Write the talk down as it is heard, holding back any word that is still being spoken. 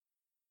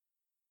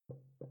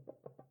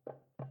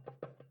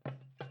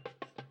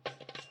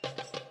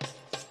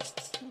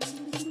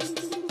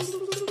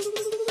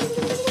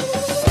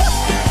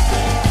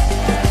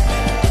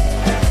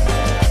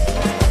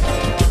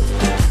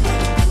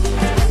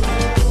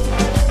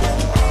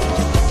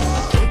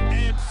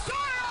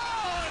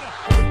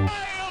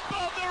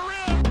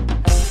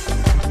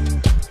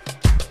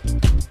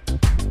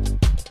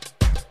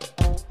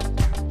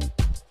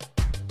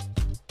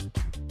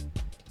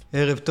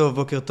ערב טוב,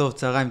 בוקר טוב,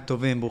 צהריים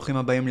טובים, ברוכים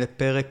הבאים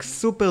לפרק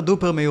סופר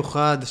דופר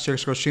מיוחד של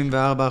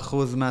 34%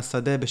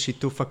 מהשדה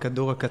בשיתוף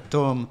הכדור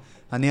הכתום.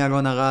 אני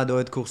אלון ארד,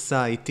 אוהד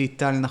קורסה, איתי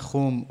טל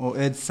נחום,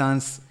 אוהד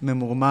סנס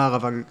ממורמר,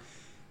 אבל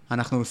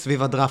אנחנו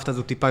סביב הדראפט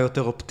הזו טיפה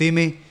יותר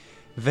אופטימי.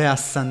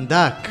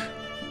 והסנדק,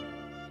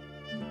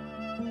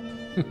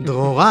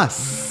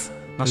 דרורס,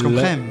 מה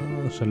שלומכם?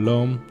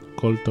 שלום,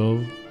 הכל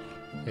טוב.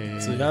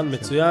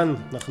 מצוין,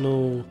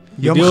 אנחנו...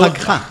 יום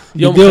חגך.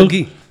 יום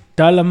חגי.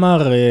 טל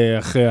אמר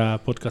אחרי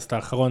הפודקאסט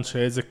האחרון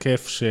שאיזה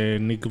כיף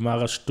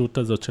שנגמר השטות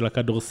הזאת של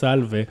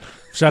הכדורסל,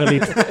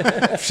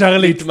 ואפשר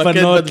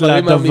להתפנות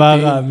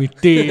לדבר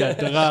האמיתי,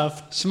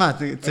 הדראפט. שמע,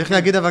 צריך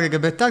להגיד אבל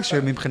לגבי טל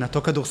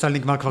שמבחינתו כדורסל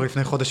נגמר כבר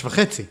לפני חודש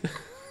וחצי.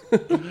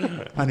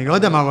 אני לא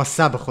יודע מה הוא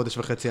עשה בחודש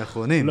וחצי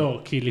האחרונים.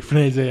 לא, כי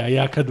לפני זה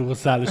היה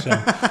כדורסל שם.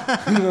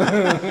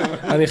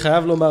 אני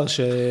חייב לומר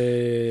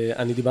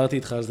שאני דיברתי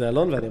איתך על זה,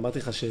 אלון, ואני אמרתי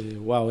לך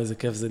שוואו, איזה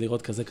כיף זה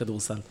לראות כזה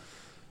כדורסל.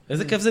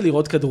 איזה כיף זה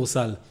לראות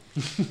כדורסל.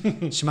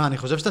 שמע, אני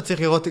חושב שאתה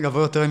צריך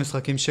לבוא יותר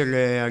למשחקים של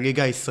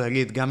הליגה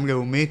הישראלית, גם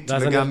לאומית,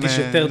 ואז אני ארגיש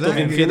יותר טוב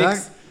עם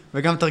פיניקס.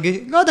 וגם תרגיש,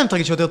 לא יודע אם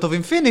תרגיש יותר טוב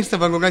עם פיניקס,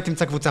 אבל אולי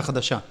תמצא קבוצה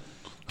חדשה.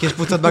 כי יש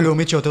קבוצות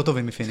בלאומית שיותר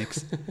טובים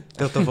מפיניקס.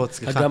 יותר טובות,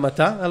 סליחה. גם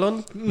אתה,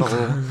 אלון?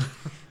 ברור.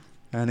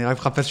 אני רק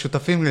מחפש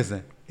שותפים לזה.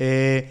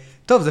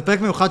 טוב, זה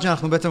פרק מיוחד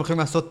שאנחנו בעצם הולכים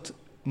לעשות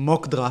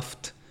מוק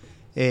דראפט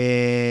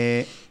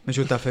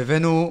משותף.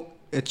 הבאנו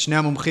את שני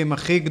המומחים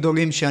הכי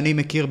גדולים שאני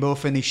מכיר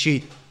באופן אישי,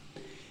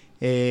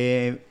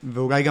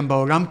 ואולי גם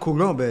בעולם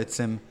כולו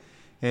בעצם,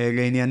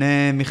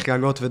 לענייני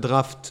מכללות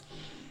ודראפט,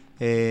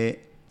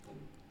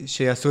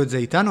 שיעשו את זה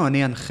איתנו.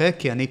 אני אנחה,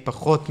 כי אני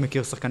פחות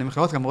מכיר שחקנים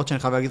מכללות, למרות שאני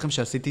חייב להגיד לכם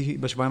שעשיתי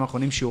בשבועיים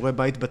האחרונים שיעורי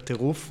בית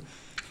בטירוף.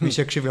 מי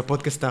שהקשיב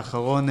לפודקאסט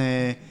האחרון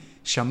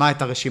שמע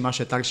את הרשימה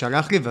שטל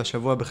שלח לי,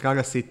 והשבוע בכלל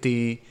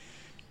עשיתי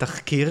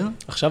תחקיר.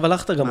 עכשיו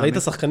הלכת, גם ראית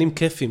שחקנים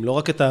כיפים, לא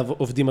רק את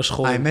העובדים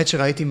השחורים. האמת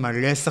שראיתי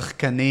מלא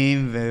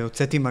שחקנים,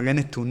 והוצאתי מלא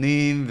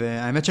נתונים,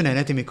 והאמת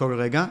שנהניתי מכל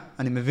רגע.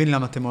 אני מבין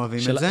למה אתם אוהבים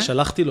את זה.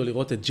 שלחתי לו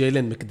לראות את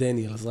ג'יילן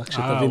מקדניאל, אז רק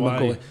שתבין מה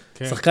קורה.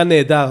 שחקן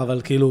נהדר,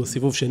 אבל כאילו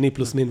סיבוב שני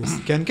פלוס מינוס.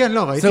 כן, כן,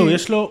 לא, ראיתי. זהו,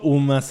 יש לו,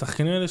 הוא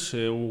מהשחקנים האלה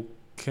שהוא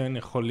כן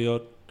יכול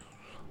להיות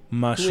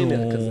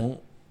משהו...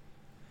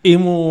 אם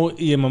הוא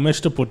יממש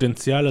את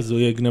הפוטנציאל, אז הוא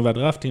יהיה גנב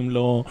דראפט. אם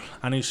לא,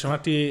 אני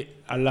שמעתי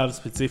עליו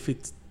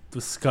ספציפית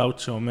סקאוט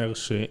שאומר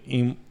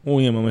שאם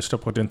הוא יממש את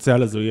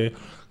הפוטנציאל, אז הוא יהיה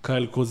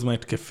קייל קוזמה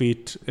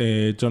התקפית,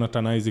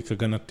 ג'ונתן אייזיק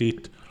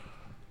הגנתית,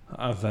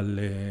 אבל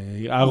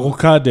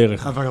ארוכה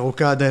הדרך. אבל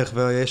ארוכה הדרך,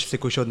 ויש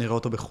סיכוי שעוד נראה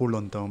אותו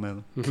בחולון, אתה אומר.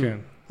 כן.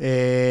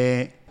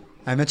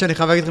 האמת שאני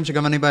חייב להגיד לכם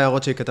שגם אני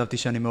בהערות שלי כתבתי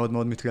שאני מאוד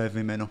מאוד מתלהב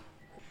ממנו.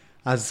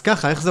 אז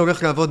ככה, איך זה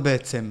הולך לעבוד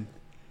בעצם?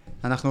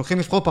 אנחנו הולכים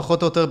לבחור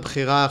פחות או יותר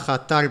בחירה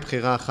אחת טל,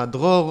 בחירה אחת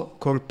דרור,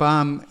 כל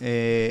פעם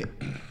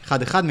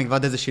אחד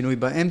מלבד איזה שינוי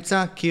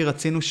באמצע, כי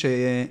רצינו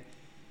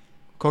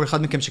שכל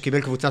אחד מכם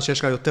שקיבל קבוצה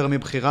שיש לה יותר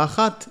מבחירה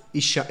אחת,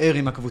 יישאר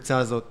עם הקבוצה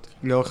הזאת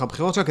לאורך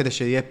הבחירות שלה, כדי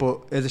שיהיה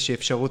פה איזושהי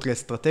אפשרות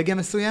לאסטרטגיה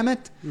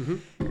מסוימת.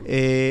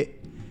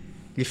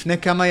 לפני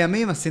כמה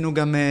ימים עשינו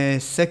גם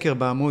סקר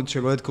בעמוד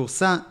של אוהד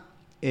קורסה,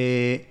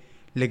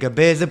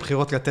 לגבי איזה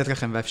בחירות לתת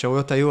לכם,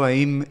 והאפשרויות היו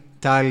האם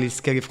טל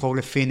יזכה לבחור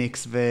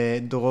לפיניקס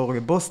ודרור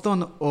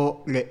לבוסטון,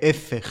 או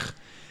להפך.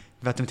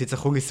 ואתם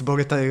תצטרכו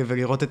לסבול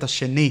ולראות את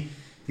השני,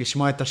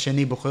 לשמוע את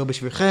השני בוחר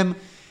בשבילכם,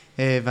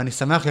 ואני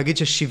שמח להגיד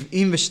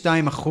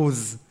ש72%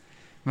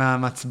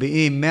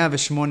 מהמצביעים,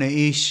 108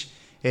 איש,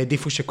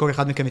 העדיפו שכל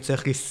אחד מכם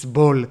יצטרך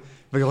לסבול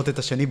ולראות את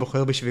השני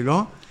בוחר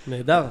בשבילו.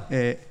 נהדר.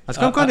 אז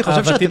קודם כל אני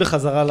חושב אהבתי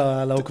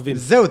בחזרה לעוקבים.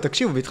 זהו,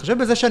 תקשיבו, והתחשב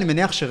בזה שאני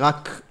מניח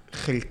שרק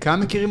חלקם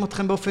מכירים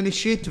אתכם באופן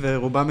אישית,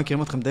 ורובם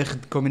מכירים אתכם דרך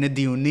כל מיני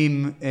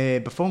דיונים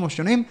בפורום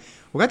השונים.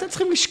 אולי אתם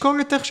צריכים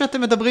לשקול את איך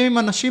שאתם מדברים עם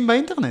אנשים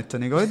באינטרנט,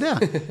 אני לא יודע.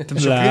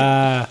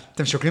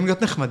 אתם שוקלים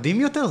להיות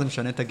נחמדים יותר? זה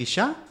משנה את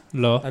הגישה?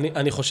 לא.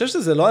 אני חושב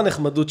שזה לא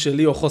הנחמדות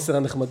שלי, או חוסר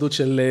הנחמדות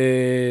של,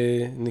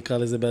 נקרא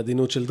לזה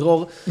בעדינות של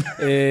דרור.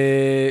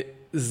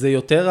 זה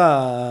יותר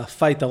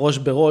הפייט, הראש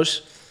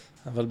בראש,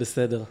 אבל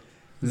בסדר.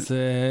 זה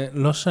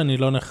לא שאני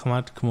לא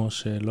נחמד כמו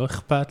שלא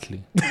אכפת לי.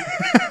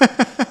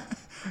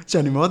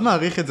 שאני מאוד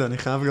מעריך את זה, אני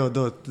חייב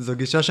להודות. זו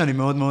גישה שאני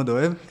מאוד מאוד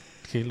אוהב.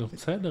 כאילו,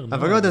 בסדר.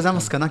 אבל לא יודע, זו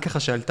המסקנה ככה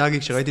שעלתה לי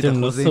כשראיתי את אתם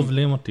האחוזים. לא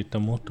סובלים אותי,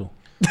 תמותו.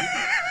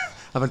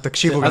 אבל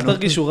תקשיבו אל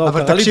תרגישו רע,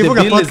 אבל תקשיבו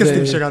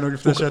לפודקאסטים שלנו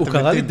לפני שאתם הוא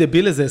קרא לי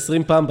דביל איזה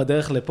 20 פעם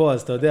בדרך לפה,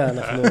 אז אתה יודע,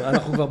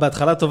 אנחנו כבר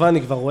בהתחלה טובה,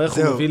 אני כבר רואה איך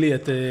הוא מביא לי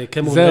את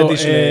קמרון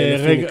רדיש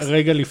לפיניקס.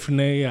 רגע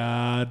לפני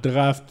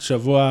הדראפט,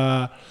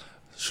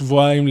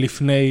 שבועיים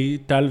לפני,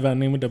 טל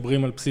ואני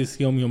מדברים על בסיס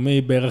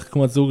יומיומי, בערך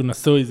כמו זוג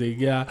נשוי, זה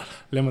הגיע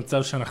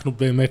למצב שאנחנו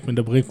באמת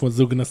מדברים כמו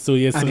זוג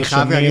נשוי 10 שנים. אני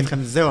חייב להגיד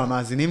לכם, זהו,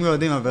 המאזינים לא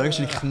יודעים, אבל ברגע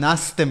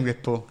שנכנסתם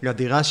לפה,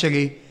 לדירה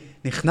שלי,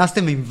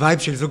 נכנסתם עם וייב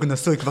של זוג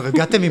נשוי, כבר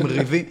הגעתם עם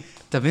ריבים,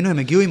 תבינו, הם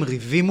הגיעו עם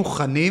ריבים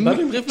מוכנים,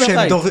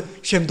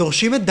 שהם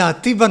דורשים את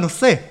דעתי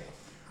בנושא.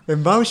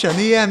 הם באו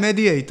שאני אהיה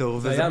המדיאטור,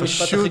 זה היה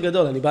המשפט הכי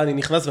גדול, אני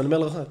נכנס ואני אומר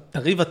לך,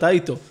 תריב אתה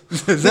איתו.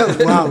 זהו,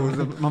 וואו,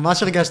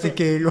 ממש הרגשתי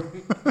כאילו.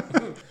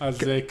 אז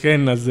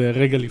כן, אז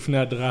רגע לפני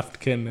הדראפט,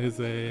 כן,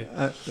 איזה...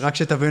 רק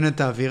שתבינו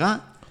את האווירה,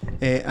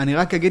 אני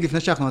רק אגיד לפני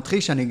שאנחנו נתחיל,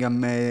 שאני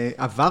גם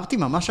עברתי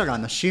ממש על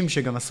האנשים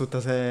שגם עשו את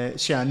זה,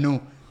 שענו,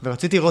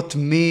 ורציתי לראות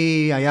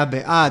מי היה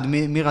בעד,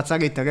 מי רצה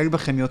להתעלל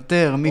בכם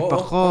יותר, מי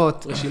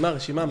פחות. רשימה.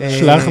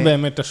 שלח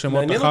באמת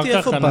השמות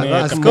אחר כך.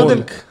 אז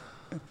קודם...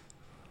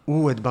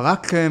 את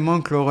ברק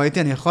מונק לא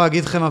ראיתי, אני יכול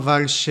להגיד לכם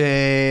אבל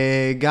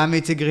שגם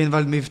איציק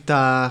גרינוולד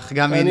מבטח,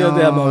 גם אני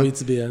יודע מה הוא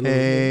הצביע.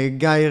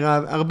 גיא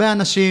רב, הרבה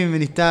אנשים,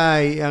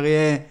 ניתאי,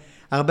 אריה,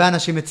 הרבה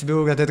אנשים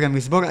הצביעו לתת גם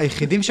לסבול,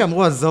 היחידים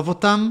שאמרו עזוב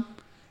אותם,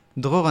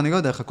 דרור, אני לא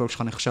יודע איך הקול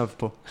שלך נחשב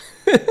פה.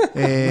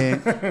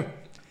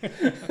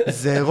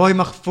 זה רוי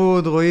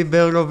מחפוד, רועי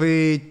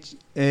ברלוביץ',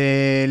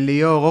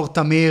 ליאור, אור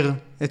תמיר,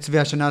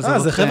 הצביע השנה עזוב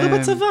אתכם. זה חבר'ה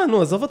בצבא,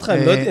 נו, עזוב אותך,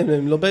 הם לא יודעים,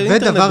 הם לא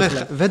באינטרנט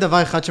בכלל.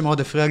 ודבר אחד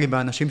שמאוד הפריע לי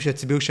באנשים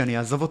שהצביעו שאני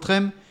אעזוב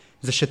אתכם,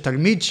 זה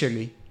שתלמיד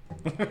שלי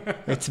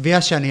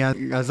הצביע שאני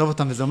אעזוב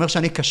אותם, וזה אומר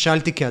שאני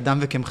כשלתי כאדם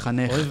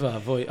וכמחנך. אוי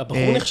ואבוי,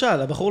 הבחור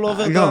נכשל, הבחור לא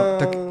עובר את לא,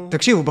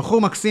 תקשיב, הוא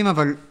בחור מקסים,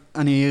 אבל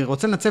אני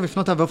רוצה לנצל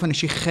לפנות עליו באופן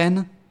אישי, חן.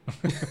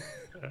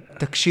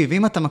 תקשיב,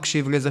 אם אתה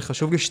מקשיב לזה,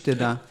 חשוב לי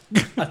שתדע.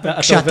 אתה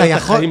עובר את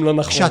החיים לא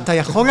נכון. כשאתה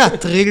יכול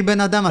להטריל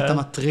בן אדם, אתה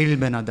מטריל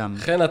בן אדם.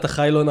 כן, אתה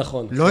חי לא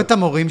נכון. לא את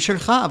המורים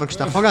שלך, אבל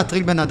כשאתה יכול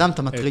להטריל בן אדם,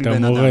 אתה מטריל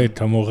בן אדם.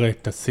 את המורה,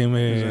 תשים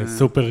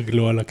סופר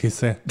גלו על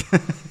הכיסא.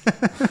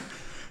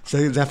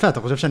 זה יפה, אתה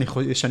חושב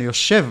שאני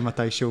יושב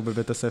מתישהו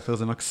בבית הספר,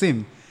 זה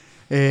מקסים.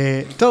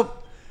 טוב,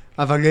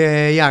 אבל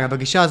יאללה,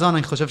 בגישה הזו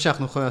אני חושב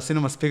שאנחנו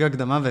עשינו מספיק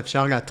הקדמה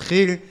ואפשר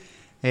להתחיל.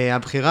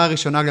 הבחירה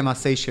הראשונה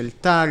למעשה היא של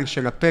טל,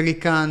 של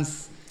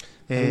הפליקאנס.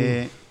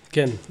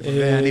 כן.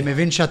 ואני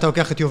מבין שאתה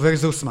לוקח את יובל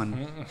זוסמן.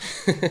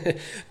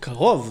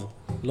 קרוב,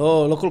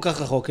 לא כל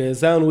כך רחוק.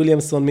 זיון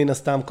וויליאמסון מן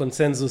הסתם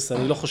קונצנזוס,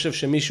 אני לא חושב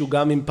שמישהו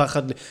גם עם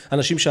פחד,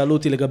 אנשים שאלו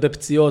אותי לגבי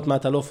פציעות, מה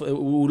אתה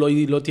הוא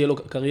לא תהיה לו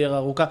קריירה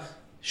ארוכה,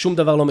 שום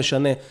דבר לא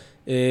משנה.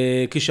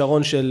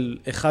 כישרון של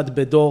אחד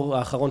בדור,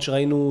 האחרון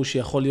שראינו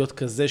שיכול להיות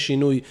כזה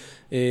שינוי,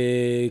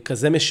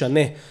 כזה משנה,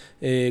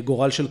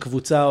 גורל של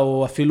קבוצה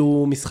או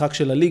אפילו משחק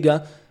של הליגה,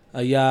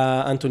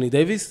 היה אנטוני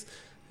דייביס.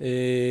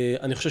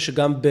 אני חושב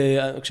שגם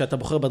כשאתה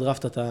בוחר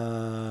בדראפט, אתה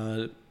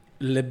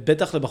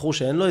בטח לבחור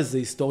שאין לו איזו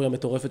היסטוריה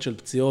מטורפת של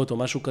פציעות או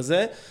משהו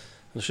כזה,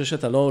 אני חושב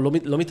שאתה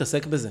לא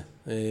מתעסק בזה.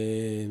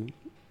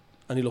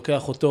 אני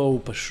לוקח אותו, הוא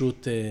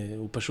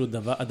פשוט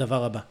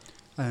הדבר הבא.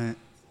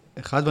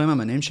 אחד הדברים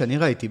המעניינים שאני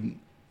ראיתי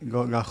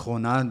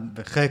לאחרונה,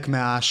 וחלק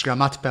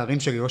מההשלמת פערים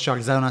שלי, לא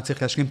שעל זיון היה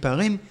צריך להשלים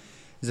פערים,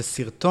 זה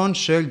סרטון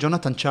של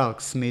ג'ונתן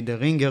צ'ארקס מ"דה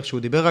רינגר, שהוא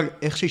דיבר על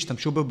איך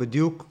שהשתמשו בו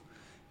בדיוק,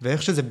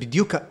 ואיך שזה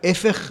בדיוק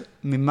ההפך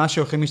ממה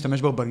שהולכים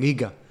להשתמש בו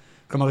בליגה.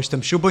 כלומר,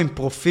 השתמשו בו עם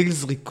פרופיל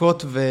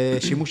זריקות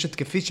ושימוש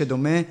התקפי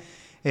שדומה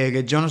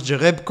לג'ונס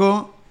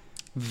ג'רבקו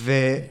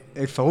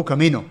ואלפרוק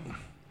אמינו.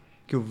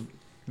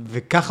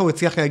 וככה הוא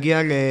הצליח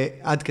להגיע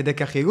עד כדי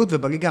כך יעילות,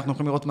 ובליגה אנחנו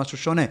יכולים לראות משהו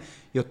שונה.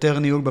 יותר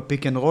ניהול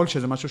בפיק אנד רול,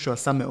 שזה משהו שהוא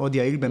עשה מאוד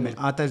יעיל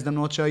במעט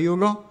ההזדמנויות שהיו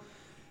לו.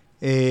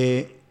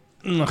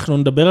 אנחנו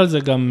נדבר על זה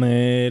גם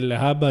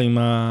להבא עם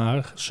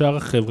שאר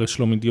החבר'ה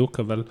שלו בדיוק,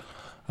 אבל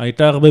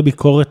הייתה הרבה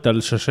ביקורת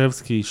על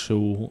ששבסקי,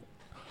 שהוא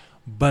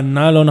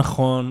בנה לא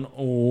נכון,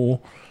 הוא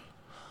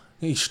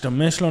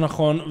השתמש לא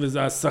נכון,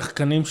 וזה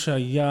השחקנים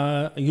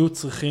שהיו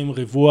צריכים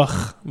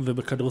ריווח,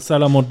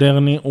 ובכדורסל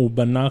המודרני הוא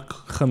בנה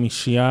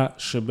חמישייה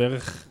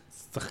שבערך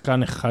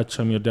שחקן אחד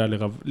שם יודע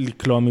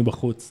לקלוע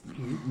מבחוץ.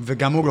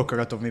 וגם הוא לא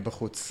קרא טוב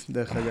מבחוץ,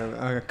 דרך אגב.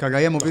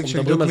 הקראי המוביל של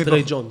מדברים על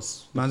טריי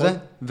ג'ונס. מה זה?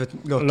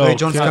 לא, טריי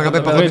ג'ונס קרא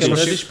בפחות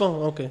רדיש פה?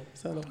 אוקיי,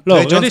 בסדר.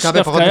 טריי ג'ונס קרא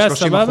בפחות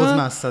מ-30%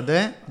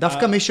 מהשדה.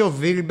 דווקא מי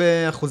שהוביל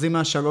באחוזים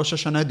מהשלוש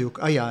השנה דיוק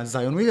היה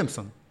זיון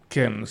וויליאמסון.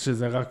 כן,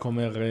 שזה רק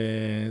אומר...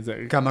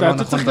 כמה לא נכון בנו את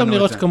זה. אתה צריך גם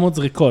לראות כמות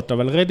זריקות,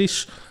 אבל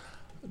רדיש,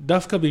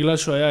 דווקא בגלל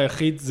שהוא היה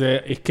יחיד, זה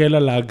הקל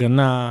על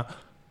ההגנה,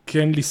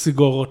 כן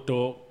לסגור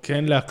אותו,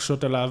 כן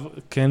להקשות עליו,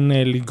 כן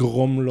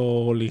לגרום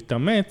לו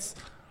להתאמץ.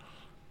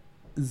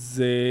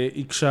 זה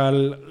יקשה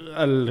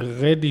על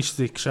רדיש,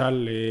 זה יקשה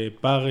על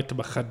בארט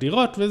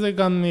בחדירות, וזה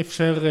גם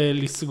אפשר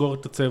לסגור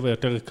את הצבע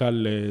יותר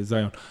קל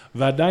לזיון.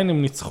 ועדיין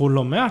הם ניצחו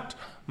לא מעט,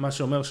 מה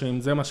שאומר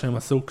שאם זה מה שהם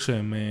עשו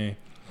כשהם...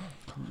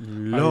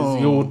 אז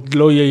יהיו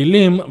לא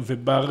יעילים,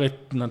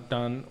 ובארט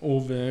נתן,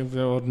 הוא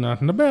ועוד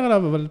נדבר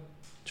עליו, אבל...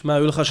 תשמע,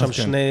 היו לך שם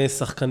שני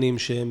שחקנים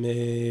שהם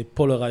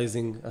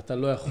פולרייזינג, אתה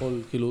לא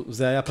יכול, כאילו,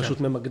 זה היה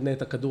פשוט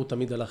ממגנט, הכדור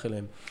תמיד הלך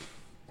אליהם.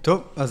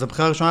 טוב, אז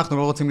הבחירה הראשונה, אנחנו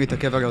לא רוצים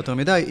להתעכב עליה יותר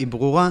מדי, היא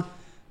ברורה.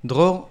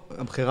 דרור,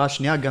 הבחירה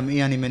השנייה, גם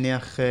היא, אני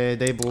מניח,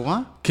 די ברורה.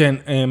 כן,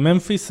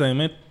 ממפיס,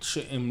 האמת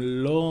שהם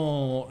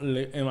לא,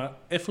 הם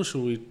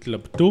איפשהו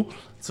התלבטו,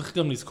 צריך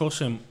גם לזכור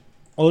שהם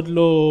עוד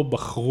לא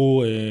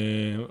בחרו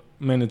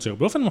מנג'ר.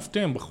 באופן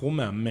מפתיע הם בחרו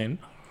מאמן.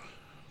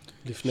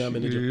 לפני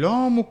המנג'ר.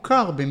 לא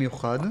מוכר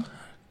במיוחד.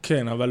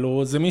 כן, אבל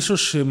זה מישהו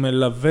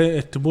שמלווה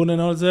את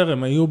בודנהולזר,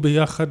 הם היו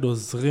ביחד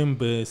עוזרים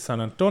בסן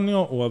אנטוניו,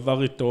 הוא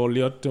עבר איתו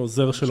להיות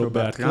עוזר שלו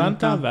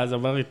באטלנטה, ואז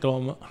עבר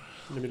איתו,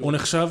 הוא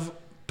נחשב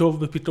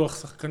טוב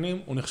בפיתוח שחקנים,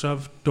 הוא נחשב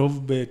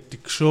טוב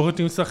בתקשורת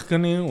עם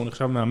שחקנים, הוא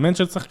נחשב מאמן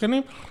של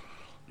שחקנים.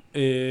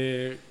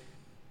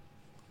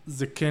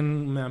 זה כן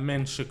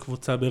מאמן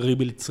שקבוצה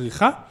בריבל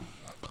צריכה.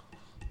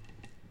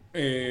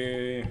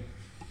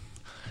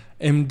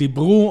 הם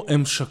דיברו,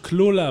 הם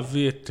שקלו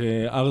להביא את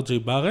ארג'י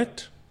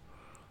בארט.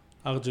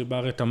 ארג'י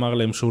בארט אמר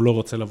להם שהוא לא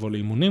רוצה לבוא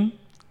לאימונים.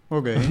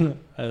 אוקיי.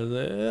 אז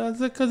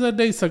זה כזה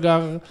די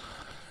סגר.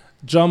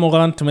 ג'ה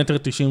מורנט, 1.93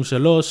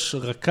 מטר,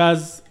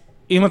 רכז.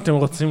 אם אתם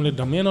רוצים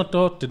לדמיין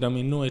אותו,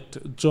 תדמיינו את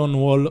ג'ון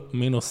וול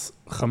מינוס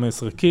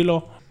 15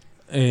 קילו.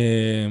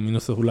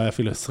 מינוס אולי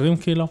אפילו 20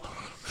 קילו.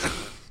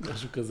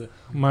 משהו כזה.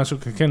 משהו,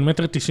 כן, 1.93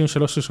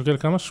 מטר ששוקל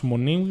כמה?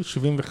 80,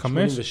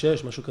 75?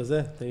 86, משהו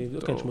כזה.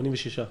 כן,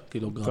 86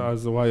 קילוגרם.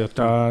 אז וואי,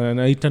 אתה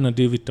היית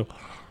נדיב איתו.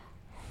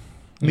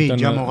 מי,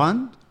 ג'ה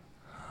מורן?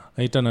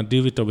 היית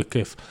נדיב איתו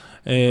בכיף.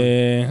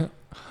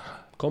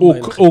 הוא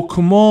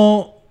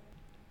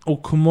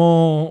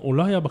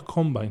לא היה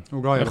בקומביין.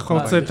 הוא לא היה איך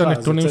רוצה את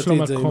הנתונים שלו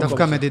מהקומביין?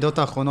 דווקא המדידות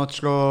האחרונות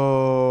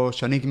שלו,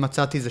 שאני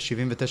מצאתי זה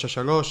 79.3,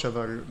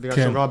 אבל בגלל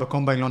שהוא לא היה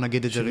בקומביין לא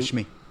נגיד את זה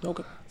רשמי.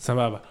 אוקיי.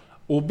 סבבה.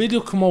 הוא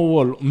בדיוק כמו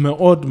וול,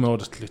 מאוד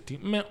מאוד אתלטי.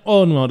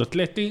 מאוד מאוד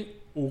אתלטי.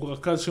 הוא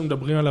רכז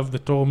שמדברים עליו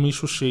בתור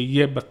מישהו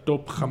שיהיה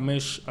בטופ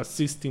 5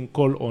 אסיסטים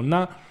כל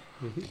עונה.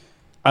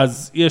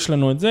 אז יש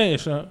לנו את זה,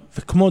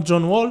 וכמו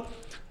ג'ון וול,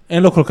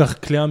 אין לו כל כך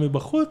קליעה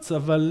מבחוץ,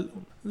 אבל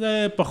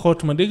זה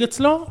פחות מדאיג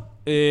אצלו.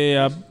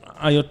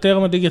 היותר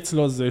מדאיג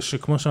אצלו זה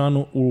שכמו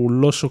שאמרנו, הוא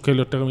לא שוקל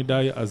יותר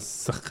מדי,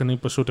 אז שחקנים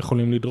פשוט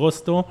יכולים לדרוס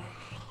אותו.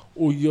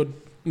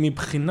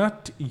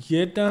 מבחינת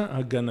ידע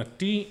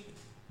הגנתי,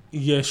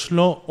 יש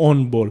לו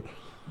און בול.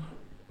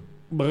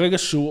 ברגע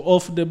שהוא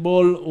אוף דה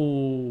בול,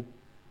 הוא...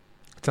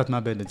 קצת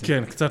מאבד את זה.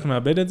 כן, קצת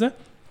מאבד את זה.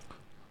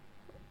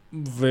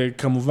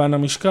 וכמובן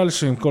המשקל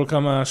שעם כל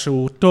כמה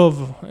שהוא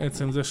טוב,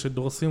 עצם זה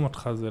שדורסים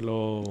אותך זה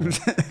לא...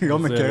 לא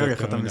מכיר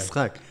לך את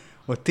המשחק.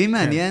 אותי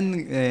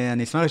מעניין,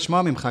 אני אשמח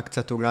לשמוע ממך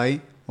קצת אולי,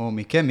 או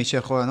מכם, מי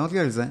שיכול לענות לי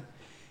על זה,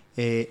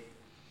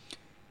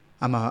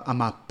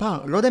 המהפך,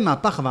 לא יודע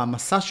מהפך, אבל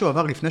המסע שהוא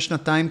עבר לפני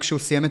שנתיים כשהוא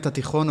סיים את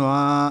התיכון, הוא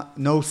היה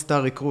no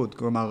star recruit,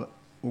 כלומר,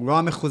 הוא לא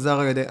היה מחוזר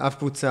על ידי אף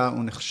קבוצה,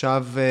 הוא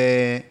נחשב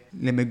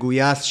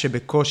למגויס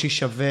שבקושי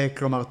שווה,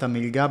 כלומר, את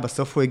המלגה,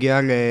 בסוף הוא הגיע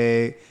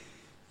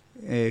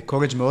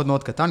לקולג' מאוד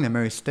מאוד קטן,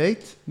 למרי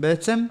סטייט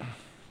בעצם,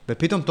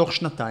 ופתאום תוך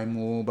שנתיים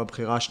הוא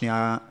בבחירה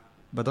השנייה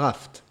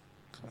בדראפט.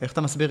 איך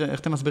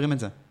אתם מסבירים את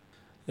זה?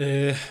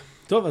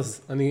 טוב,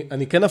 אז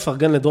אני כן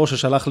אפרגן לדרור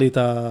ששלח לי את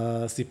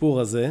הסיפור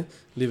הזה,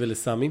 לי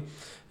ולסמי.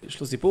 יש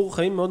לו סיפור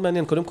חיים מאוד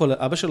מעניין. קודם כל,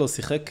 אבא שלו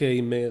שיחק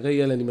עם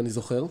ריי אלן, אם אני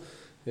זוכר,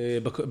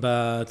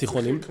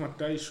 בתיכונים.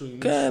 שיחק מתישהו.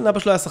 כן, אבא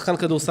שלו היה שחקן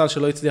כדורסל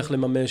שלא הצליח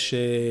לממש,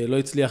 לא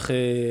הצליח,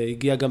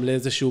 הגיע גם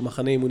לאיזשהו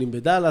מחנה אימונים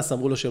בדלס,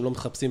 אמרו לו שהם לא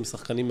מחפשים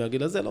שחקנים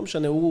מהגיל הזה, לא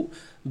משנה, הוא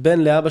בן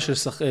לאבא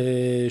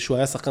שהוא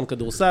היה שחקן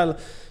כדורסל,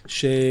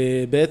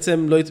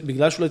 שבעצם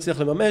בגלל שהוא לא הצליח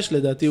לממש,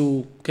 לדעתי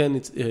הוא כן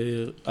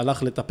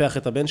הלך לטפח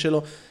את הבן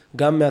שלו,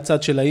 גם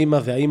מהצד של האמא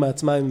והאמא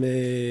עצמה הם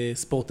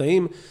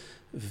ספורטאים,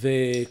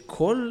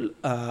 וכל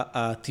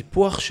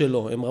הטיפוח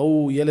שלו, הם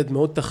ראו ילד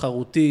מאוד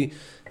תחרותי,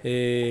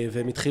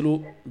 והם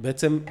התחילו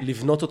בעצם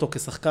לבנות אותו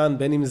כשחקן,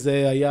 בין אם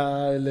זה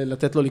היה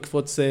לתת לו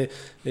לקפוץ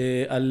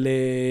על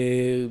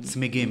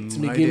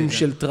צמיגים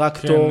של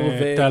טרקטור.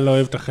 כן, אתה לא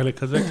אוהב את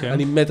החלק הזה, כן.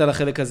 אני מת על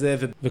החלק הזה,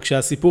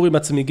 וכשהסיפור עם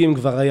הצמיגים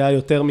כבר היה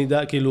יותר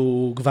מדי,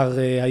 כאילו כבר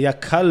היה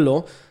קל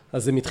לו,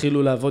 אז הם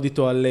התחילו לעבוד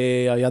איתו על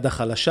היד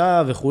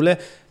החלשה וכו'.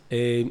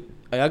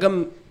 היה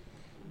גם...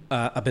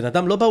 הבן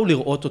אדם לא באו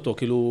לראות אותו,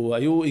 כאילו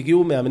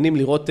הגיעו מאמנים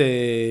לראות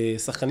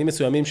שחקנים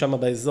מסוימים שם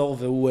באזור,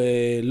 והוא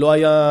לא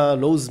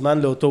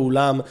הוזמן לאותו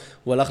אולם,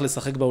 הוא הלך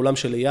לשחק באולם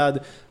שליד,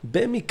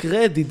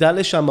 במקרה דידה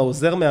לשם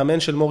העוזר מאמן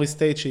של מורי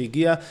סטייט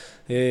שהגיע,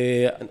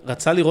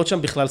 רצה לראות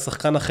שם בכלל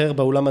שחקן אחר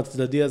באולם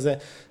הצדדי הזה,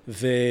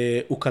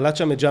 והוא קלט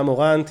שם את ג'ה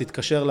מורנט,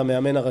 התקשר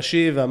למאמן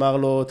הראשי ואמר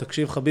לו,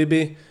 תקשיב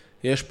חביבי,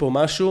 יש פה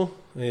משהו,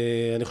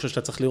 אני חושב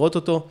שאתה צריך לראות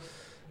אותו,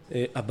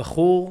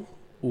 הבחור,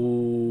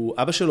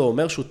 אבא שלו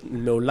אומר שהוא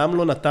מעולם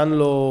לא נתן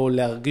לו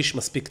להרגיש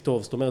מספיק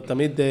טוב, זאת אומרת,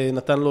 תמיד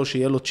נתן לו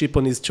שיהיה לו צ'יפ on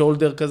his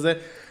shoulder כזה,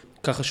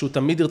 ככה שהוא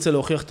תמיד ירצה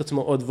להוכיח את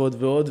עצמו עוד ועוד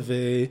ועוד,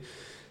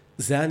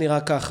 וזה היה נראה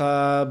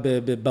ככה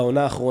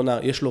בעונה האחרונה,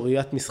 יש לו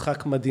ראיית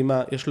משחק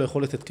מדהימה, יש לו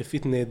יכולת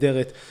התקפית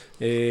נהדרת,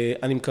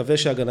 אני מקווה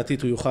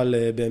שהגנתית הוא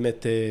יוכל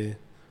באמת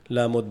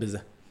לעמוד בזה.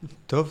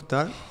 טוב,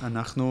 טל,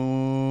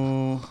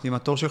 אנחנו עם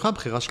התור שלך,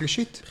 בחירה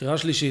שלישית. בחירה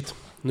שלישית,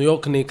 ניו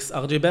יורק ניקס,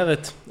 ארג'י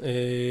בארט,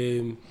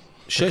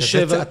 6-7.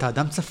 אתה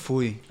אדם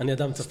צפוי. אני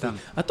אדם צפוי.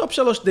 הטופ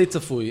 3 די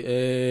צפוי.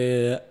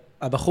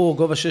 הבחור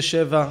גובה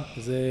 6-7,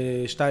 זה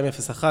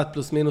 2-0-1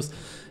 פלוס מינוס.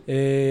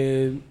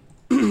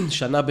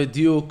 שנה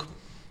בדיוק.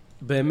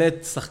 באמת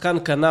שחקן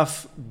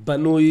כנף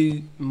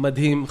בנוי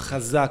מדהים,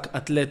 חזק,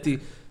 אתלטי.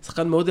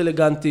 שחקן מאוד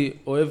אלגנטי,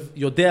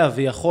 יודע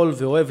ויכול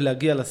ואוהב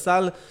להגיע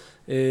לסל.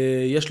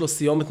 יש לו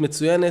סיומת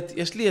מצוינת.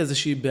 יש לי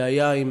איזושהי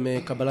בעיה עם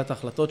קבלת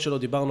ההחלטות שלו,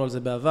 דיברנו על זה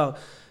בעבר.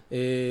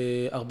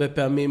 הרבה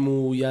פעמים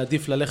הוא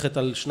יעדיף ללכת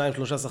על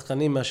 2-3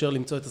 שחקנים מאשר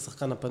למצוא את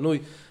השחקן הפנוי,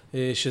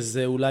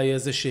 שזה אולי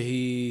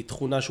איזושהי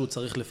תכונה שהוא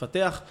צריך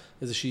לפתח,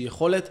 איזושהי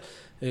יכולת,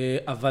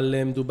 אבל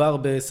מדובר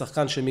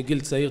בשחקן שמגיל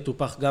צעיר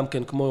טופח גם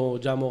כן, כמו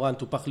ג'ה מורן,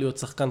 טופח להיות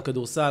שחקן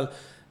כדורסל,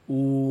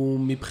 הוא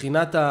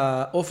מבחינת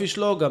האופי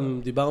שלו,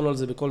 גם דיברנו על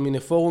זה בכל מיני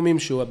פורומים,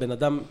 שהוא הבן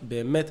אדם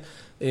באמת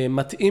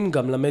מתאים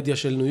גם למדיה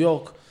של ניו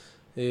יורק,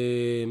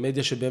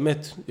 מדיה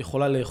שבאמת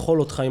יכולה לאכול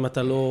אותך אם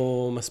אתה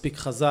לא מספיק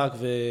חזק,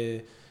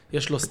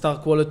 ויש לו סטאר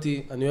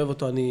קוואליטי, אני אוהב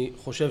אותו, אני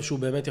חושב שהוא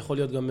באמת יכול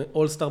להיות גם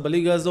אול סטאר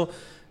בליגה הזו.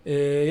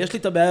 יש לי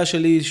את הבעיה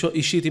שלי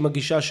אישית עם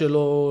הגישה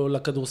שלו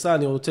לכדורסל,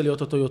 אני רוצה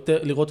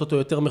לראות אותו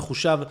יותר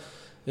מחושב,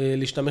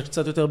 להשתמש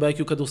קצת יותר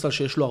ב-IQ כדורסל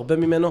שיש לו הרבה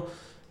ממנו,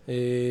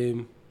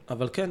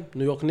 אבל כן,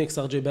 ניו יורק ניקס,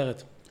 אר.ג'יי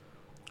ברט.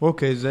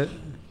 אוקיי,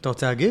 אתה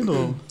רוצה להגיד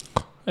או?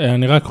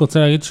 אני רק רוצה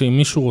להגיד שאם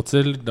מישהו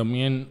רוצה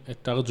לדמיין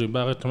את אר.ג'יי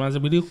ברט, מה זה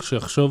בדיוק?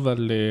 שיחשוב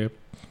על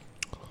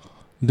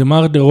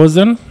דמר דה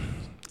רוזן,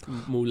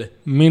 מעולה.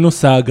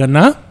 מינוס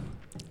ההגנה,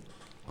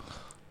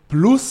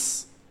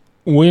 פלוס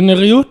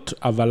ווינריות,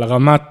 אבל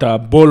רמת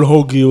הבול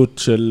הוגיות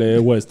של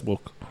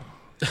ווסטברוק.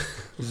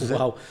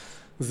 וואו,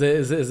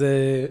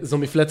 זו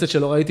מפלצת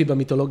שלא ראיתי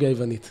במיתולוגיה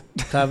היוונית,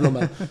 חייב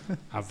לומר.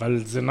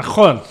 אבל זה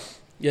נכון.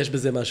 יש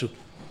בזה משהו.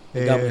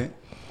 לגמרי.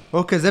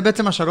 אוקיי, זה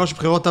בעצם השלוש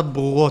בחירות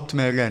הברורות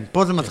מאליהן.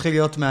 פה זה מתחיל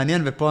להיות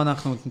מעניין, ופה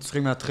אנחנו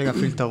צריכים להתחיל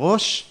להפעיל את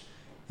הראש.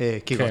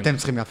 כאילו, אתם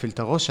צריכים להפעיל את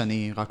הראש,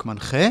 אני רק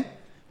מנחה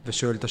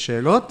ושואל את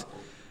השאלות.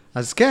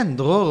 אז כן,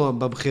 דרור,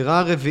 בבחירה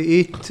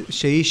הרביעית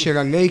שהיא של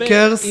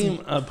הלייקרס. ועם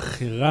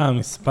הבחירה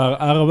מספר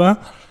 4,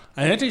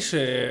 האמת היא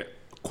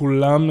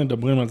שכולם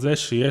מדברים על זה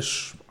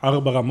שיש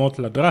 4 רמות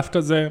לדראפט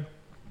הזה.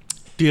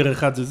 טיר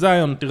 1 זה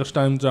זיון, טיר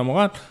 2 זה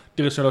המורד,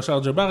 טיר 3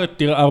 אר.ג'יי ברט,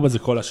 טיר 4 זה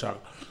כל השאר.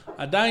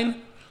 עדיין,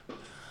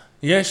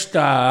 יש את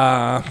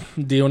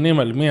הדיונים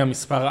על מי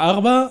המספר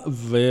 4,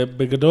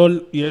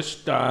 ובגדול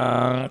יש את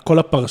כל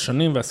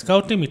הפרשנים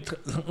והסקאוטים,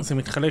 זה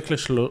מתחלק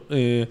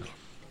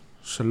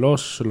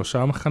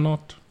שלושה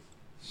מחנות.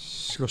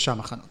 3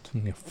 מחנות.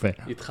 יפה.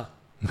 איתך.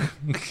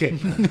 כן.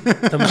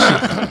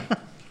 תמשיך.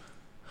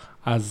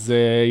 אז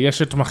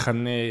יש את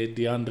מחנה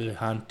דיאנדרה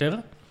הנטר.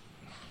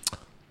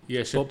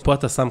 פה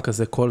אתה שם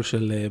כזה קול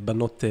של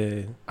בנות,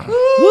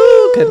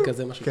 כן,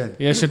 כזה משהו.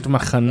 יש את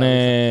מחנה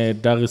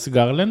דריוס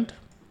גרלנד.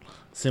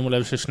 שימו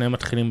לב ששניהם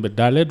מתחילים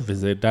בדלת,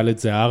 וזה דלת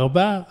זה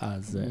 4,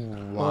 אז...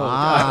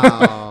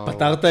 וואו.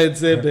 פתרת את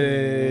זה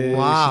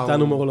בשיטה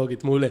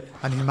נומרולוגית, מעולה.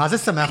 אני מה זה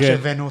שמח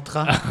שהבאנו אותך.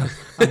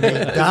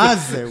 המידע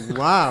הזה,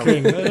 וואו.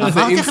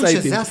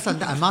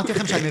 אמרתי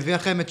לכם שאני מביא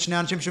לכם את שני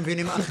האנשים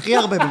שמבינים הכי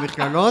הרבה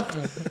במכללות,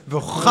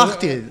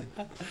 והוכחתי את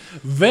זה.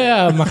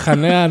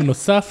 והמחנה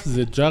הנוסף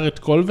זה ג'ארד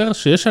קולבר,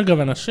 שיש אגב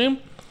אנשים,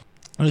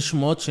 יש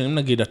שמועות שאם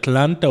נגיד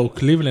אטלנטה או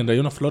קליבלנד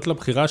היו נפלות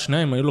לבחירה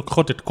השנייה, הם היו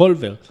לוקחות את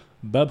קולבר.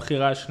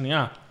 בבחירה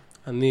השנייה.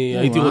 אני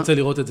הייתי רוצה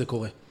לראות את זה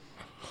קורה.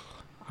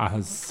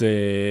 אז...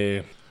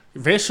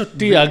 ויש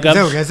אותי, אגב...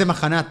 זהו, לאיזה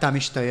מחנה אתה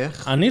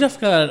משתייך? אני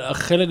דווקא,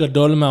 חלק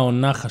גדול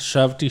מהעונה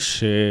חשבתי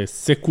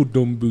שסקו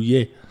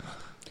דומבויה.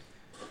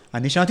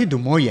 אני שאלתי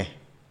דומויה.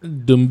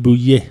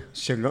 דומבויה.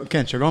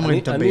 כן, שלא אומרים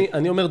את הבי.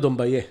 אני אומר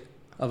דומביה,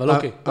 אבל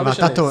אוקיי. אבל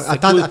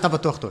אתה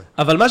בטוח טועה.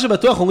 אבל מה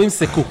שבטוח אומרים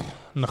סקו.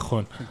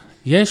 נכון.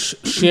 יש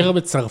שיר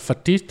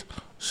בצרפתית,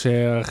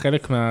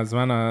 שחלק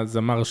מהזמן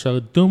הזמר שר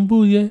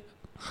דומבויה,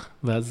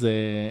 ואז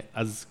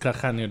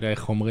ככה אני יודע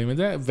איך אומרים את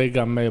זה,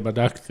 וגם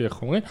בדקתי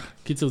איך אומרים.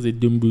 קיצור זה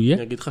דומבויה.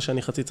 אני אגיד לך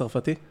שאני חצי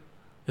צרפתי?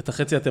 את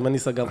החצי התימני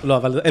סגר. לא,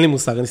 אבל אין לי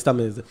מושג, אני סתם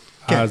איזה.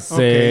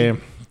 אז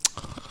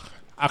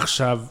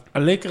עכשיו,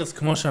 הלייקרס,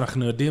 כמו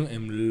שאנחנו יודעים,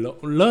 הם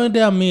לא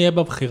יודע מי יהיה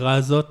בבחירה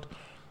הזאת.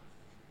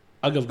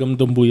 אגב, גם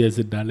דומבויה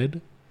זה דלת.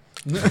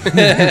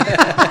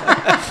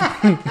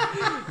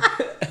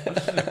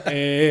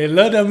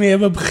 לא יודע מי יהיה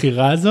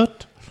בבחירה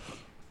הזאת.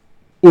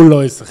 הוא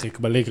לא ישחק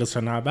בלייקרס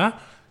שנה הבאה.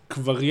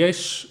 כבר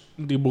יש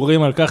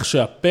דיבורים על כך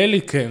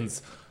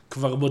שהפליקנס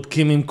כבר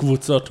בודקים עם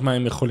קבוצות מה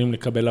הם יכולים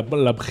לקבל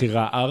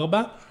לבחירה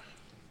 4.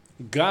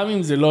 גם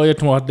אם זה לא יהיה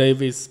תמורת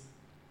דייביס,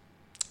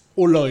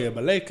 הוא לא יהיה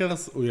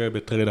בלייקרס, הוא יהיה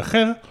בטרייד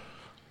אחר.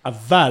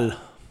 אבל...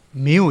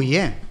 מי הוא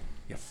יהיה?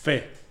 יפה.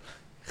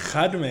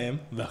 אחד מהם,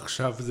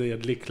 ועכשיו זה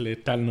ידליק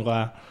לטל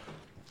נורא,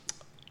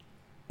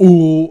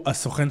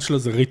 הסוכן שלו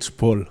זה ריץ'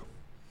 פול.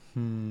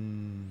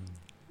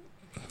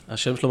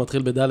 השם שלו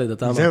מתחיל בדלת,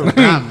 אתה אמרת. זהו,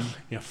 גם.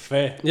 יפה.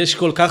 יש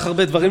כל כך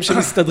הרבה דברים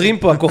שמסתדרים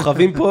פה,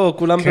 הכוכבים פה,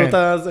 כולם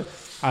באותה...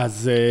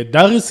 אז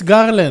דריוס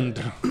גרלנד,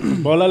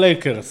 בוא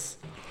ללייקרס.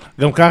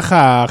 גם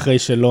ככה אחרי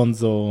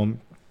שלונזו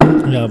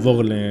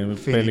יעבור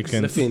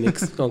לפליקנס.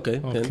 לפיניקס, אוקיי.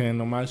 כן,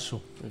 או משהו.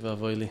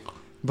 ועבוי לי.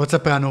 בוא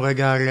תספר לנו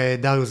רגע על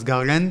דריוס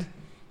גרלנד.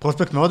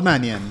 פרוספקט מאוד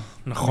מעניין.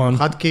 נכון.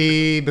 אחד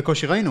כי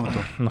בקושי ראינו אותו.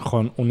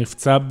 נכון, הוא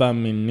נפצע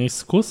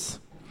במיניסקוס.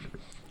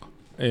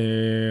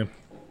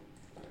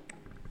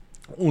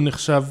 הוא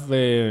נחשב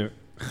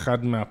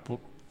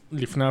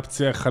לפני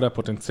הפציעה אחד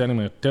הפוטנציאלים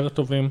היותר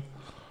טובים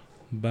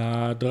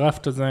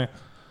בדראפט הזה.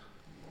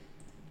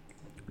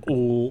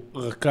 הוא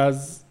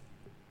רכז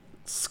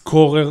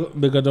סקורר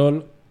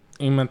בגדול.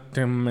 אם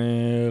אתם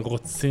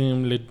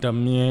רוצים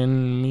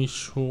לדמיין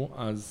מישהו,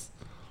 אז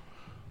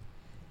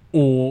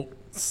הוא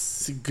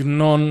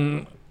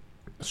סגנון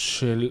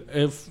של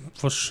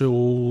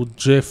איפשהו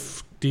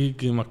ג'ף טיג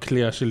עם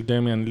הקליעה של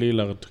דמיאן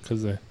לילארד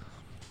כזה.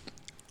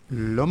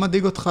 לא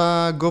מדאיג אותך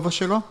גובה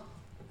שלו?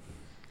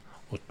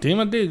 אותי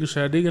מדאיג,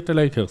 שידאיג את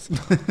הלייקרס.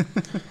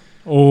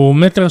 הוא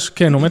מטר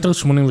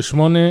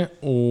 88,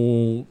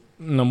 הוא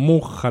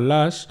נמוך,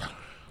 חלש.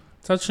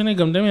 צד שני,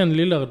 גם דמיאן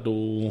לילארד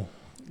הוא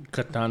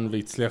קטן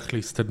והצליח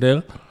להסתדר,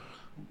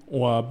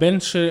 הוא הבן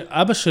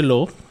שאבא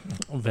שלו,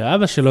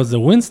 ואבא שלו זה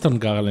ווינסטון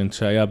גרלנד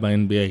שהיה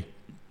ב-NBA.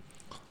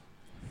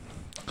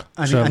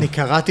 אני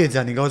קראתי את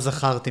זה, אני לא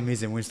זכרתי מי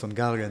זה ווינסטון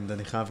גרלנד,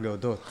 אני חייב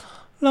להודות.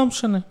 לא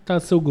משנה,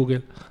 תעשו גוגל.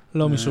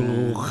 לא מישהו,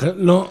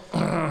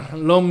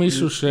 לא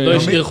מישהו ש... לא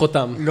השאיר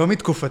חותם. לא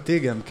מתקופתי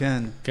גם,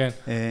 כן. כן.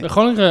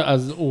 בכל מקרה,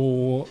 אז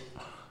הוא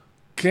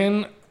כן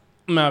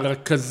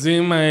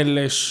מהרכזים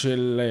האלה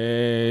של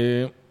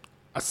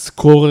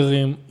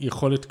הסקוררים,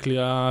 יכולת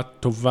קליעה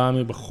טובה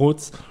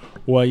מבחוץ.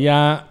 הוא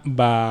היה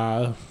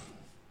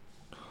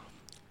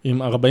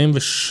עם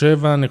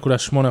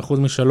 47.8%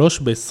 משלוש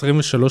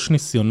ב-23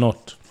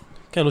 ניסיונות.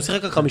 כן, הוא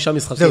שיחק רק 5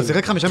 משחקים. זהו,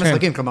 שיחק 5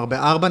 משחקים, כלומר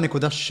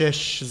ב-4.6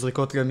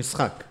 זריקות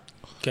למשחק.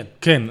 כן.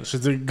 כן,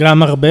 שזה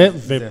גם הרבה,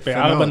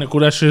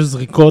 וב-4.6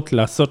 זריקות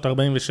לעשות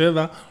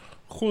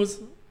 47%,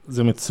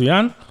 זה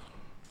מצוין.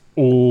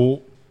 הוא,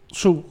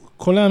 שוב,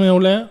 קולע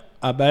מעולה,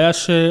 הבעיה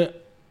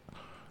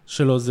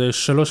שלו זה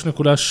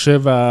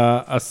 3.7,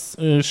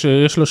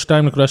 שיש לו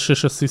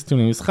 2.6 אסיסטים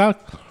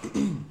למשחק,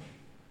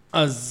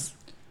 אז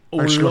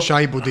על 3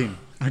 עיבודים.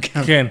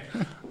 כן,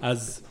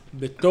 אז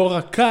בתור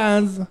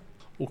רכז,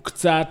 הוא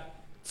קצת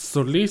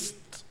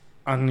סוליסט,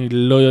 אני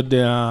לא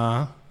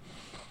יודע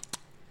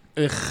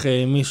איך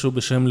מישהו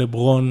בשם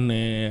לברון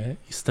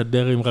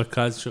יסתדר עם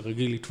רכז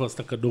שרגיל לתפוס את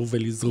הכדור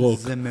ולזרוק.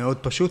 זה מאוד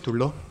פשוט, הוא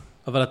לא.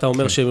 אבל אתה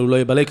אומר שהוא לא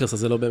יהיה בלייקרס, אז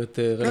זה לא באמת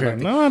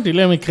רלוונטי. כן, אמרתי,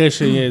 למקרה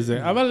שיהיה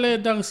זה. אבל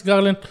דריוס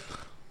גרלנד,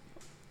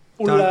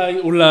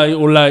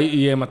 אולי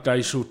יהיה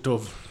מתישהו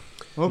טוב.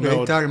 אוקיי,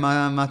 טל,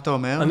 מה אתה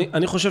אומר?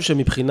 אני חושב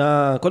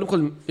שמבחינה, קודם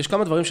כל, יש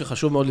כמה דברים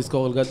שחשוב מאוד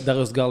לזכור על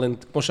דריוס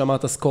גרלנד, כמו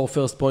שאמרת, סקור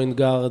פרסט פוינט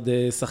גארד,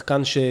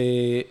 שחקן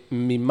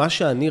שממה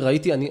שאני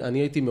ראיתי, אני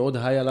הייתי מאוד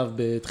היי עליו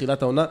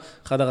בתחילת העונה,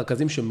 אחד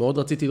הרכזים שמאוד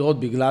רציתי לראות,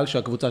 בגלל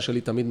שהקבוצה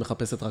שלי תמיד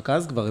מחפשת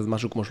רכז, כבר איזה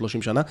משהו כמו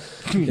 30 שנה.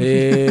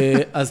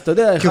 אז אתה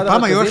יודע, אחד הרכזים... כי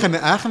פעם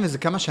היה לכם איזה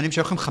כמה שנים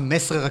שהיו לכם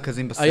 15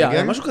 רכזים בסגל.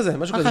 היה, משהו כזה,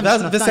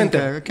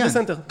 וסנטר,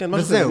 כן,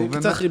 משהו כזה,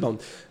 קצת ריבאונד.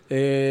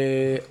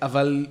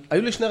 אבל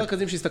היו לי 2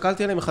 רכזים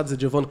שהסתכלתי עליהם, אחד זה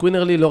ג'וון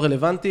קווינרלי, לא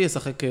רלוונטי,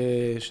 ישחק,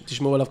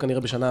 תשמעו עליו כנראה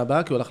בשנה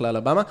הבאה, כי הוא הלך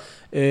לאלבמה,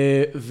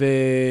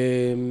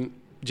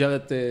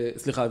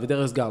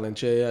 ודריוס גרלנד,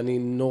 שאני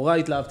נורא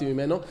התלהבתי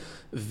ממנו,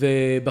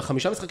 וב5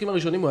 משחקים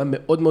הראשונים הוא היה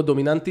מאוד מאוד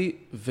דומיננטי,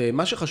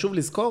 ומה שחשוב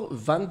לזכור,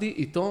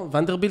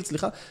 ונדרבילט,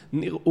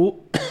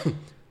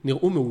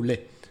 נראו מעולה.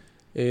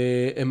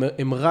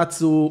 הם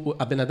רצו,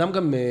 הבן אדם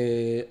גם,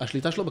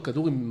 השליטה שלו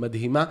בכדור היא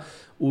מדהימה,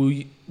 הוא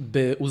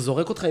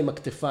זורק אותך עם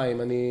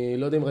הכתפיים, אני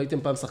לא יודע אם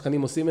ראיתם פעם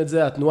שחקנים עושים את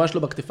זה, התנועה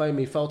שלו בכתפיים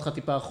מעיפה אותך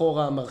טיפה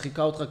אחורה,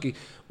 מרחיקה אותך כי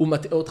הוא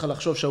מטעה אותך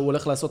לחשוב שהוא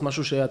הולך לעשות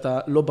משהו שאתה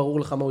לא ברור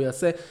לך מה הוא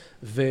יעשה,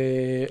 והוא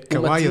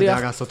מצליח... קוואי יודע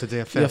לעשות את זה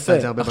יפה, עשה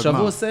את זה הרבה בגמר. עכשיו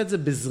הוא עושה את זה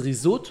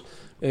בזריזות,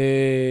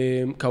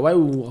 קוואי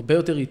הוא הרבה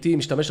יותר איטי,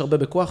 משתמש הרבה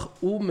בכוח,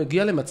 הוא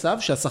מגיע למצב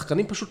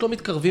שהשחקנים פשוט לא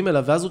מתקרבים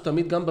אליו, ואז הוא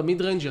תמיד גם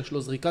במיד ריינג' יש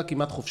לו זריקה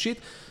כמעט חופשית,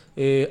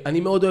 אני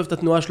מאוד אוהב את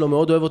התנועה שלו,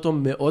 מאוד אוהב אותו,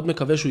 מאוד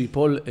מקווה שהוא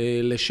ייפול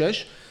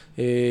ל6,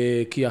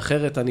 כי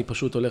אחרת אני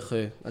פשוט הולך,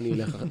 אני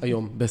אלך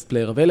היום best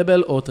player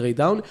available או trade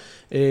down,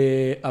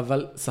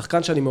 אבל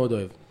שחקן שאני מאוד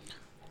אוהב.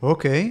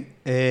 אוקיי,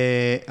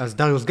 אז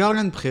דריוס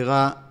גרלנד,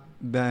 בחירה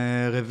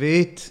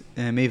ברביעית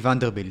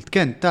מוונדרבילט.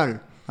 כן, טל,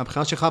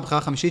 הבחירה שלך, הבחירה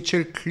החמישית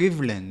של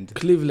קליבלנד.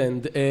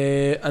 קליבלנד,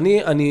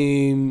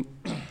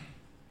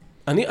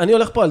 אני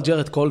הולך פה על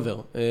ג'רד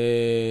קולבר,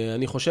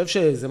 אני חושב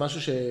שזה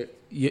משהו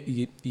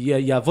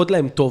שיעבוד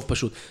להם טוב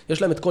פשוט.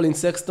 יש להם את קולין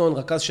סקסטון,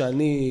 רכז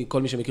שאני,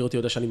 כל מי שמכיר אותי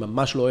יודע שאני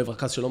ממש לא אוהב,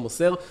 רכז שלא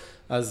מוסר,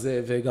 אז,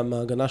 וגם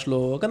ההגנה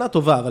שלו, הגנה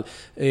טובה, אבל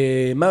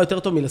מה יותר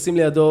טוב מלשים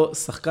לידו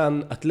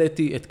שחקן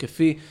אתלטי,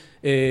 התקפי,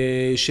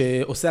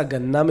 שעושה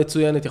הגנה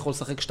מצוינת, יכול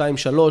לשחק 2-3,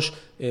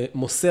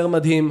 מוסר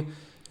מדהים,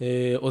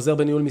 עוזר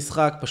בניהול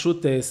משחק,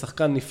 פשוט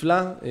שחקן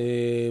נפלא,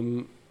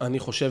 אני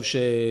חושב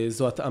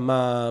שזו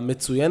התאמה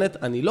מצוינת.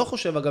 אני לא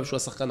חושב, אגב, שהוא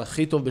השחקן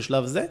הכי טוב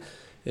בשלב זה,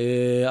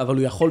 אבל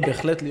הוא יכול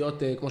בהחלט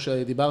להיות, כמו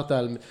שדיברת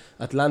על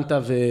אטלנטה,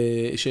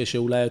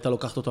 שאולי הייתה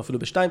לוקחת אותו אפילו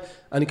ב2.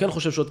 אני כן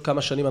חושב שעוד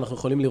כמה שנים אנחנו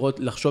יכולים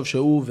לחשוב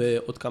שהוא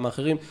ועוד כמה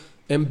אחרים,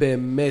 הם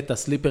באמת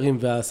הסליפרים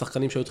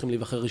והשחקנים שהיו צריכים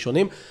להיבחר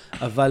ראשונים,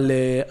 אבל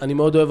אני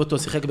מאוד אוהב אותו,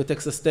 שיחק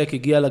בטקסס טק,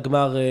 הגיע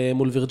לגמר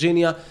מול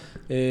וירג'יניה,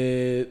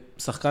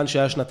 שחקן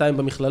שהיה 2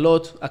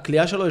 במכללות,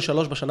 הקליעה שלו היא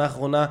 3 בשנה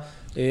האחרונה,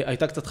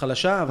 הייתה קצת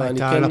חלשה, אבל אני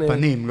כן... הייתה על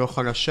הפנים, לא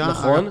חלשה,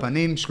 נכון. על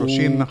הפנים,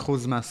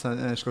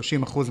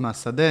 30%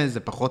 מהשדה, זה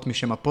פחות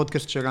משם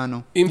הפודקאסט שלנו.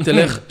 אם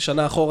תלך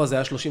שנה אחורה זה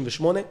היה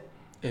 38,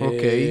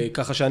 אוקיי.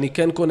 ככה שאני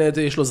כן קונה את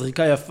זה, יש לו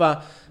זריקה יפה,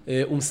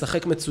 הוא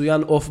משחק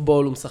מצוין אוף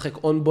בול, הוא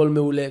משחק און בול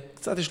מעולה,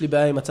 קצת יש לי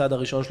בעיה עם הצעד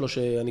הראשון שלו,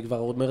 שאני כבר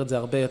אומר את זה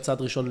הרבה,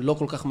 הצעד ראשון לא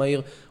כל כך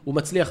מהיר, הוא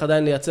מצליח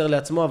עדיין לייצר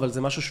לעצמו, אבל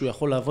זה משהו שהוא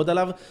יכול לעבוד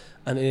עליו,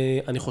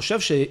 אני חושב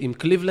שעם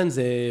קליבלנד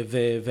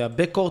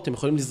והבקורט, הם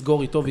יכולים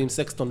לסגור איתו ועם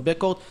סקסטון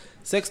בקורט,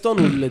 סקסטון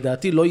הוא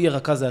לדעתי לא יהיה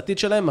רכז העתיד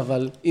שלהם,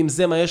 אבל אם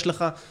זה מה יש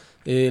לך,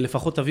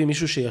 לפחות תביא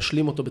מישהו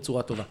שישלים אותו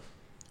בצורה טובה.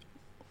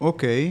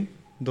 אוקיי,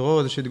 דרור,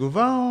 איזושהי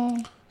תגובה או...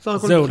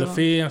 זהו,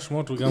 לפי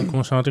השמועות, וגם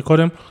כמו שאמרתי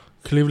קודם,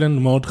 קליבלנד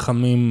מאוד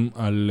חמים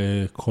על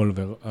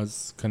קולבר,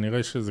 אז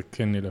כנראה שזה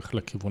כן ילך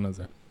לכיוון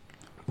הזה.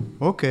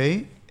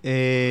 אוקיי,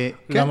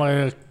 למה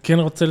כן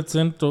רוצה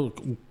לציין אותו,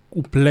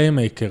 הוא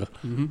פליימייקר,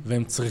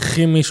 והם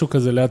צריכים מישהו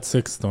כזה ליד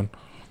סקסטון.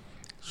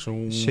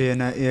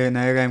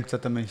 שינער להם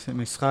קצת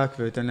המשחק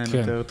וייתן להם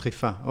יותר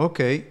דחיפה.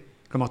 אוקיי.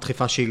 כלומר,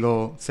 דחיפה שהיא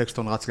לא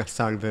סקסטון רץ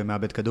לסל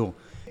ומאבד כדור.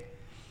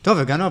 טוב,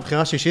 הגענו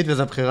לבחירה השישית,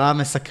 וזו הבחירה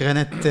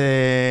המסקרנת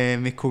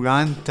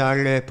מכולן. טל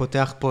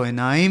פותח פה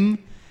עיניים.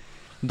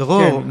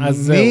 דרור,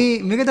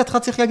 מי לדעתך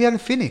צריך להגיע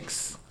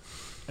לפיניקס?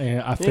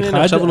 אף אחד,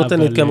 הנה, עכשיו הוא נותן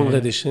לי את קמון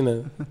רדיש, הנה.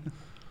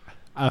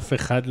 אף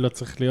אחד לא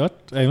צריך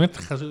להיות. האמת,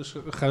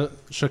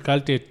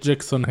 שקלתי את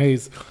ג'קסון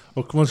הייז,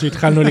 או כמו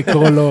שהתחלנו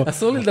לקרוא לו...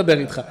 אסור לי לדבר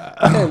איתך.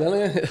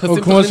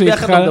 עושים תוכנית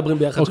ביחד ומדברים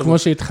ביחד. או כמו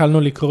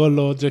שהתחלנו לקרוא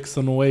לו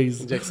ג'קסון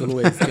ווייז. ג'קסון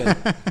ווייז, כן.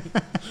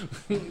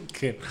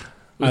 כן.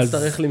 הוא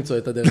יצטרך למצוא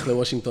את הדרך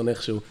לוושינגטון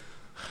איכשהו.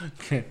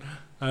 כן.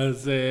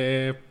 אז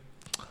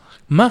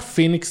מה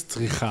פיניקס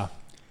צריכה?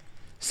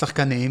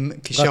 שחקנים,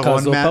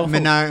 כישרון,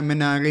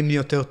 מנהלים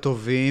יותר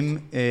טובים.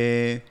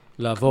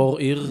 לעבור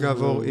עיר,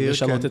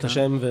 לשנות את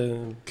השם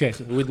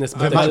ווידנס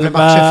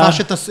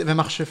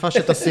ומכשפה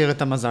שתסיר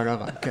את המזל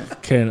הרע.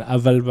 כן,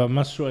 אבל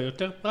במשהו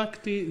היותר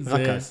פרקטי זה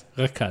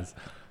רכז.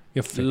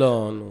 יפה.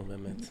 לא, נו,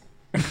 באמת.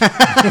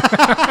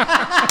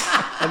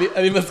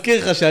 אני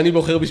מזכיר לך שאני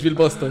בוחר בשביל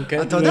בוסטון,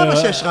 כן? אתה יודע מה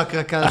שיש רק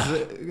רכז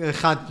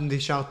אחד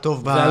נשאר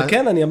טוב ועל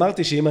כן, אני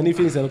אמרתי שאם אני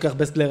פיניקס, אני לוקח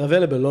best player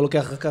available, לא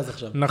לוקח רכז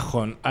עכשיו.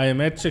 נכון,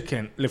 האמת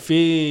שכן.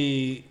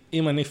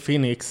 אם אני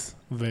פיניקס,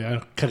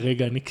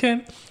 וכרגע אני כן,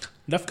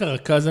 דווקא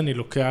רכז אני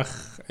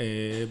לוקח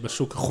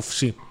בשוק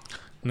החופשי.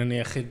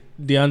 נניח את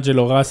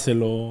דיאנג'לו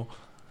ראסל, או...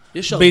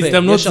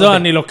 בהזדמנות זו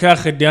אני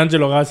לוקח את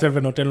דיאנג'לו ראסל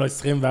ונותן לו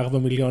 24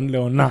 מיליון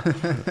לעונה.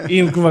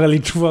 אם כבר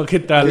לדפוק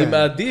את אני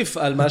מעדיף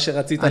על מה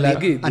שרצית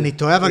להגיד. אני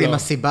טועה, אבל אם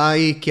הסיבה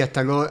היא כי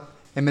אתה לא...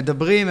 הם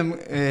מדברים,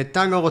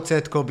 אתה לא רוצה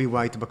את קובי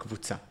ווייט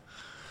בקבוצה.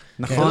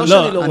 נכון?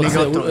 לא, אני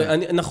לא טועה.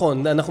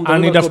 נכון, אנחנו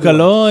מדברים אני דווקא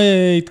לא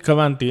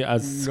התכוונתי,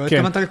 אז כן. לא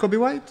התכוונת לקובי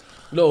ווייט?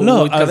 לא,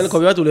 הוא התכוון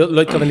לקובי ווייט, הוא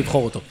לא התכוון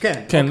לבחור אותו.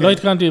 כן, לא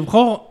התכוונתי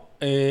לבחור,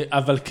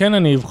 אבל כן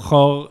אני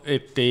אבחור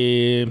את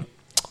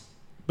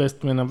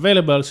best man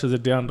available, שזה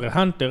דיאנדרה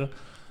הנטר.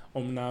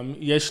 אמנם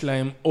יש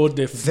להם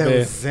עודף...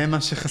 זה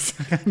מה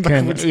שחסר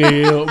בקבוצה.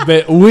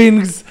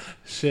 בווינגס,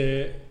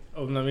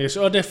 שאומנם יש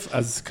עודף,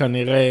 אז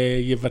כנראה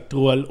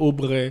יוותרו על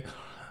אוברה.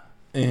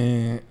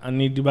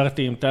 אני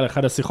דיברתי עם טל,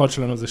 אחד השיחות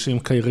שלנו זה שאם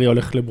קיירי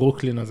הולך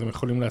לברוקלין, אז הם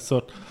יכולים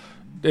לעשות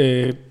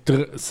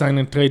sign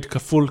and trade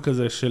כפול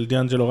כזה של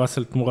דיאנג'לו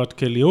ראסל תמורת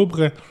קלי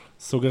אוברה,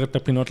 סוגר את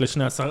הפינות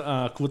לשני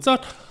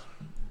הקבוצות.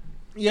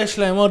 יש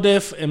להם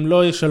עודף, הם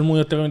לא ישלמו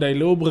יותר מדי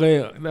לאוברה,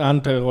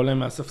 הנטר עולה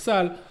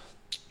מהספסל.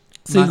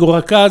 שיגו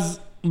רכז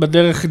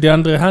בדרך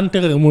דיאנדרה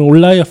הנטר, הם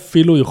אולי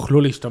אפילו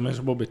יוכלו להשתמש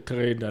בו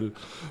בטרייד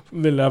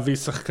ולהביא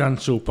שחקן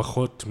שהוא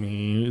פחות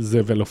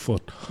מזבל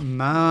עופות.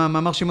 מה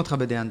מרשים אותך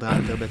בדיאנדרה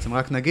הנטר בעצם?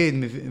 רק נגיד,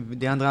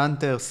 דיאנדרה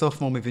הנטר,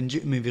 סופמור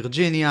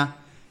מווירג'יניה,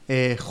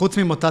 חוץ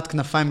ממוטת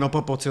כנפיים לא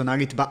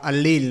פרופורציונלית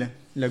בעליל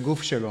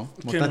לגוף שלו,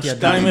 מוטת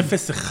ידיים.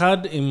 2.01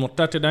 עם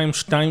מוטת ידיים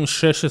 2.16,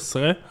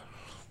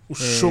 הוא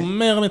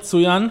שומר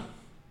מצוין,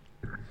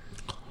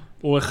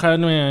 הוא אחד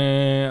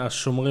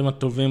מהשומרים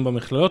הטובים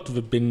במכללות,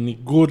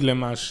 ובניגוד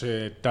למה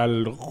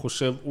שטל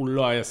חושב, הוא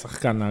לא היה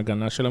שחקן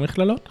ההגנה של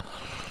המכללות.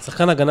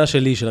 שחקן ההגנה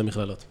שלי של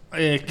המכללות.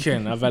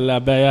 כן, אבל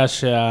הבעיה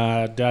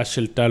שהדעה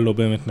של טל לא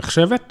באמת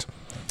נחשבת.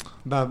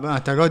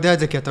 אתה לא יודע את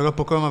זה כי אתה לא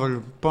פה קודם, אבל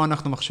פה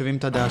אנחנו מחשבים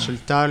את הדעה של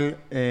טל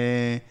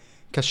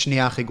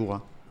כשנייה הכי גרועה.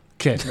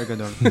 כן.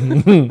 בגדול.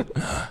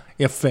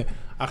 יפה.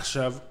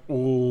 עכשיו,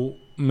 הוא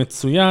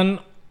מצוין,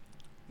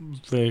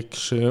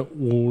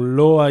 וכשהוא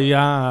לא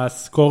היה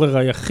הסקורר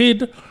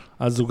היחיד,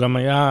 אז הוא גם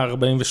היה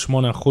 48%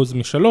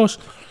 משלוש.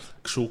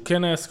 כשהוא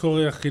כן היה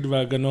הסקורר היחיד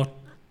וההגנות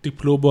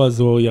טיפלו בו, אז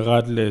הוא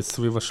ירד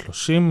לסביב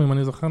ה-30, אם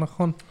אני זוכר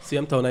נכון.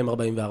 סיים את העונה עם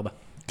 44.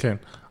 כן,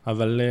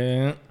 אבל...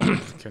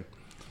 כן.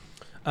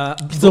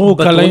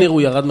 בטורניר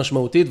הוא ירד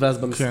משמעותית, ואז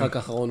במשחק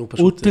האחרון הוא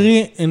פשוט... הוא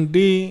 3&D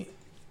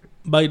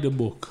by the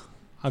book.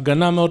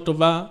 הגנה מאוד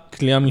טובה,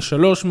 קליעה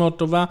משלוש מאוד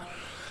טובה.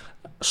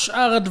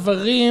 שאר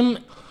הדברים...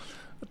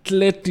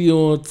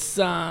 אתלטיות,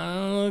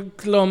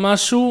 סאק, לא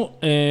משהו.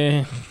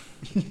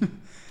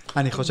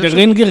 אני חושב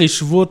דרינגר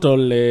ישבו אותו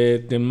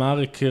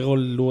לדמרי קרול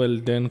לואל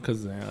דן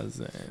כזה,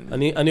 אז...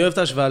 אני אוהב את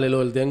ההשוואה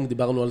ללואל דן,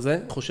 דיברנו על זה.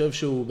 אני חושב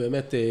שהוא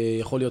באמת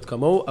יכול להיות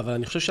כמוהו, אבל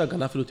אני חושב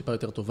שההגנה אפילו טיפה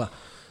יותר טובה.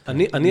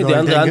 אני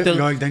דיאנדרה הנטר...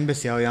 לואל דן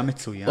בשיאה היה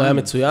מצוין. הוא היה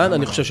מצוין,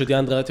 אני חושב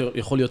שדיאנדרה הנטר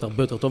יכול להיות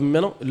הרבה יותר טוב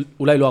ממנו,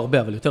 אולי לא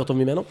הרבה, אבל יותר טוב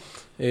ממנו.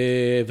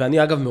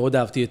 ואני אגב מאוד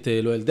אהבתי את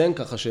לואל דן,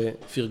 ככה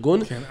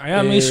שפרגון.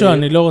 היה מישהו,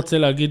 אני לא רוצה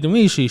להגיד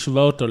מי,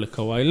 שישווה אותו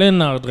לקוואי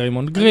לנארד,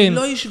 דריימונד גרין. אני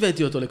לא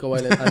השוויתי אותו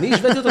לקוואי לנארד. אני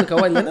השוויתי אותו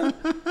לקוואי לנארד,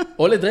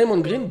 או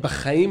לדריימונד גרין,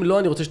 בחיים לא,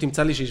 אני רוצה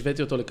שתמצא לי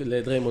שהשוויתי אותו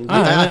לדריימונד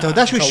גרין. אתה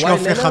יודע שהוא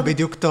ישלוף לך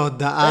בדיוק את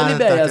ההודעה. אין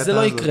לי בעיה, זה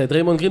לא יקרה.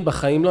 דריימונד גרין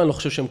בחיים לא, אני לא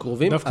חושב שהם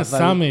קרובים. דווקא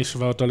סמי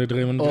השווה אותו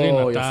לדריימונד גרין,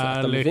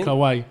 אתה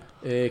לקוואי.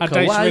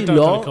 קוואי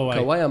לא,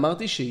 קוואי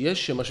אמרתי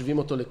שיש שמשווים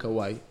אותו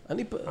לקוואי.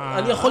 אני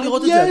יכול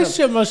לראות את זה. יש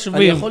שמשווים.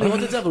 אני יכול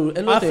לראות את זה, אבל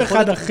אין לו את היכולת. אף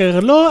אחד אחר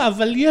לא,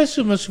 אבל יש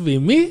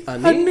שמשווים. מי?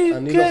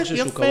 אני לא חושב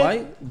שהוא קוואי,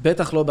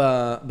 בטח לא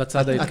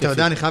בצד ההתקפי. אתה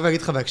יודע, אני חייב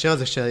להגיד לך בהקשר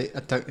הזה,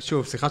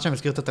 שוב, סליחה שאני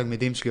מזכיר את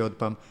התלמידים שלי עוד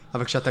פעם,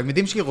 אבל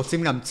כשהתלמידים שלי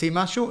רוצים להמציא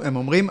משהו, הם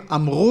אומרים,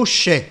 אמרו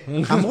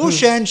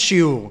שאין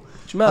שיעור.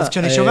 אז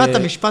כשאני שומע את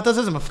המשפט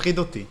הזה, זה מפחיד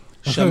אותי.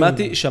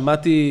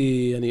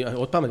 שמעתי,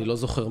 עוד פעם, אני לא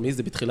זוכר מי,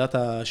 זה בתחילת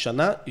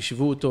השנה,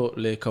 ישבו אותו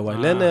לקוואי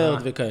לנרד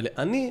וכאלה.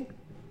 אני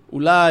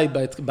אולי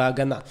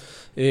בהגנה.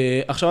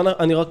 עכשיו,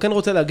 אני כן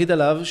רוצה להגיד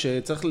עליו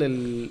שצריך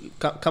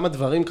כמה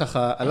דברים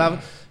ככה עליו.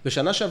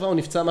 בשנה שעברה הוא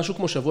נפצע משהו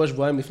כמו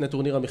שבועיים לפני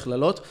טורניר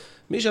המכללות.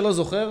 מי שלא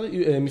זוכר,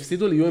 הם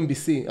הפסידו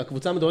ל-UMBC.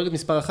 הקבוצה המדורגת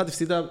מספר 1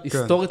 הפסידה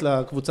היסטורית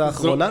לקבוצה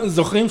האחרונה.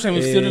 זוכרים שהם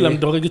הפסידו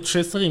למדורגת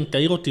 16, אם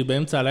תעיר אותי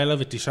באמצע הלילה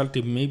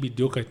ותשאלתי מי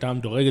בדיוק הייתה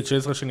המדורגת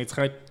 16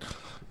 שניצחה את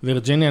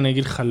וירג'יניה, אני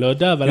אגיד לך, לא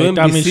יודע, אבל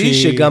הייתה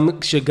מישהי...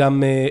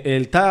 שגם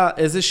העלתה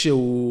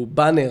איזשהו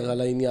באנר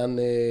על העניין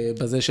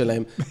בזה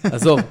שלהם.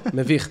 עזוב,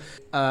 מביך.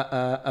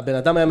 הבן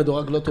אדם היה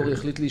מדורג לא טורי,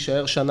 החליט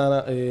להישאר שנה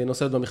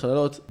נוספת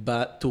במכללות.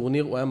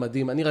 בטורניר הוא היה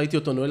מדהים. אני ראיתי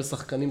אותו נועל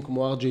שחקנים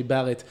כמו אר.ג'יי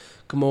בארט,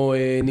 כמו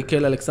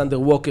ניקל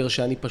אלכסנדר ווקר,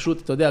 שאני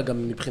פשוט, אתה יודע,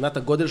 גם מבחינת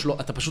הגודל שלו,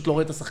 אתה פשוט לא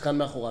רואה את השחקן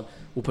מאחוריו.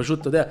 הוא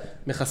פשוט, אתה יודע,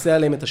 מכסה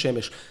עליהם את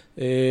השמש.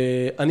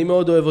 אני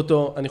מאוד אוהב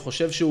אותו, אני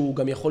חושב שהוא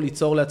גם יכול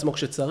ליצור לעצמו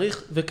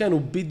כשצריך, וכן,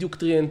 הוא בדיוק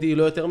 3&D,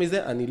 לא יותר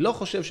מזה. אני לא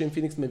חושב שאם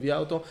פיניקס מביאה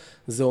אותו,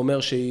 זה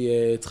אומר שהיא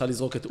צריכה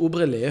לזרוק את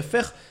אוברה,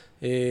 להפך.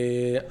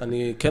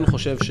 אני כן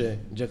חושב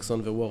שג'קסון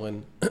ווורן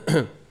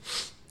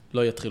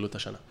לא יתחילו את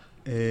השנה.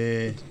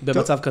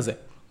 במצב כזה.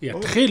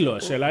 יתחילו,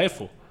 השאלה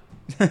איפה.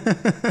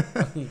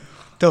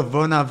 טוב,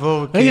 בואו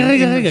נעבור.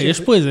 רגע, יש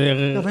פה איזה...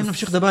 אבל אם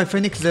נמשיך לדבר על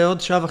פיניקס, זה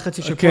עוד שעה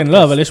וחצי של פודקאסט. כן,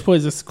 לא, אבל יש פה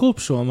איזה סקופ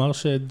שהוא אמר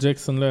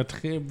שג'קסון לא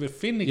יתחיל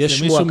בפיניקס,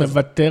 שמישהו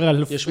מוותר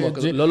על...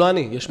 לא,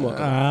 אני, יש מוע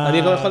כזה.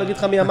 אני לא יכול להגיד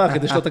לך מי אמר,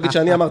 כדי שלא תגיד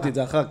שאני אמרתי את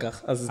זה אחר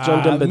כך. אז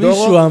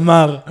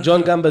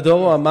ג'ון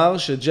גמבדורו אמר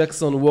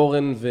שג'קסון,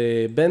 וורן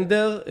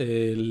ובנדר,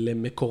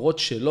 למקורות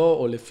שלו,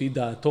 או לפי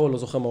דעתו, לא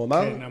זוכר מה הוא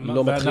אמר,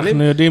 לא מתחילים.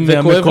 אנחנו יודעים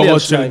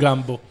מהמקורות של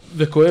גמבו.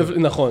 וכואב,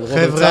 נכון.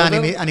 חבר'ה,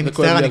 אני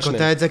מצטער, אני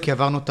קוטע את זה, כי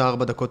עברנו את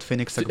 4 דקות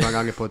פיניקס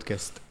הגבלה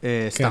לפודקאסט.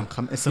 סתם,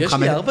 25. יש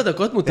לי 4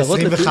 דקות מותרות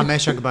לפיניקס.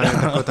 25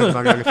 דקות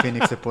הגבלה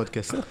לפיניקס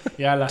לפודקאסט.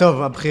 יאללה.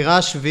 טוב, הבחירה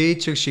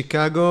השביעית של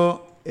שיקגו,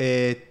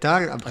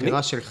 טל,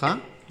 הבחירה שלך?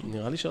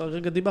 נראה לי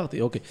שהרגע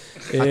דיברתי, אוקיי.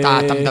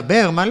 אתה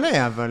מדבר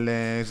מלא, אבל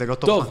זה לא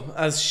תוכל. טוב,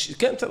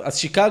 אז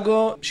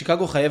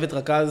שיקגו חייבת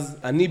רכז,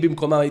 אני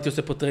במקומה הייתי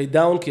עושה פה טרייד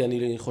דאון, כי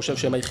אני חושב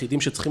שהם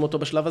היחידים שצריכים אותו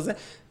בשלב הזה.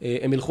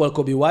 הם ילכו על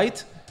קובי ווייט.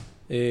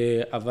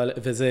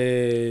 וזה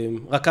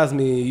רכז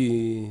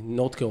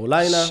מנורד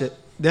קרוליינה.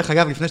 דרך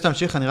אגב, לפני שאתה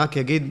ממשיך, אני רק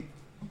אגיד,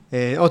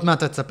 עוד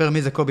מעט תספר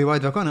מי זה קובי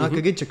ווייט והכל, אני רק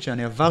אגיד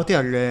שכשאני עברתי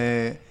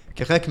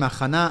כחלק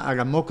מהכנה על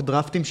המוק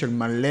דראפטים של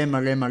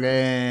מלא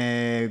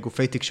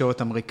גופי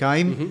תקשורת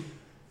אמריקאים,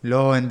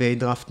 לא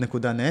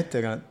nba.draft.net,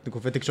 אלא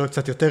גופי תקשורת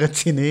קצת יותר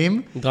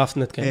רציניים.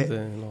 דראפט.נט, כן, זה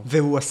לא...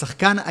 והוא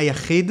השחקן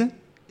היחיד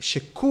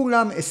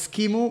שכולם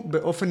הסכימו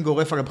באופן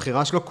גורף על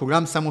הבחירה שלו,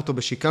 כולם שמו אותו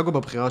בשיקגו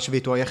בבחירה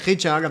השביעית, הוא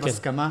היחיד שהיה עליו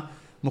הסכמה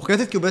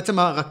מוחלטת, כי הוא בעצם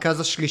הרכז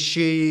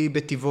השלישי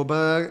בטבעו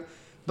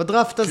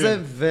בדראפט הזה,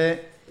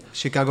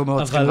 ושיקגו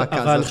מאוד צריכים רכז.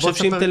 אבל אני חושב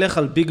שאם תלך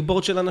על ביג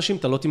בורד של אנשים,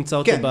 אתה לא תמצא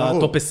אותו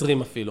בטופ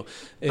 20 אפילו.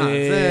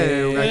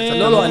 זה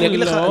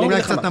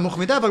אולי קצת נמוך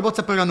מדי, אבל בוא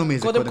תספר לנו מי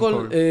זה קודם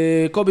כל.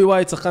 קובי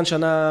ווייט, שחקן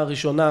שנה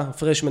ראשונה,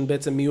 פרשמן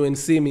בעצם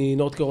מ-UNC,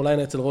 מנורד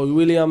קרוליינה אצל רוי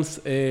וויליאמס,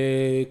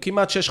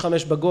 כמעט 6-5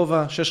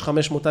 בגובה, 6-5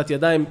 מוטת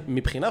ידיים,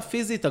 מבחינה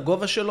פיזית,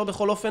 הגובה שלו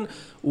בכל אופן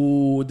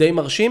הוא די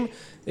מרשים,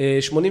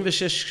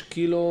 86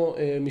 קילו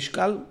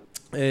משקל,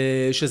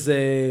 שזה...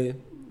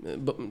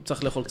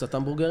 צריך לאכול קצת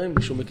המבורגרים,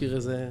 מישהו מכיר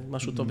איזה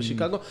משהו טוב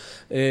בשיקגו.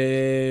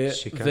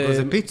 שיקגו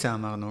זה פיצה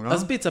אמרנו, לא?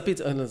 אז פיצה,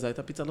 זו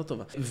הייתה פיצה לא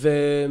טובה.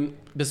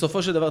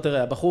 ובסופו של דבר,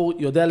 תראה, הבחור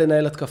יודע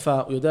לנהל התקפה,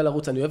 הוא יודע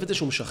לרוץ, אני אוהב את זה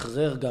שהוא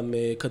משחרר גם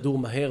כדור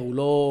מהר, הוא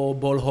לא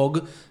בול הוג,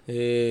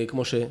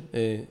 כמו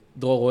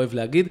שדרור אוהב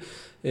להגיד.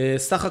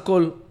 סך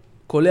הכל,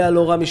 קולע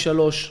לא רע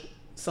משלוש,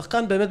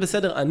 שחקן באמת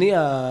בסדר,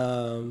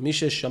 מי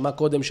ששמע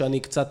קודם שאני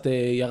קצת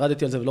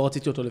ירדתי על זה ולא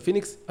רציתי אותו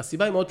לפיניקס,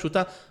 הסיבה היא מאוד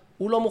פשוטה,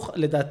 הוא לא מוכן,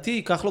 לדעתי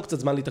ייקח לו קצת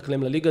זמן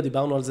להתאקלם לליגה,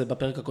 דיברנו על זה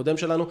בפרק הקודם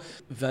שלנו,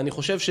 ואני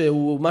חושב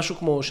שהוא משהו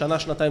כמו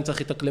שנה-שנתיים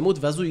צריך להתאקלמות,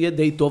 ואז הוא יהיה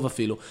די טוב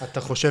אפילו.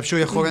 אתה חושב שהוא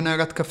יכול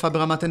לנהל התקפה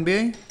ברמת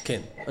NBA?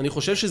 כן, אני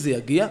חושב שזה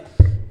יגיע,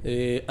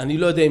 אני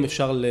לא יודע אם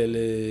אפשר,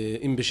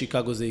 אם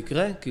בשיקגו זה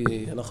יקרה, כי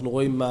אנחנו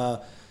רואים מה...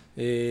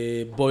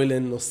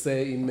 בוילן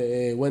נושא עם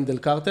ונדל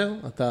קרטר,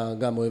 אתה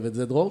גם אוהב את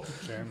זה דרור,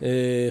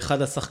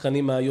 אחד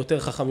השחקנים היותר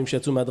חכמים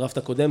שיצאו מהדראפט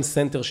הקודם,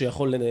 סנטר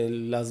שיכול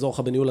לעזור לך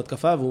בניהול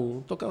התקפה,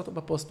 והוא תוקע אותו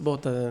בפוסט, בוא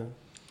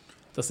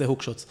תעשה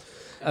הוק שוטס.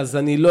 אז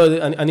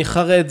אני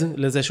חרד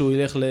לזה שהוא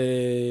ילך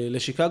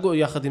לשיקגו,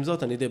 יחד עם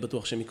זאת אני די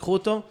בטוח שהם ייקחו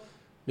אותו,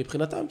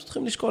 מבחינתם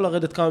צריכים לשקול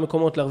לרדת כמה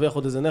מקומות, להרוויח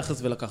עוד איזה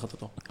נכס ולקחת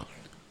אותו.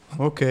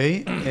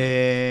 אוקיי,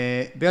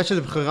 בגלל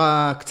שזו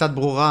בחירה קצת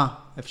ברורה,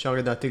 אפשר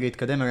לדעתי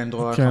להתקדם אליהם,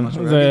 דרור, כן,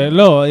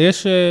 לא,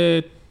 יש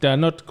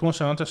טענות, כמו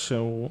שאמרת,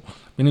 שהוא,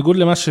 בניגוד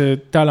למה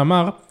שטל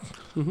אמר,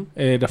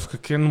 דווקא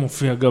כן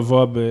מופיע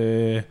גבוה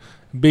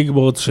בביג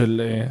בורד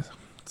של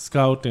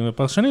סקאוטים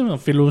ופרשנים,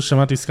 אפילו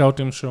שמעתי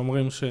סקאוטים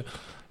שאומרים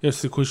שיש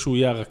סיכוי שהוא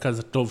יהיה הרכז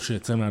הטוב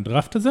שיצא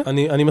מהדראפט הזה.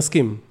 אני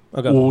מסכים,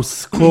 אגב. הוא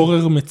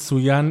סקורר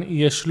מצוין,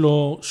 יש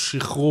לו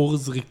שחרור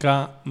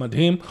זריקה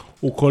מדהים,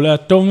 הוא קולע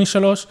טוב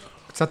משלוש.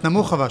 קצת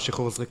נמוך אבל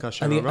שחרור זריקה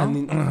שלו, לא?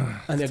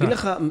 אני אגיד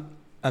לך,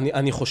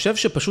 אני חושב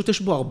שפשוט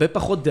יש בו הרבה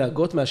פחות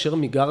דאגות מאשר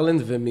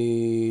מגרלנד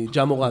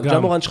ומג'אמורנט.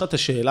 ג'אמורנט שלך את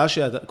השאלה,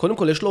 קודם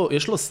כל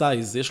יש לו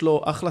סייז, יש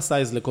לו אחלה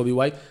סייז לקובי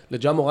ווייט,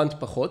 לג'אמורנט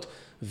פחות,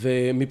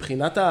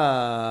 ומבחינת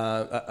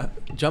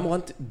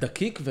ג'אמורנט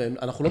דקיק,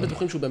 ואנחנו לא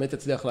בטוחים שהוא באמת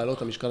יצליח לעלות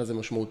את המשקל הזה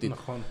משמעותית.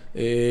 נכון.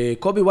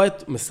 קובי ווייט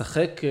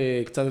משחק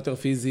קצת יותר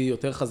פיזי,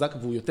 יותר חזק,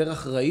 והוא יותר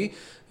אחראי.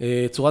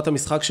 צורת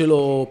המשחק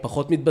שלו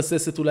פחות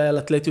מתבססת אולי על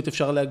אתלטיות,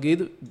 אפשר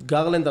להגיד.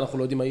 גרלנד, אנחנו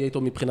לא יודעים מה יהיה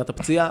איתו מבחינת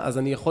הפציעה, אז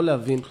אני יכול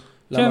להבין.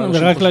 כן,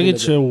 ורק להגיד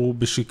שהוא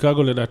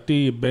בשיקגו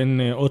לדעתי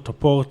בין אוטו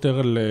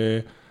פורטר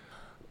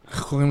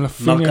איך קוראים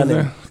לפיני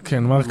הזה?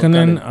 כן,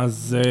 מרקנן,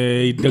 אז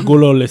ידאגו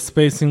לו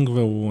לספייסינג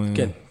והוא...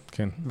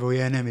 כן. והוא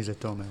ייהנה מזה,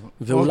 תומר.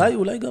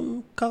 ואולי גם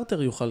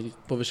קרטר יוכל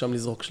פה ושם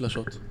לזרוק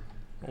שלשות.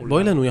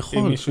 בואי לנו,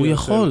 הוא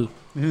יכול.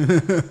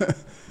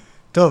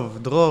 טוב,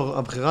 דרור,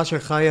 הבחירה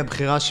שלך היא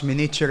הבחירה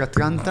השמינית של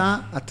אטלנטה.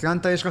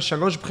 אטלנטה יש לה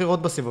 3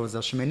 בחירות בסיבוב הזה,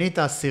 השמינית,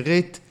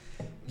 העשירית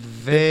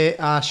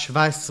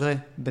וה-17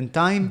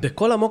 בינתיים.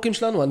 בכל המוקים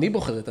שלנו אני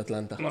בוחר את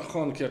אטלנטה.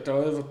 נכון, כי אתה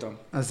אוהב אותם.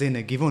 אז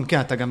הנה, גיוון, כן,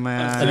 אתה גם...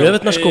 אני אוהב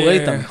את מה שקורה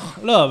איתם.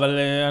 לא, אבל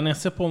אני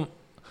אעשה פה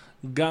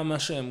גם מה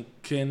שהם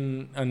כן,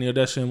 אני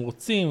יודע שהם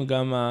רוצים,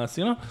 גם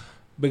הסיום.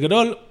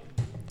 בגדול,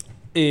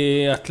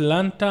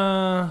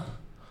 אטלנטה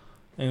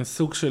הם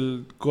סוג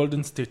של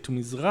גולדן סטייט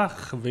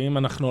מזרח, ואם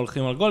אנחנו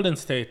הולכים על גולדן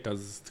סטייט,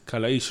 אז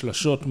קלעי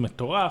שלשות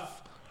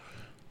מטורף,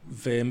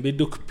 והם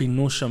בדיוק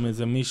פינו שם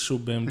איזה מישהו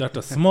בעמדת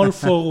הסמול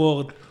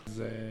פורוורד.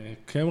 זה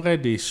קם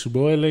רדיש,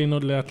 בוא אלינו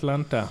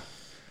לאטלנטה.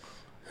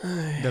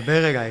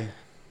 דבר אליי,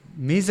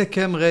 מי זה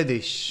קם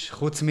רדיש,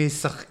 חוץ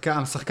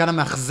מהשחקן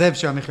המאכזב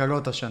של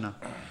המכללות השנה?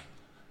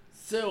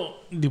 זהו,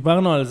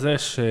 דיברנו על זה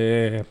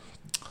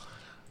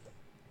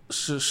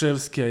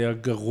ששבסקי היה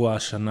גרוע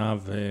השנה,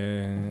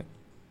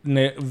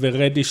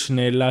 ורדיש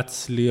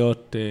נאלץ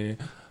להיות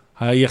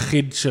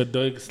היחיד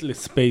שדואג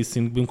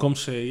לספייסינג, במקום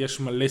שיש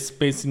מלא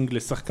ספייסינג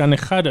לשחקן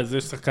אחד, אז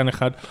יש שחקן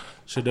אחד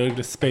שדואג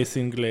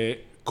לספייסינג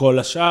לכל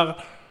השאר,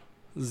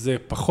 זה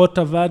פחות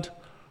עבד,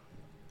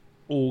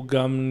 הוא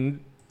גם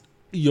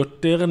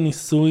יותר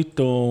ניסו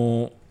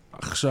איתו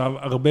עכשיו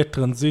הרבה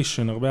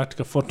טרנזישן, הרבה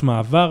התקפות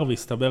מעבר,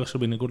 והסתבר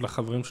שבניגוד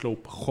לחברים שלו הוא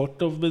פחות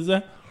טוב בזה,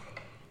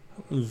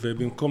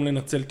 ובמקום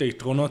לנצל את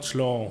היתרונות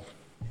שלו,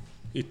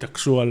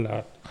 התעקשו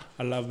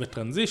עליו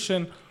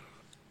בטרנזישן.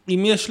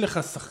 אם יש לך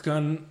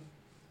שחקן,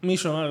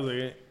 מישהו אמר,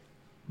 זה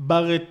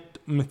ברט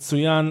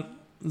מצוין,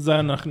 זה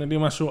אנחנו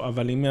יודעים משהו,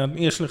 אבל אם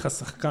יש לך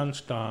שחקן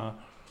שאתה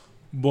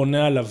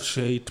בונה עליו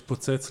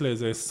שהתפוצץ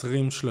לאיזה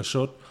 20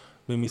 שלשות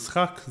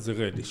במשחק, זה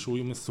רדיש, הוא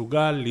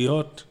מסוגל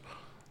להיות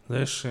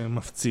זה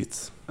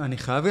שמפציץ. אני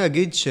חייב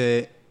להגיד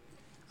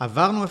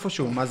שעברנו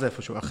איפשהו, מה זה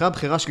איפשהו? אחרי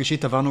הבחירה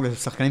השלישית עברנו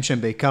לשחקנים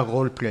שהם בעיקר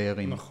רול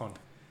פליירים. נכון.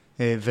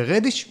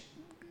 ורדיש,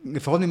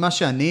 לפחות ממה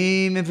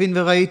שאני מבין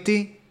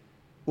וראיתי,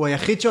 הוא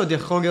היחיד שעוד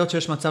יכול להיות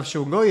שיש מצב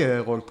שהוא לא יהיה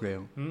רול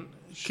פלייר.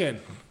 כן.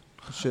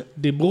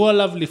 דיברו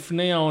עליו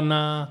לפני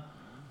העונה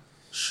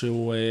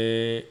שהוא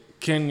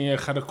כן יהיה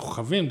אחד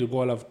הכוכבים,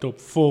 דיברו עליו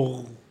טופ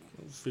 4,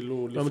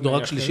 אפילו לפני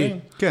מדורג שלישי.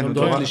 כן,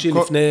 מדורג שלישי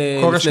לפני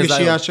כל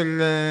השלישייה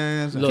של...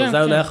 לא,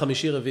 זיון היה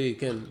חמישי רביעי,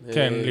 כן.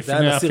 כן, זה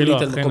היה נסיר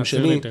ליטל מקום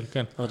שני,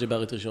 כן. ארג'י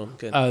בארית ראשון,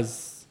 כן.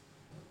 אז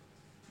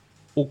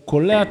הוא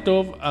קולע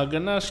טוב,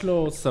 ההגנה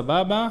שלו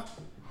סבבה,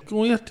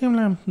 הוא יתאים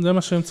להם, זה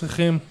מה שהם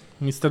צריכים,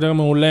 מסתדר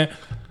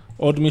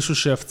עוד מישהו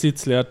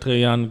שיפציץ ליד טרי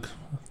יאנג.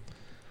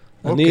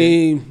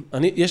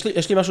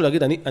 יש לי משהו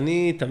להגיד,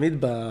 אני תמיד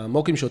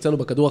במוקים שהוצאנו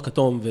בכדור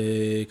הכתום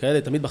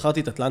וכאלה, תמיד בחרתי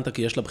את אטלנטה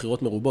כי יש לה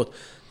בחירות מרובות.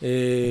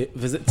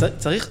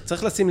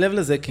 וצריך לשים לב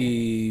לזה,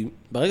 כי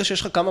ברגע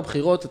שיש לך כמה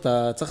בחירות,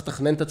 אתה צריך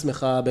לתכנן את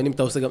עצמך, בין אם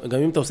אתה עושה,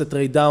 גם אם אתה עושה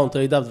טרייד דאון,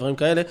 טרייד אפ, דברים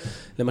כאלה.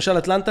 למשל,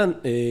 אטלנטה,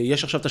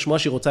 יש עכשיו את השמועה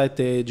שהיא רוצה את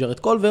ג'רד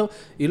קולבר,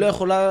 היא לא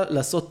יכולה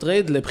לעשות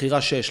טרייד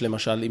לבחירה 6,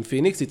 למשל. עם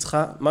פיניקס, היא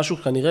צריכה משהו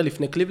כנראה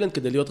לפני קליבלנד,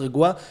 כדי להיות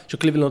רגועה,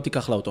 שקליבלנד לא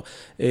תיקח לה אותו.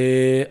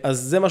 אז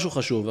זה משהו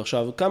חשוב.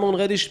 עכשיו, קמרון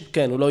רדיש,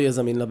 כן, הוא לא יהיה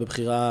זמין לה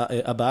בבחירה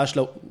הבאה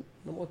שלה,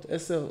 למרות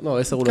 10, לא,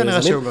 10 הוא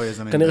לא יהיה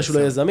זמין. כנראה שהוא לא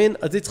יהיה זמין.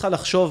 אז היא צריכה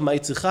לחשוב מה היא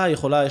צריכה,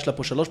 יש לה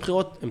פה 3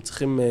 בחירות, הם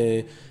צריכים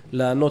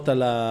לענות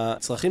על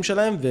הצרכים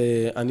שלהם,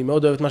 ואני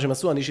מאוד אוהב את מה שהם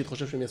עשו, אני אישית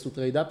חושב שהם יעשו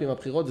טרייד-אפ עם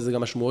הבחירות, וזה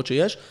גם השמועות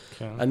שיש.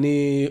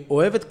 אני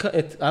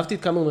אהבתי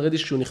את קמרון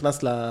רדיש כשהוא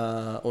נכנס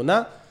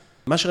לעונה,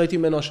 מה שראיתי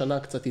ממנו השנה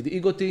קצת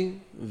הדאיג אותי,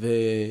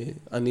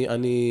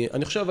 ואני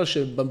חושב אבל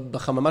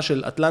שבחממה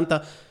של אטלנטה,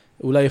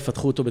 אולי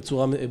יפתחו אותו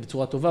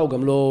בצורה טובה, הוא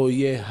גם לא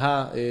יהיה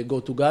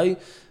ה-go to guy,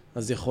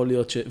 אז יכול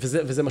להיות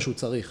וזה מה שהוא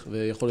צריך,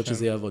 ויכול להיות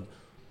שזה יעבוד.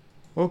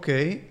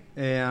 אוקיי,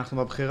 אנחנו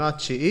בבחירה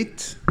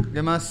התשיעית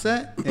למעשה,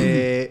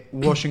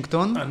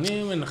 וושינגטון.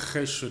 אני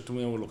מנחש את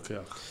מי הוא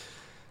לוקח.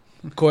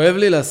 כואב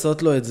לי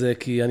לעשות לו את זה,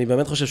 כי אני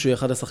באמת חושב שהוא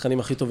אחד השחקנים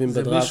הכי טובים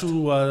בדראפט. זה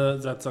מישהו,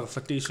 זה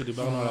הצרפתי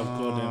שדיברנו עליו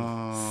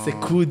קודם.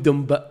 סקו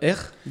דומבה,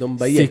 איך?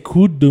 דומביה.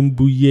 סקו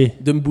דומבויה.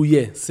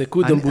 דומבויה,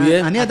 סקו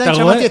דומבויה. אני עדיין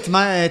שמעתי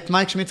את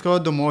מייק שמיץ קורא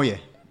דומויה.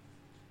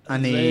 זה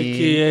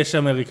כי יש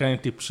אמריקאים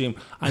טיפשים.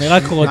 אני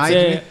רק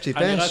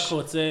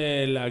רוצה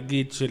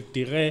להגיד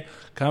שתראה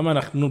כמה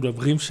אנחנו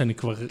מדברים שאני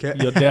כבר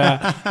יודע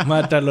מה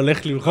אתה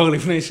הולך לבחור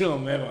לפני שהוא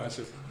אומר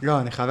משהו. לא,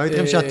 אני חייב להגיד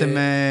לכם שאתם,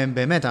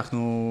 באמת,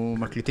 אנחנו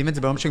מקליטים את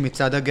זה ביום של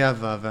מצעד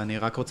הגאווה, ואני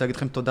רק רוצה להגיד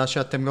לכם תודה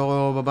שאתם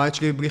לא בבית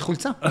שלי בלי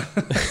חולצה.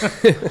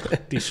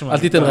 תשמע. אל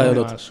תיתן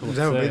רעיונות.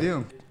 זהו,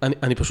 בדיוק.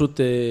 אני פשוט,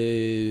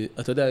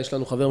 אתה יודע, יש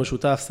לנו חבר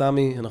משותף,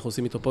 סמי, אנחנו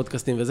עושים איתו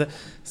פודקאסטים וזה.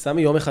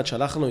 סמי יום אחד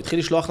שלחנו, התחיל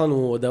לשלוח לנו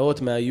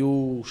הודעות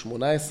מה-U18,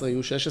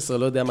 U16,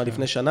 לא יודע מה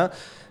לפני שנה.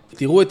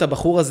 תראו את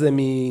הבחור הזה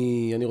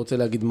אני רוצה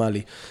להגיד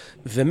מלי.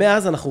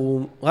 ומאז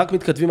אנחנו רק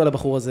מתכתבים על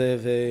הבחור הזה,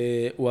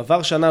 והוא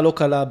עבר שנה לא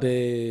קלה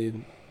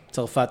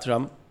בצרפת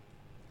שם.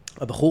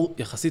 הבחור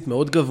יחסית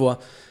מאוד גבוה,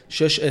 6-10,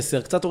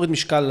 קצת הוריד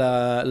משקל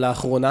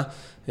לאחרונה.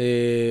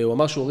 הוא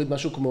אמר שהוא הוריד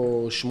משהו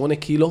כמו 8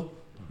 קילו.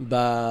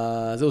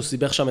 זהו, הוא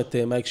סיבך שם את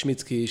מייק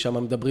שמיץ, כי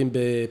שם מדברים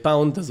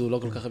בפאונד, אז הוא לא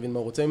כל כך הבין מה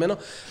הוא רוצה ממנו.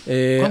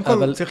 קודם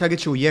כל, צריך להגיד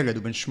שהוא ילד,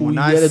 הוא בן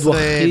 18 וקצת. הוא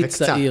ילד, הוא הכי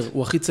צעיר,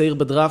 הוא הכי צעיר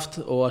בדראפט,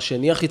 או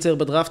השני הכי צעיר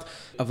בדראפט,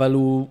 אבל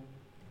הוא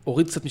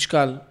הוריד קצת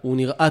משקל, הוא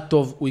נראה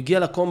טוב, הוא הגיע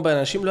לקומביין,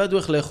 אנשים לא ידעו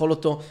איך לאכול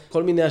אותו,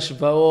 כל מיני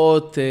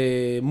השוואות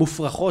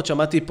מופרכות,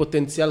 שמעתי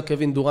פוטנציאל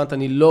קווין דורנט,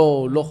 אני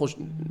לא חושב,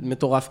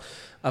 מטורף,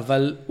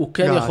 אבל הוא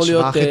כן יכול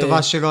להיות... ההשוואה הכי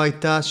טובה שלו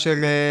הייתה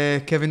של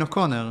קווין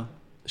אוקונר.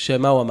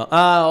 שמה הוא אמר?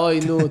 אוי,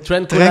 נו,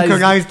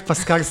 טרנקולייזד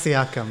פסקל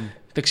סייקם.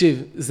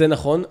 תקשיב, זה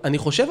נכון. אני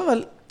חושב,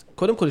 אבל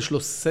קודם כל יש לו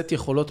סט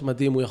יכולות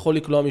מדהים, הוא יכול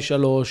לקלוע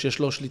משלוש, יש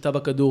לו שליטה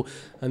בכדור.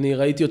 אני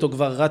ראיתי אותו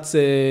כבר רץ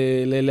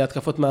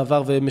להתקפות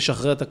מעבר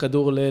ומשחרר את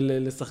הכדור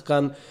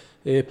לשחקן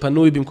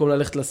פנוי במקום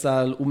ללכת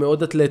לסל. הוא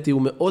מאוד אתלטי,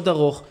 הוא מאוד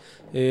ארוך.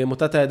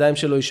 מוטת הידיים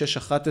שלו היא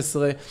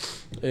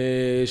 6-11,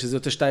 שזה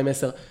יותר 2-10.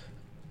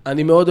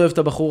 אני מאוד אוהב את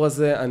הבחור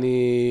הזה,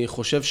 אני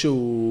חושב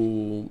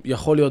שהוא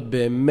יכול להיות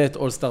באמת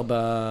אולסטאר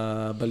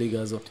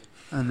בליגה הזאת.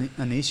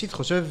 אני אישית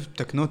חושב,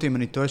 תקנו אותי אם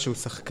אני טועה, שהוא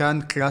שחקן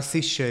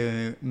קלאסי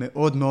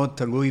שמאוד מאוד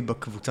תלוי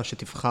בקבוצה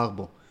שתבחר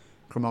בו.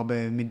 כלומר,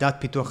 במידת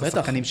פיתוח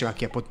השחקנים שלה.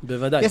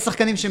 בוודאי. יש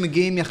שחקנים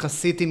שמגיעים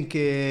יחסית עם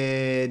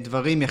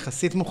דברים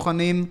יחסית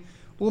מוכנים,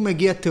 הוא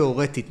מגיע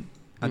תיאורטית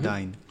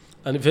עדיין.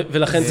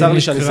 ולכן צר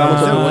לי שאני שם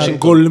אותו בוושינגטון.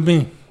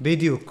 גולמי.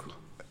 בדיוק.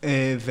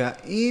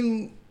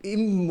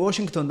 אם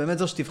וושינגטון באמת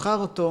זו שתבחר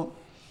אותו,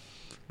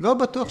 לא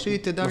בטוח שהיא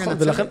תדע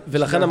לנצל.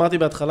 ולכן אמרתי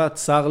בהתחלה,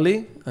 צר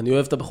לי, אני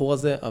אוהב את הבחור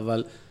הזה,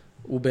 אבל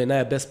הוא בעיניי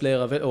ה-best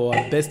player, או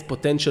ה-best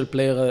potential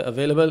player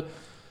available.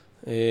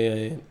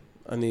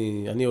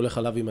 אני הולך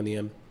עליו אם אני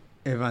אהם.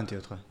 הבנתי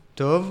אותך.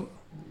 טוב,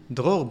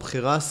 דרור,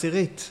 בחירה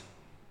עשירית.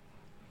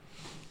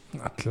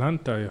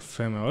 אטלנטה,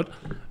 יפה מאוד.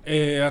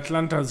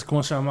 אטלנטה, אז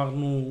כמו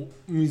שאמרנו,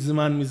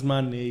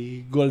 מזמן,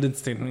 היא גולדן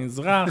סטייט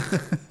מזרח,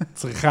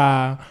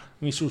 צריכה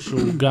מישהו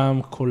שהוא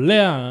גם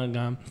קולע,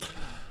 גם...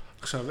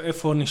 עכשיו,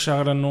 איפה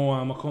נשאר לנו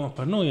המקום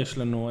הפנוי? יש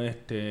לנו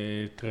את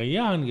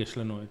טרייאן, יש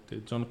לנו את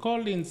ג'ון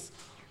קולינס,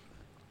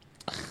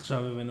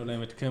 עכשיו הבאנו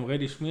להם את קם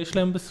רדיש, מי יש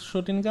להם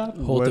בשוטינגארד?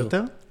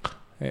 הורטר?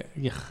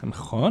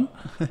 נכון,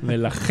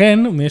 ולכן,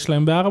 מי יש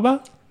להם ב4?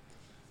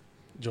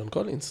 ג'ון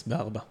קולינס,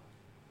 ב4.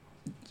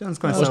 ג'ון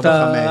קולינס או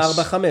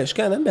 4-5,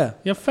 כן, אין בעיה.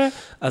 יפה.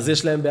 אז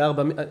יש להם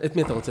ב4, את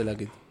מי אתה רוצה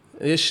להגיד?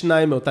 יש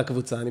שניים מאותה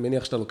קבוצה, אני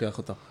מניח שאתה לוקח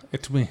אותה.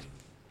 את מי?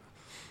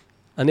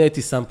 אני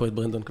הייתי שם פה את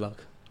ברנדון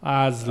קלארק.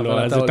 אז לא,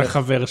 אז את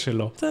החבר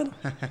שלו. בסדר.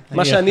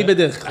 מה שאני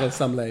בדרך כלל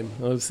שם להם,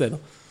 אבל בסדר.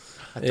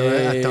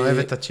 אתה אוהב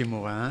את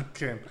הצ'ימורה, אה?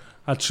 כן.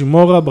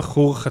 הצ'ימורה,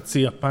 בחור חצי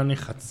יפני,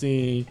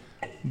 חצי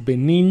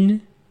בנין.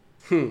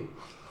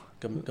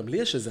 גם לי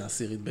יש איזה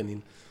עשירית בנין.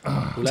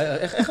 אולי,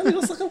 איך אני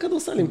לא שחקן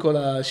כדורסל עם כל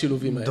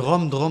השילובים האלה?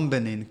 דרום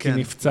בנין, כן. כי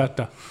נפצעת.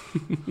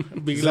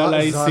 בגלל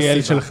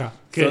ה-ACL שלך.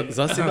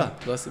 זו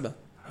הסיבה.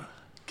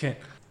 כן.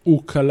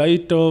 הוא קלעי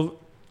טוב,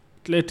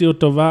 אתלטיות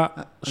טובה.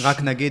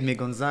 רק נגיד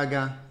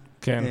מגונזאגה.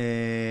 כן.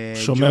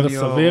 שומר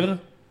סביר.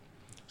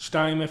 2.03.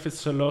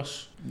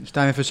 2.03,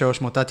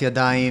 מוטת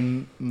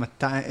ידיים,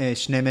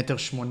 2 מטר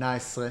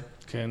 18.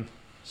 כן.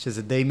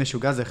 שזה די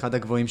משוגע, זה אחד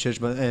הגבוהים שיש,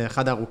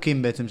 אחד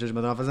הארוכים בעצם שיש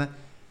בדראפט הזה.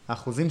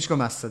 האחוזים שלו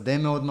מהשדה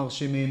מאוד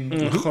מרשימים.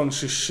 נכון,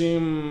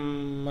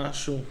 60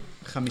 משהו.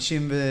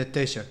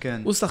 59,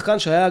 כן. הוא שחקן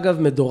שהיה אגב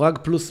מדורג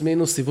פלוס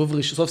מינוס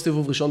סוף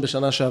סיבוב ראשון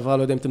בשנה שעברה,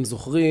 לא יודע אם אתם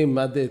זוכרים,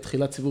 עד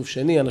תחילת סיבוב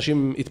שני,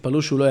 אנשים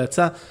התפלאו שהוא לא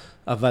יצא,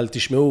 אבל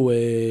תשמעו,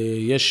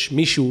 יש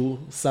מישהו,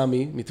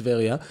 סמי,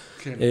 מטבריה,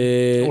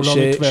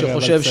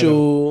 שחושב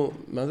שהוא...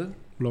 מה זה?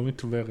 לא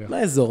מטבריה. מה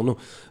אזור, נו.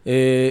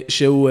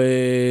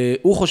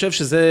 שהוא חושב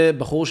שזה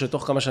בחור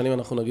שתוך כמה שנים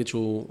אנחנו נגיד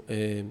שהוא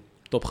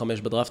טופ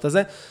 5 בדראפט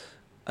הזה.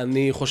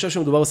 אני חושב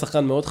שמדובר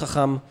בשחקן מאוד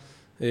חכם,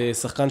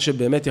 שחקן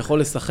שבאמת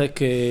יכול לשחק,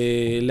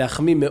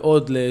 להחמיא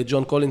מאוד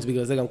לג'ון קולינס,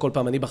 בגלל זה גם כל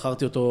פעם אני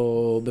בחרתי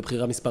אותו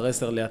בבחירה מספר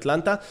 10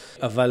 לאטלנטה,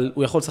 אבל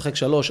הוא יכול לשחק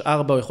 3,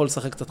 4, הוא יכול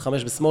לשחק קצת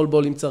 5 בסמול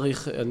בול אם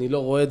צריך, אני לא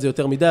רואה את זה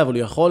יותר מדי, אבל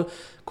הוא יכול,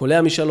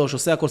 קולע מ3,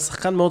 עושה הכל,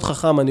 שחקן מאוד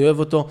חכם, אני אוהב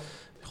אותו,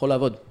 יכול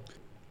לעבוד.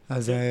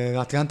 אז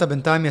אטלנטה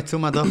בינתיים יצאו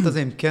מהדראפט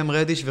הזה עם קם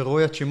רדיש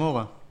ורוי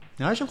צ'ימורה.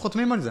 נראה לי שהם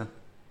חותמים על זה,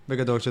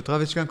 בגדול,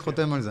 שטרוויס גם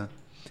חותם על זה.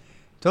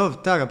 טוב,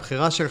 טל,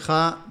 הבחירה שלך,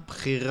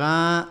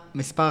 בחירה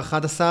מספר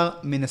 11,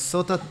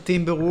 מינסוטה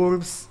טימבר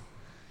וולפס.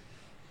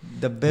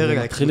 דבר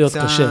רגע, מתחיל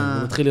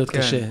להיות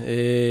קשה.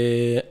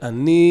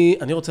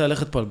 אני רוצה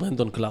ללכת פה על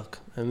ברנדון קלארק.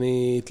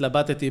 אני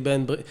התלבטתי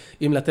בין,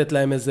 אם לתת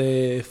להם איזה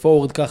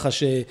פורוורד ככה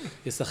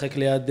שישחק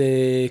ליד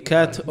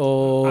קאט,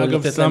 או לתת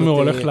להם אגב, סמי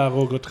הולך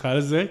להרוג אותך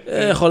על זה.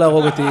 יכול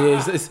להרוג אותי.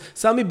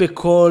 סמי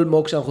בכל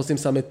מוק שאנחנו עושים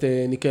שם את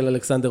ניקל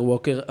אלכסנדר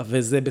ווקר,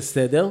 וזה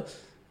בסדר.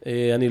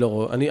 אני לא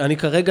רואה. אני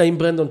כרגע עם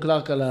ברנדון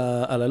קלארק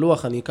על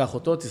הלוח, אני אקח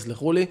אותו,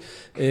 תסלחו לי.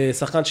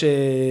 שחקן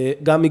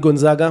שגם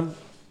מגונזאגה,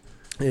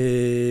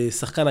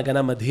 שחקן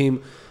הגנה מדהים,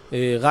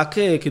 רק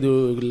כדי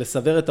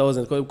לסבר את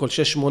האוזן, קודם כל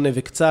 6-8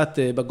 וקצת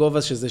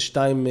בגובה, שזה 2-0-3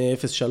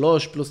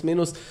 פלוס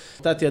מינוס,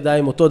 קצת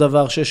ידיים אותו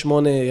דבר, 6-8,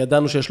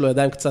 ידענו שיש לו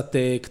ידיים קצת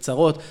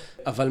קצרות,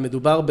 אבל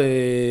מדובר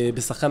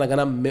בשחקן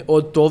הגנה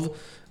מאוד טוב.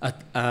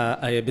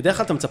 בדרך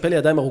כלל אתה מצפה לי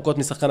ידיים ארוכות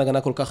משחקן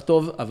הגנה כל כך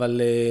טוב,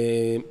 אבל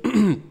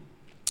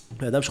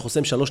האדם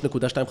שחוסם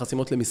 3.2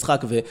 חסימות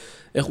למשחק,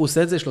 ואיך הוא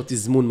עושה את זה? יש לו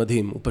תזמון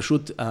מדהים. הוא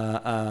פשוט,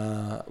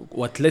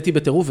 הוא אתלטי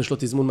בטירוף, יש לו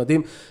תזמון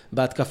מדהים.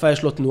 בהתקפה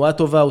יש לו תנועה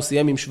טובה, הוא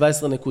סיים עם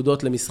 17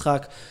 נקודות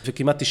למשחק,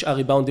 וכמעט 9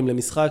 ריבאונדים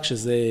למשחק,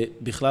 שזה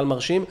בכלל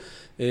מרשים.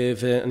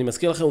 ואני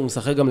מזכיר לכם, הוא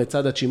משחק גם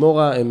לצד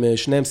הצ'ימורה, הם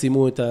שניהם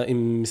סיימו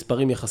עם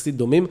מספרים יחסית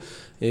דומים,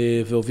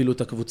 והובילו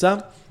את הקבוצה.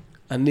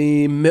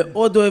 אני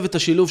מאוד אוהב את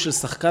השילוב של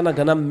שחקן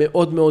הגנה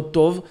מאוד מאוד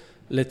טוב,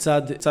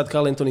 לצד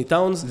קרל אנטוני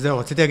טאונס. זהו,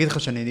 רציתי להגיד לך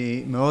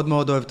שאני מאוד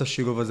מאוד אוהב את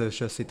השילוב הזה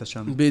שעשית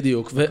שם.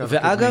 בדיוק,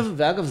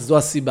 ואגב, זו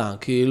הסיבה,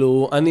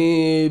 כאילו,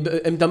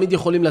 הם תמיד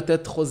יכולים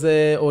לתת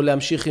חוזה, או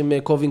להמשיך עם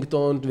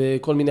קובינגטון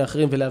וכל מיני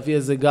אחרים, ולהביא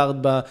איזה גארד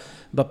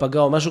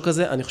בפגרה או משהו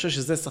כזה. אני חושב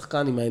שזה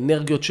שחקן עם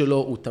האנרגיות שלו,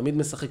 הוא תמיד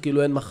משחק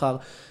כאילו אין מחר,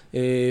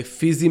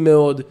 פיזי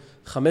מאוד,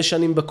 5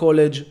 שנים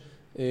בקולג',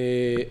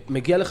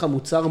 מגיע לך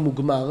מוצר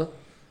מוגמר,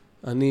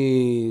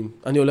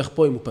 אני הולך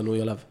פה אם הוא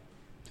פנוי עליו.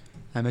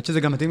 האמת שזה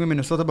גם מתאים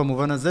למינסוטה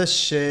במובן הזה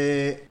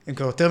שהם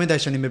כבר יותר מדי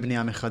שנים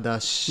בבנייה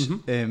מחדש.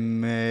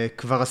 הם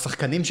כבר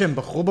השחקנים שהם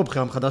בחרו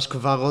בבחירה מחדש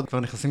כבר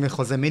נכנסים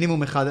לחוזה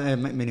מינימום. אחד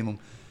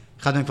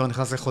מהם כבר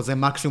נכנס לחוזה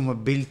מקסימום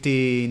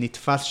הבלתי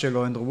נתפס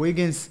שלו, אנדרו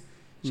ויגינס,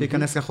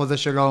 שיכנס לחוזה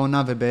שלו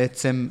העונה,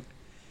 ובעצם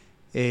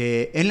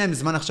אין להם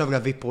זמן עכשיו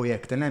להביא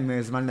פרויקט, אין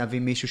להם זמן להביא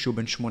מישהו שהוא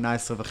בן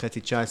 18 וחצי,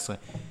 19.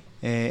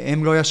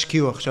 הם לא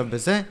ישקיעו עכשיו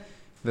בזה,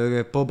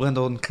 ופה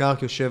ברנדון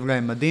קלארק יושב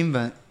להם מדהים,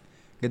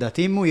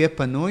 לדעתי אם הוא יהיה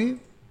פנוי,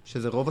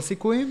 שזה רוב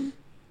הסיכויים,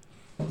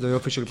 זה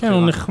יופי של בחירה. כן,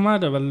 הוא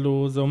נחמד, אבל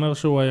זה אומר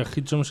שהוא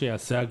היחיד שם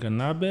שיעשה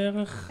הגנה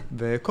בערך.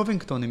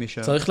 וקובינגטון אם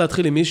יישאר. צריך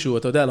להתחיל עם מישהו,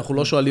 אתה יודע, אנחנו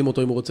לא שואלים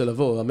אותו אם הוא רוצה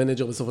לבוא,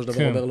 המנג'ר בסופו של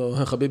דבר אומר לו,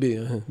 חביבי,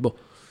 בוא.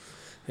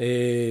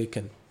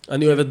 כן.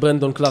 אני אוהב את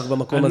ברנדון קלארק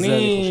במקום הזה,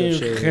 אני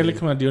חושב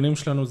חלק מהדיונים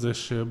שלנו זה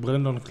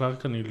שברנדון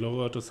קלארק, אני לא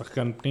רואה אותו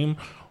שחקן פנים,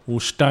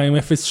 הוא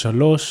 2.03,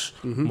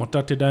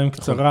 מוטת ידיים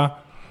קצרה,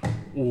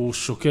 הוא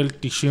שוקל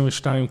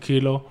 92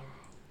 קילו,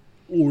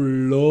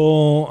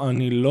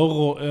 אני לא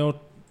רואה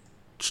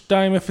 2.03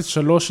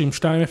 עם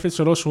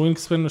 2.03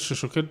 ווינגספן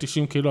ששוקל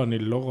 90 קילו, אני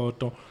לא רואה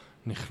אותו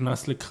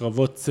נכנס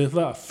לקרבות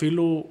צבע,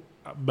 אפילו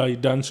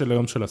בעידן של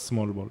היום של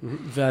הסמולבול.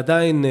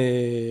 ועדיין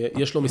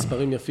יש לו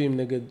מספרים יפים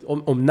נגד,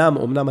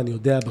 אמנם אני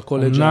יודע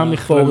בקולג'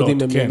 הפורדים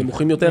הם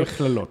נמוכים יותר,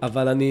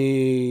 אבל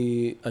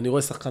אני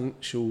רואה שחקן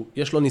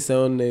שיש לו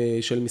ניסיון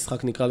של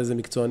משחק, נקרא לזה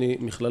מקצועני,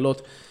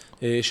 מכללות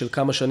של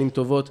כמה שנים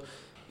טובות,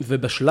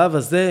 ובשלב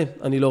הזה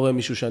אני לא רואה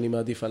מישהו שאני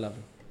מעדיף עליו,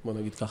 בוא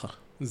נגיד ככה.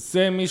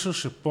 זה מישהו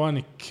שפה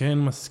אני כן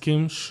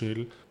מסכים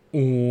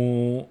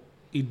הוא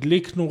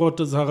הדליק נורות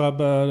הזהרה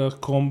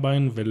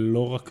בקרומביין,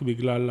 ולא רק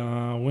בגלל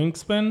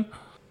הווינגספן,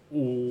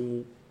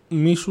 הוא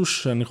מישהו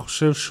שאני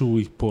חושב שהוא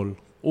ייפול.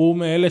 הוא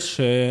מאלה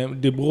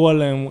שדיברו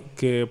עליהם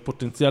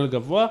כפוטנציאל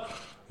גבוה,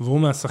 והוא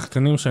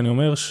מהשחקנים שאני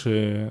אומר שהוא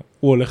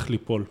הולך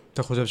ליפול.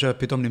 אתה חושב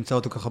שפתאום נמצא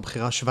אותו ככה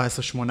בחירה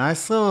 17-18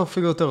 או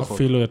אפילו יותר רחוק?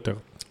 אפילו יותר.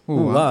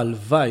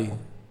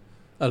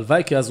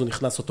 הלוואי, כי אז הוא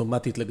נכנס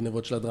אוטומטית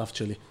לגנבות של הדראפט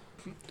שלי.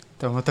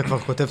 אתה כבר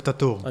כותב את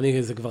הטור.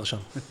 זה כבר שם.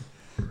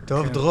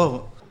 טוב,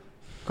 דרור.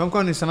 קודם כל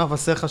אני שמח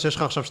בסך שיש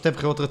לך עכשיו 2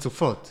 בחירות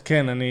רצופות.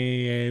 כן,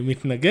 אני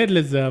מתנגד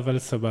לזה, אבל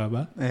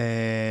סבבה.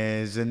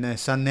 זה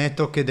נעשה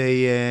נטו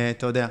כדי,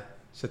 אתה יודע,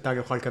 שטל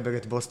יוכל לקבל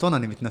את בוסטון,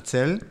 אני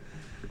מתנצל.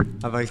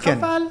 אבל כן.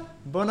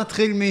 בוא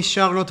נתחיל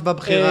משרלוט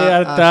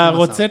בבחירה. אתה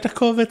רוצה את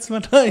הקובץ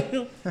מתי?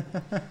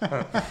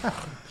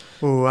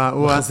 הוא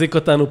מחזיק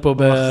אותנו פה הוא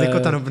מחזיק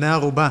אותנו בני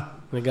ערובה.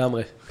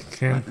 לגמרי.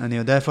 כן. אני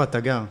יודע איפה אתה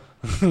גר.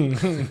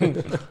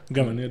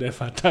 גם אני יודע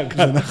איפה אתה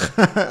גר.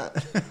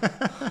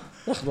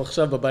 אנחנו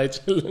עכשיו בבית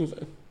של...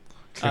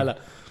 הלאה.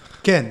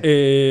 כן.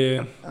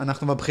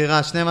 אנחנו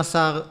בבחירה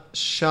 12,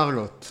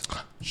 שרלוט.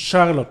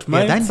 שרלוט, מה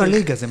היא עדיין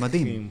בליגה, זה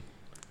מדהים.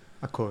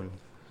 הכל.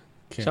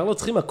 שרלוט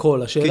צריכים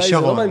הכל. השאלה היא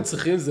לא מה הם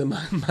צריכים, זה מה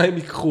הם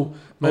ייקחו.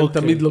 מה הם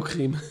תמיד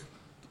לוקחים.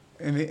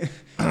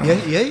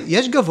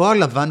 יש גבוה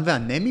לבן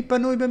ואנמי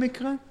פנוי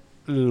במקרה?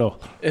 לא.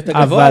 את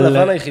הגבוה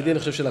הלבן היחידי אני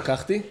חושב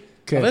שלקחתי,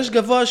 אבל יש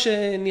גבוה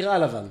שנראה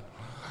לבן.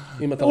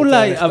 אם אתה רוצה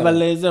אולי, ללכת עליו.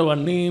 אבל זהו,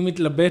 אני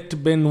מתלבט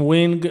בין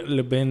ווינג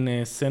לבין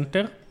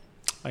סנטר.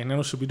 העניין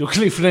הוא שבדיוק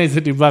לפני זה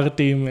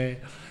דיברתי עם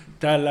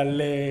טל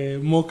על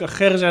מוק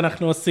אחר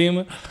שאנחנו עושים,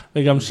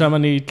 וגם שם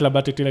אני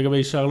התלבטתי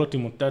לגבי שרלוט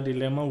עם אותה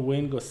דילמה,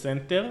 ווינג או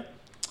סנטר.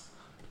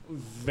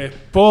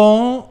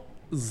 ופה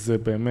זה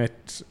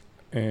באמת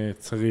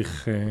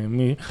צריך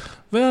מי,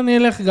 ואני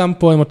אלך גם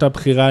פה עם אותה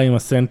בחירה עם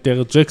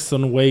הסנטר,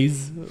 ג'קסון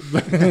ווייז.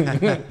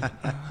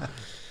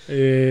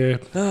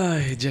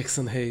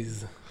 ג'קסון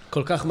הייז.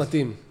 כל כך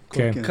מתאים.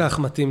 כן. כל כך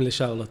מתאים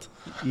לשרלוט.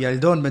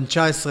 ילדון בן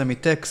 19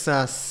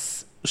 מטקסס.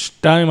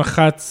 2.11,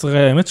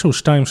 האמת שהוא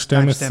 2.12,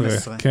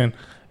 כן.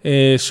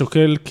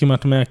 שוקל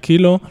כמעט 100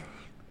 קילו,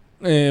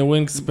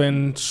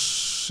 ווינגספן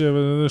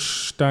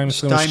 2.22.25.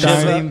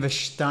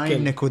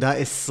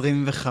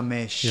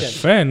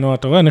 יפה, נו,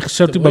 אתה רואה, אני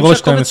חישבתי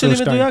בראש 2.22. רואים שהקובץ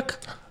שלי מדויק?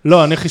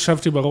 לא, אני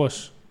חישבתי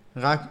בראש.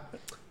 רק...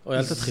 אוי,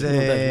 אל תתחיל.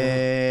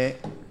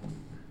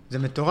 זה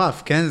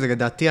מטורף, כן? זה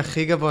לדעתי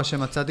הכי גבוה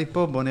שמצאתי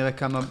פה, בואו נראה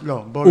כמה...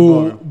 לא,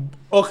 בול.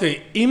 אוקיי,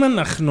 אם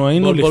אנחנו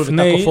היינו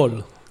לפני... בול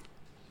וטקופול.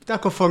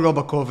 טקופול לא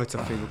בקובץ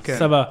אפילו, כן.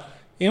 סבבה.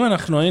 אם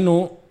אנחנו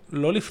היינו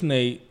לא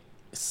לפני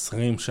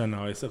 20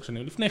 שנה או 10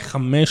 שנים, לפני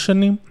 5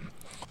 שנים,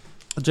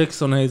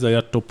 ג'קסון הייז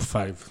היה טופ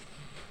 5.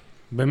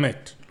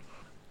 באמת.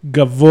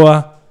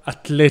 גבוה,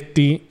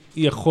 אתלטי,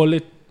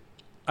 יכולת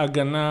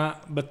הגנה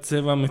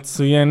בצבע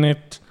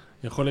מצוינת,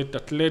 יכולת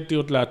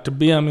אתלטיות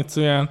להטביע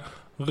מצוין,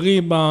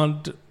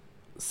 ריבאונד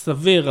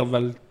סביר,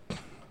 אבל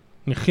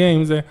נחיה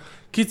עם זה.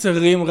 קיצר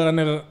רים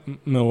ראנר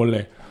מעולה.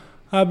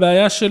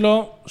 הבעיה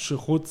שלו,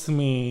 שחוץ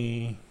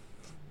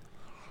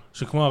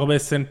שכמו הרבה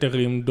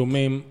סנטרים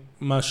דומים,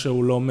 מה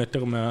שהוא לא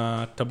מטר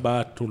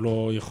מהטבעת הוא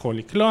לא יכול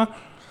לקלוע,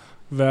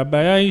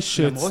 והבעיה היא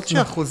למרות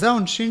שאחוזי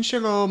העונשין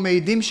שלו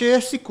מעידים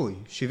שיש סיכוי,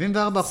 74%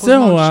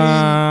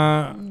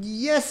 מהעונשין,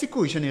 יש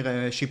סיכוי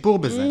שנראה שיפור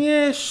בזה.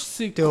 יש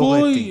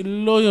סיכוי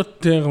לא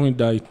יותר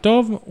מדי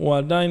טוב, הוא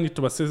עדיין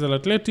יתבסס על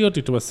אתלטיות,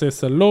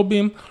 יתבסס על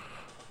לובים,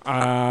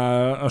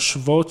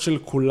 השוואות של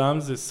כולם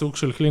זה סוג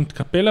של קלינט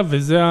קפלה,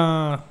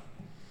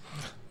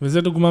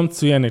 וזה דוגמה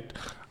מצוינת.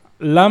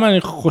 למה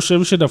אני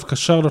חושב שדווקא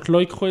שרלוט לא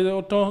ייקחו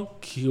אותו?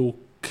 כי הוא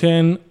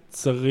כן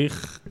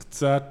צריך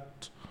קצת...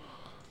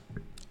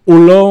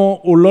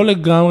 הוא לא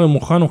לגמרי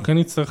מוכן, הוא כן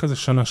יצטרך איזה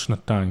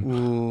שנה-שנתיים.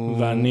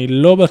 ואני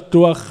לא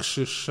בטוח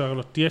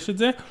ששרלוט יש את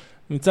זה.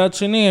 מצד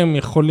שני, הם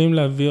יכולים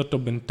להביא אותו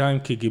בינתיים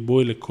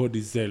כגיבוי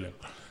לקודי זלר.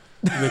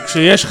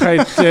 וכשיש לך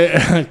את...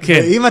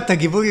 כן. אם אתה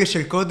גיבוי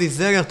של קודי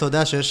זלר, אתה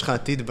יודע שיש לך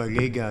עתיד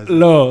בליגה.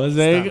 לא,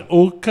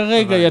 הוא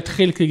כרגע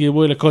יתחיל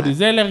כגיבוי לקודי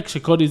זלר,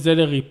 כשקודי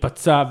זלר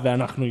ייפצע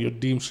ואנחנו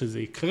יודעים שזה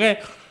יקרה,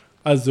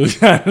 אז הוא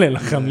יעלה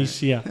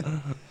לחמישייה.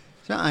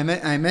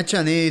 האמת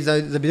שאני,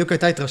 זה בדיוק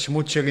הייתה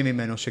התרשמות שלי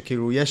ממנו,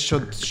 שכאילו יש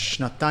עוד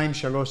 2-3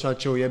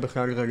 עד שהוא יהיה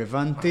בכלל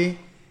רלוונטי.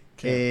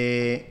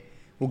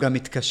 הוא גם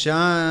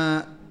התקשה...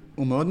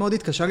 הוא מאוד מאוד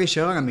התקשה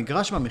להישאר על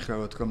המגרש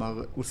במכללות, כלומר,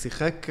 הוא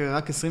שיחק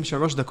רק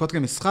 23 דקות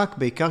למשחק,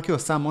 בעיקר כי הוא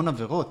עשה המון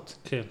עבירות.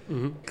 כן.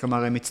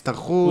 כלומר, הם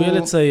הצטרכו... הוא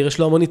ילד צעיר, יש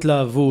לו המון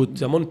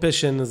התלהבות, המון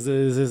פשן,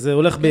 זה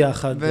הולך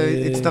ביחד.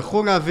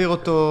 והצטרכו להעביר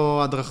אותו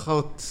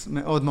הדרכות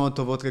מאוד מאוד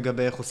טובות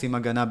לגבי איך עושים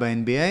הגנה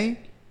ב-NBA,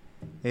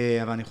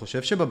 אבל אני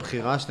חושב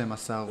שבבחירה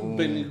 12 הוא...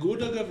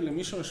 בניגוד אגב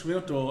למי שמשווה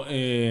אותו,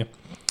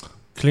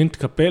 קלינט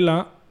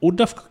קפלה, הוא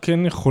דווקא כן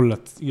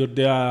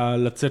יודע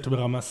לצאת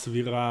ברמה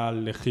סבירה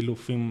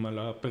לחילופים על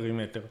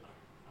הפרימטר.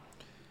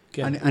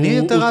 כן,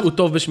 הוא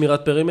טוב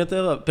בשמירת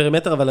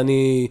פרימטר, אבל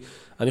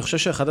אני חושב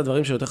שאחד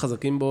הדברים שיותר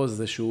חזקים בו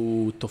זה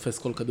שהוא תופס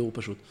כל כדור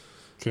פשוט.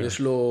 יש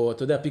לו,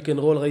 אתה יודע, פיק אנד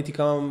רול, ראיתי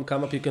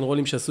כמה פיק אנד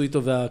רולים שעשו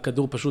איתו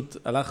והכדור פשוט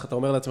הלך, אתה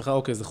אומר לעצמך,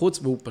 אוקיי, זה חוץ,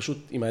 והוא פשוט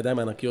עם הידיים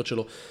הענקיות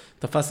שלו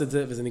תפס את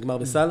זה וזה נגמר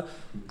בסל.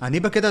 אני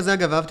בקטע הזה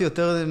אגב אהבתי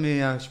יותר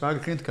מההשוואה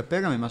לקלינט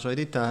קפלה, ממה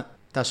שראיתי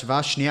את ההשוואה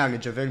השנייה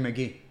לג'וול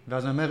מגי.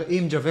 ואז אני אומר,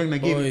 אם ג'וול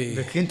מגי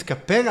וקלינט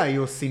קפלה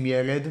היו עושים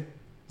ילד,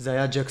 זה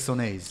היה ג'קסון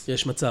הייז.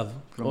 יש מצב.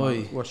 כלומר,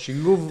 הוא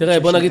השילוב... תראה,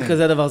 בוא נגיד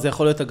כזה דבר, זה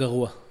יכול להיות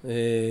הגרוע,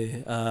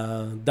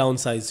 הדאון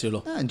סייז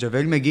שלו.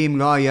 ג'וול מגי, אם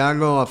לא היה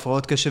לו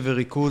הפרעות קשב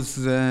וריכוז,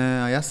 זה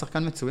היה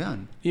שחקן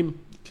מצוין.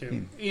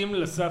 אם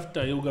לסבתא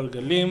היו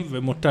גלגלים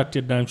ומוטת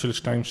ידיים של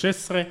 2.16,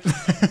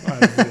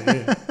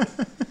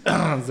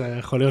 אז זה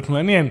יכול להיות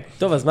מעניין.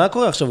 טוב, אז מה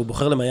קורה עכשיו? הוא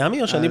בוחר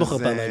למיימי או שאני בוחר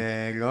פעמיים?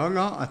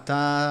 לא,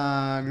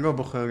 אתה לא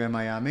בוחר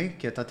למיימי,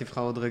 כי אתה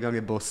תבחר עוד רגע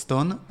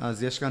לבוסטון.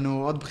 אז יש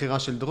לנו עוד בחירה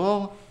של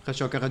דרור, אחרי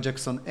שלוקח את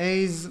ג'קסון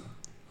אייז.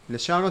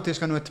 לשרלוט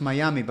יש לנו את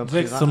מיימי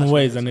בבחירה. ג'קסון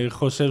ווייז, אני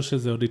חושב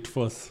שזה עוד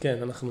יתפוס. כן,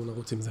 אנחנו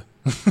נרוץ עם זה.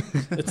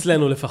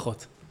 אצלנו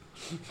לפחות.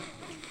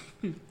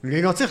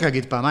 לי לא צריך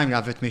להגיד פעמיים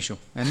לעוות מישהו,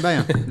 אין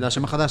בעיה, זה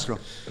השם החדש לו.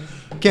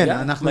 כן,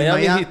 אנחנו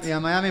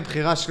מיימי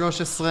בחירה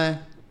 13.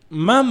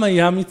 מה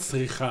מיימי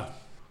צריכה?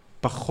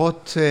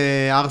 פחות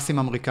ארסים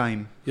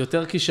אמריקאים.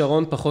 יותר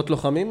כישרון, פחות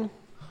לוחמים?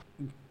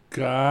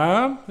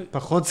 גם.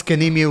 פחות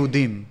זקנים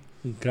יהודים.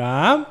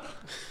 גם.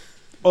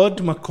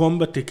 עוד מקום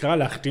בתקרה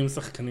להחתים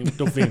שחקנים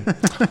טובים.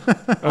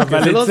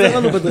 אבל זה לא עוזר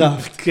לנו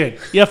בדראפט. כן,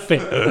 יפה.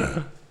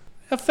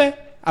 יפה.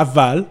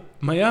 אבל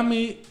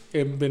מיימי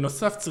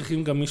בנוסף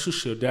צריכים גם מישהו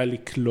שיודע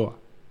לקלוע.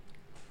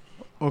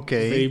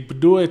 אוקיי.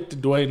 ואיבדו את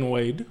דוויין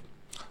וייד.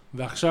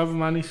 ועכשיו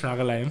מה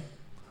נשאר להם?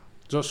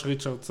 ג'וש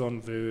ריצ'רדסון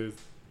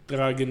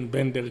ודרגן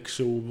בנדר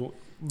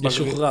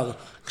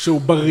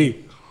כשהוא בריא.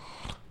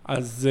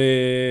 אז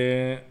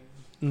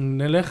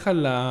נלך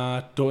על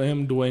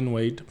התואם דוויין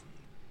וייד,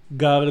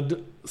 גארד,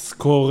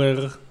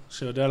 סקורר,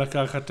 שיודע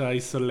לקחת את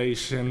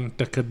האיסוליישן,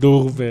 את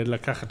הכדור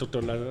ולקחת אותו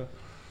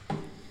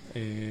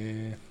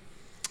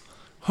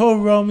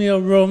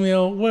רומיו,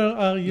 where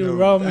are you,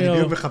 רומיו? אני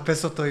בדיוק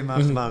מחפש אותו עם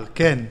האחבר,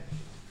 כן.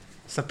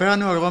 ספר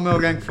לנו על רומיו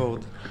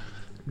לנגפורד.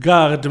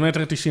 גארד, 1.98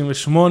 מטר,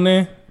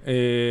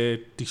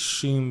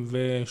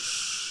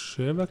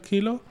 97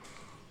 קילו.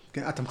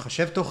 אתה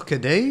מחשב תוך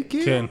כדי?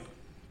 כן.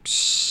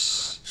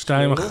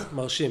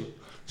 מרשים.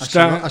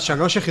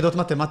 השלוש יחידות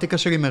מתמטיקה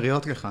שלי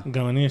מריעות לך.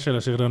 גם אני של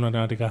השכדון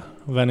מתמטיקה,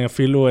 ואני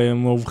אפילו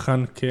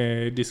מאובחן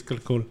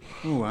כדיסקלקול.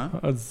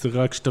 אז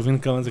רק שתבין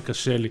כמה זה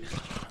קשה לי.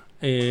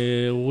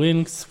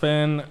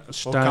 ווינגספן,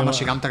 או כמה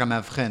שגמת גם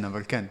מאבחן,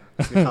 אבל כן.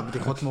 סליחה,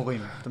 בדיחות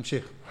מורים.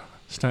 תמשיך.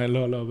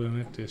 לא,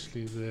 באמת, יש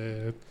לי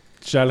איזה...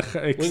 שאל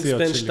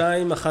אקסיות שלי.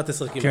 ווינגספן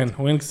 2.11 כמעט. כן,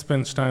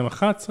 ווינגספן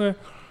 2.11.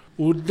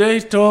 הוא די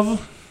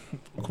טוב,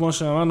 כמו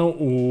שאמרנו,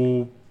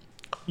 הוא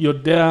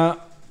יודע...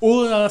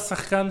 הוא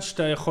השחקן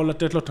שאתה יכול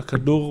לתת לו את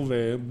הכדור,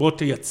 ובוא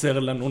תייצר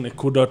לנו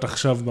נקודות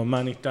עכשיו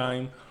במאני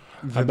טיים.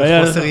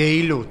 ובחוסר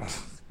יעילות,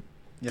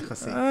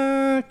 יחסי.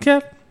 כן.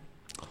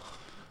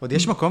 עוד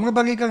יש מקום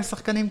בליגה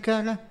לשחקנים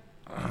כאלה?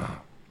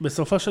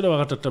 בסופו של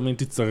דבר אתה תמיד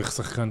תצטרך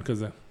שחקן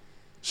כזה,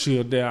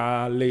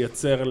 שיודע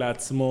לייצר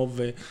לעצמו,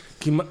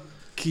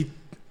 כי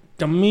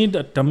תמיד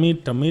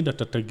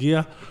אתה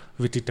תגיע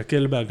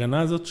ותתקל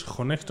בהגנה הזאת,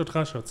 שחונקת אותך,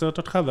 שעוצרת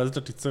אותך, ואז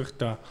אתה תצטרך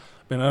את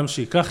הבן אדם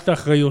שיקח את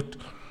האחריות,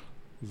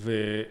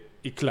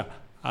 ויקלה.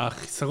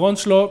 החיסרון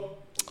שלו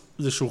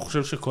זה שהוא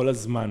חושב שכל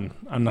הזמן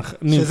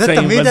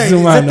נמצאים בזמן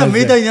הזה. זה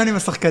תמיד העניין עם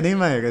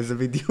השחקנים האלה, זה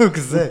בדיוק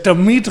זה. הוא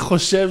תמיד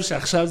חושב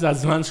שעכשיו זה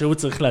הזמן שהוא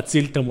צריך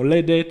להציל את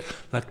המולדת,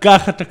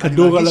 לקחת את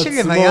הכדור על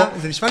עצמו.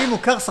 זה נשמע לי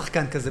מוכר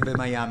שחקן כזה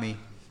במיימי.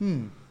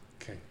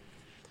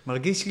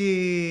 מרגיש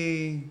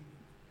לי,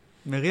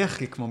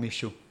 מריח לי כמו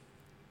מישהו.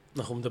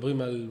 אנחנו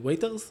מדברים על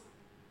וייטרס?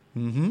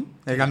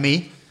 רגע,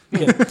 מי?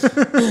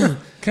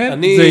 כן,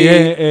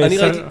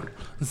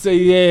 זה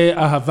יהיה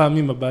אהבה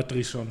ממבט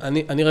ראשון.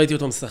 אני ראיתי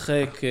אותו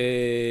משחק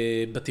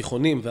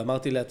בתיכונים,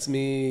 ואמרתי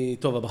לעצמי,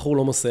 טוב, הבחור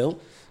לא מוסר,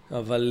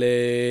 אבל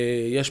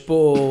יש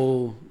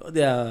פה, לא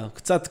יודע,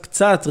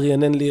 קצת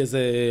רענן לי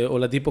איזה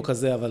אולדיפו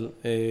כזה, אבל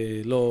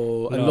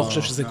אני לא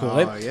חושב שזה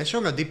קורה. יש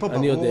אולדיפו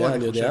ברור,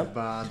 אני חושב,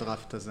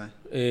 בדראפט הזה.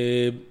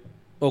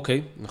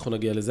 אוקיי, אנחנו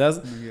נגיע לזה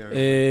אז.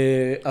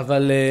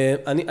 אבל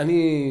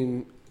אני...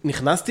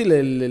 נכנסתי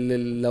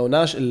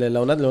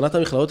לעונת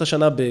המכללות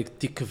השנה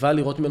בתקווה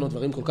לראות ממנו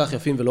דברים כל כך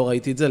יפים ולא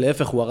ראיתי את זה,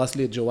 להפך הוא הרס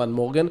לי את ג'ואן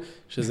מורגן,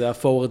 שזה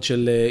הפורוורד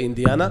של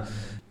אינדיאנה,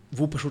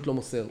 והוא פשוט לא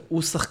מוסר.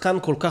 הוא שחקן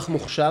כל כך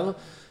מוכשר,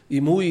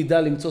 אם הוא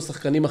ידע למצוא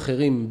שחקנים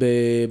אחרים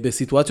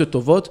בסיטואציות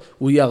טובות,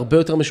 הוא יהיה הרבה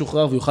יותר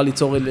משוחרר ויוכל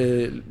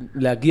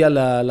להגיע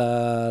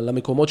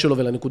למקומות שלו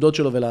ולנקודות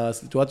שלו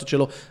ולסיטואציות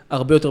שלו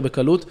הרבה יותר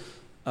בקלות,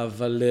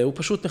 אבל הוא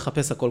פשוט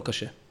מחפש הכל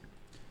קשה.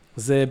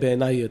 זה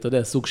בעיניי, אתה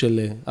יודע, סוג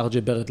של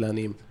ארג'י ברט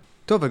לעניים.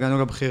 טוב,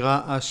 הגענו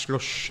לבחירה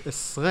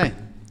ה-13.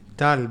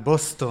 טל,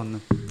 בוסטון,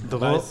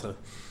 דרור. 14.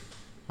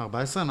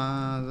 14?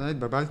 מה זה?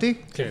 התבלבלתי?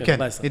 כן,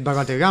 14.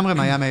 התבלבלתי לגמרי,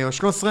 מיאמי היו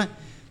 13.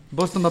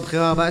 בוסטון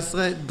בבחירה ה-14,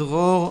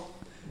 דרור,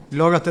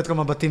 לא לתת לו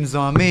מבטים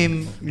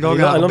זוהמים, לא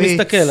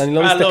להרביץ. אני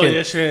לא מסתכל.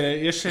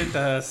 יש את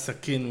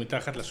הסכין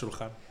מתחת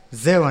לשולחן.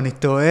 זהו, אני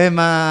טועה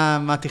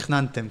מה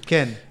תכננתם,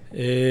 כן.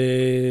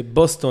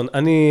 בוסטון,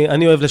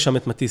 אני אוהב לשם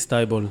את מטיס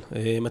טייבול.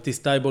 מטיס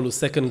טייבול הוא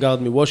סקנד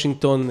גארד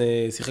מוושינגטון,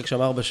 שיחק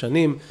שם 4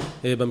 שנים,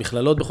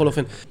 במכללות בכל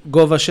אופן.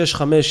 גובה 6-5,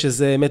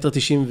 שזה 1.95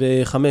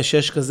 מטר,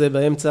 6 כזה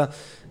באמצע.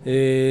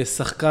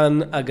 שחקן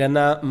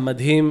הגנה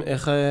מדהים,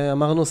 איך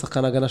אמרנו?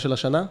 שחקן הגנה של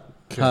השנה?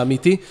 כן.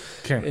 האמיתי.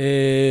 כן.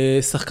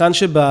 שחקן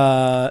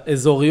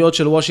שבאזוריות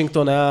של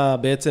וושינגטון היה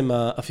בעצם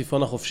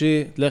האפיפון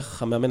החופשי,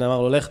 לך, המאמן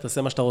אמר לו, לך,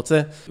 תעשה מה שאתה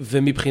רוצה.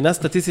 ומבחינה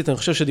סטטיסטית, אני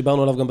חושב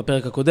שדיברנו עליו גם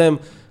בפרק הקודם,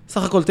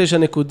 סך הכל 9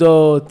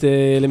 נקודות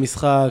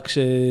למשחק,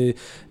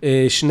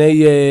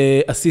 2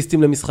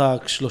 אסיסטים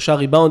למשחק, 3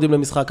 ריבאונדים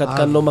למשחק, עד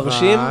כאן לא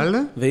מרשים.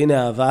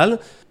 והנה האבל.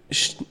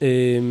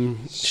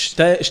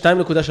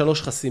 2.3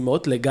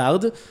 חסימות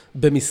לגארד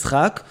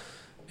במשחק,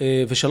 ו3.5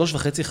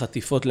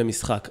 חטיפות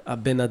למשחק.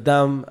 הבן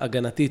אדם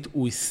הגנתית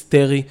הוא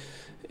היסטרי,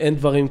 אין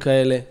דברים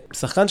כאלה.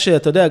 שחקן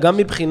שאתה יודע, גם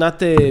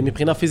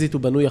מבחינה פיזית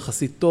הוא בנוי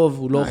יחסית טוב,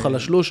 הוא לא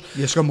חלשלוש.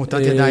 יש לו מוטת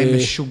ידיים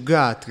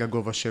משוגעת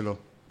לגובה שלו.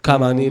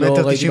 כמה? אני לא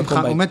ראיתי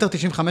מקום בית. הוא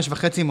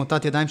 1.95 עם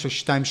מוטת ידיים של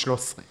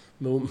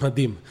 2.13.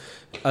 מדהים.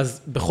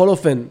 אז בכל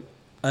אופן,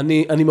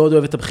 אני מאוד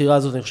אוהב את הבחירה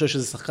הזאת, אני חושב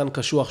שזה שחקן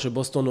קשוח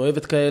שבוסטון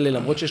אוהבת כאלה,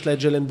 למרות שיש לה את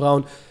ג'לן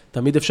בראון,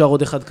 תמיד אפשר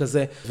עוד אחד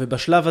כזה,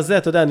 ובשלב הזה,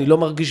 אתה יודע, אני לא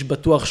מרגיש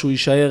בטוח שהוא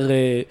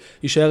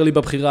יישאר לי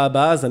בבחירה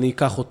הבאה, אז אני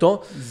אקח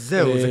אותו.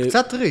 זהו, זה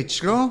קצת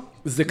ריץ', לא?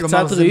 זה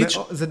קצת ריץ'.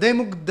 זה די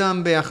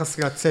מוקדם ביחס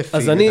לצפי,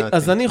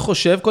 אז אני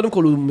חושב, קודם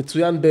כל הוא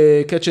מצוין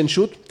בקאץ' אנד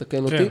שוט,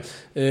 תקן אותי.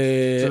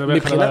 זה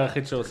באמת הדבר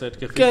היחיד שעושה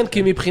התקפית. כן,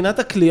 כי מבחינת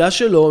הקליעה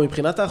שלו,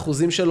 מבחינת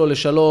האחוזים שלו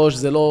ל3,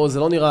 זה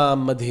לא נראה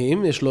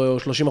מדהים, יש לו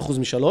 30%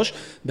 מ3,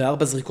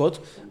 ב4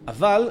 זריקות,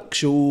 אבל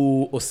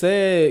כשהוא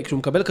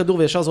מקבל כדור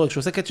וישר זורק,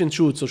 כשהוא עושה קאץ' אנד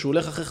שוט, או שהוא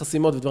הולך אחרי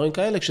חסימות ודברים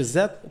כאלה,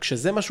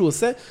 כשזה מה שהוא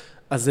עושה,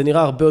 אז זה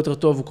נראה הרבה יותר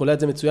טוב, הוא קולע את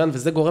זה מצוין,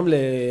 וזה גורם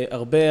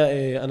להרבה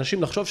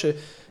אנשים לחשוב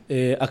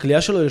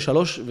שהקליעה שלו ל3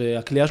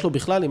 והקליעה שלו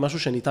בכלל היא משהו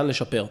שניתן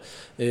לשפר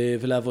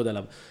ולעבוד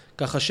עליו.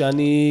 ככה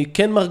שאני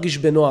כן מרגיש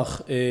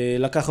בנוח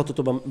לקחת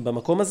אותו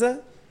במקום הזה,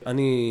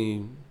 אני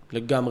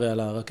לגמרי על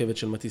הרכבת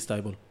של מטיס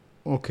טייבול.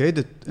 אוקיי,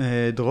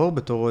 דרור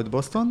בתור אוהד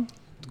בוסטון,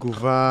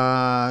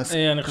 תגובה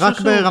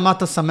רק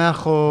ברמת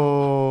השמח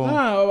או...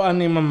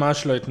 אני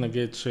ממש לא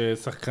אתנגד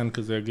ששחקן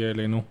כזה יגיע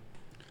אלינו.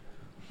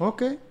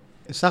 אוקיי.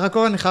 סך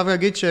הכל אני חייב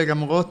להגיד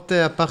שלמרות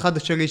הפחד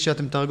שלי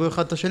שאתם תרגו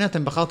אחד את השני,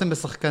 אתם בחרתם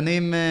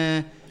בשחקנים...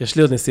 יש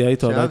לי עוד נסיעה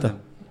איתו הביתה.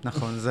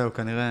 נכון, זהו,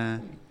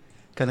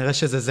 כנראה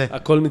שזה זה.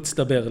 הכל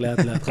מצטבר לאט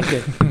לאט, חכה.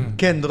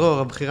 כן, דרור,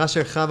 הבחירה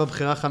שלך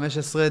בבחירה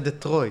 15,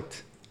 דטרויט.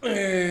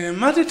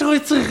 מה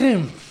דטרויט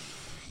צריכים?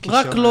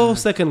 רק לא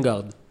סקנד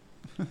גארד.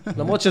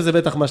 למרות שזה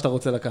בטח מה שאתה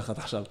רוצה לקחת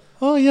עכשיו.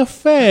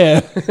 יפה.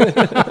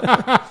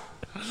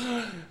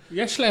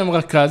 יש להם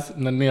רכז,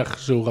 נניח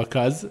שהוא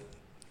רכז.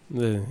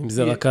 אם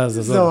זה רכז,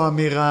 אז... זו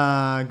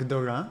אמירה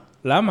גדולה.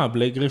 למה?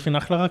 בלייק גריפין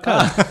אחלה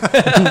רכז.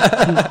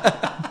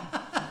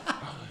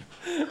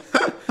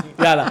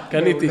 יאללה,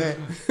 קניתי.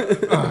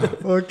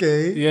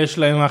 אוקיי. יש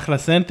להם אחלה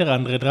סנטר,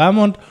 אנדרי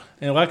דרמונד,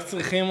 הם רק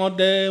צריכים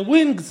עוד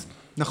ווינגס.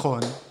 נכון.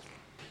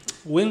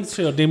 ווינגס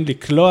שיודעים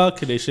לקלוע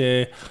כדי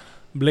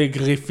שבלייק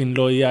גריפין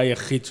לא יהיה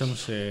היחיד שם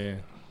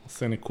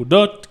שעושה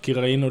נקודות, כי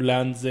ראינו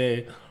לאן זה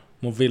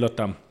מוביל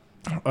אותם.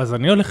 אז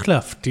אני הולך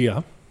להפתיע.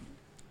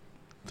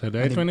 אתה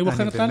יודע את מי אני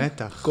בוחר כאן? אני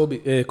במתח.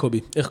 קובי,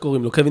 איך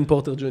קוראים לו? קווין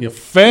פורטר ג'וניור.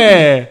 יפה!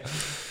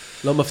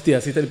 לא מפתיע,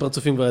 עשית לי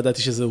פרצופים, כבר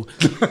ידעתי שזהו.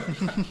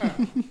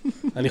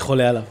 אני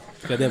חולה עליו,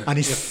 תקדם.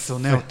 אני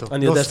שונא אותו.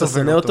 אני יודע שאתה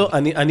שונא אותו.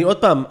 אני עוד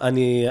פעם,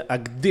 אני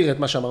אגדיר את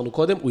מה שאמרנו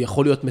קודם, הוא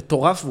יכול להיות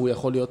מטורף והוא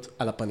יכול להיות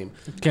על הפנים.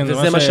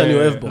 וזה מה שאני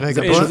אוהב בו.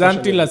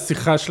 הזנתי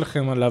לשיחה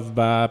שלכם עליו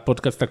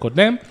בפודקאסט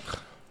הקודם.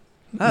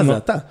 זה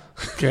אתה.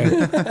 כן.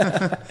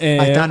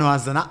 הייתה לנו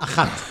האזנה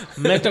אחת.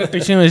 1.96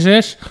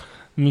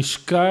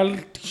 משקל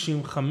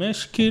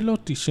 95 קילו,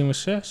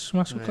 96,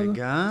 משהו כזה.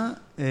 רגע,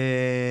 96.6,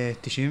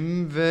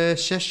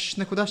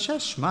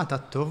 מה, אתה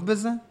טוב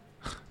בזה?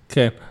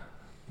 כן,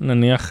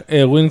 נניח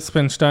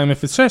ווינגספן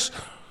 206,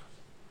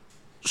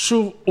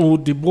 שוב, הוא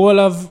דיברו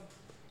עליו,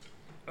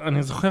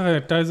 אני זוכר,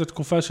 הייתה איזו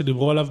תקופה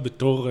שדיברו עליו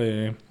בתור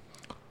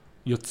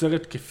יוצר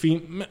התקפי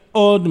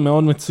מאוד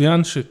מאוד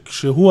מצוין,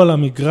 שכשהוא על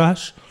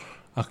המגרש,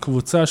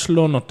 הקבוצה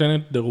שלו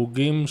נותנת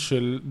דירוגים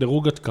של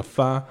דירוג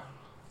התקפה,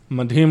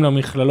 מדהים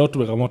למכללות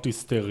ברמות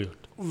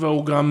היסטריות.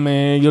 והוא גם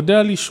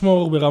יודע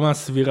לשמור ברמה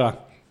סבירה.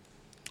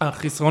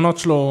 החסרונות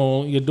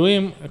שלו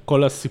ידועים,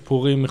 כל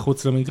הסיפורים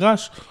מחוץ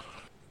למגרש.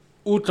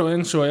 הוא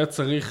טוען שהוא היה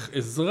צריך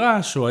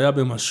עזרה, שהוא היה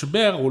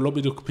במשבר, הוא לא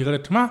בדיוק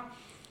פירט מה,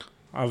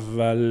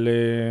 אבל...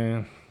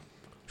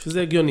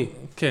 שזה הגיוני.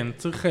 כן,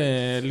 צריך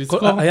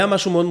לזכור. היה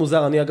משהו מאוד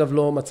מוזר, אני אגב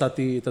לא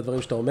מצאתי את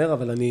הדברים שאתה אומר,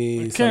 אבל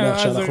אני שמח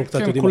שאנחנו קצת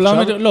יודעים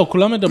עכשיו. לא,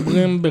 כולם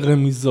מדברים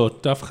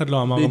ברמיזות, אף אחד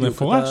לא אמר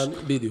מפורש.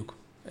 בדיוק.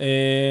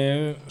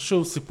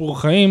 שוב,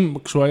 סיפור חיים,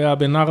 כשהוא היה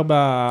בן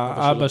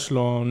 4, אבא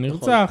שלו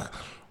נרצח,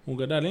 הוא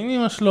גדל עם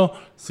אמא שלו,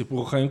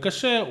 סיפור חיים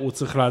קשה, הוא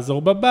צריך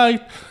לעזור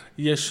בבית,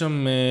 יש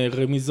שם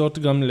רמיזות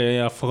גם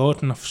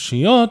להפרעות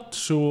נפשיות,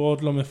 שהוא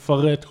עוד לא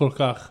מפרט כל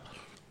כך,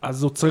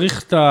 אז הוא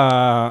צריך את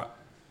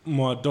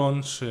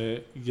המועדון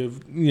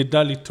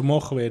שידע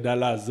לתמוך וידע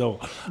לעזור.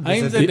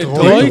 האם זה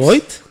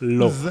דטרויט?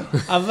 לא.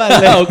 אבל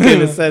אוקיי,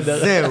 בסדר.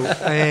 זהו.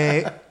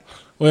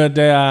 הוא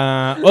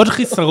יודע, עוד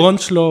חיסרון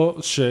שלו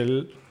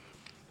של...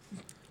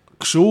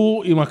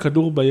 כשהוא עם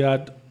הכדור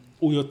ביד,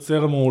 הוא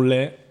יוצר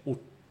מעולה, הוא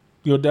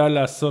יודע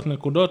לעשות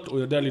נקודות, הוא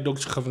יודע לדאוג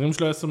שחברים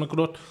שלו יעשו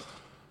נקודות.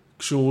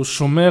 כשהוא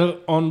שומר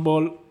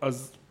און-בול,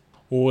 אז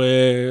הוא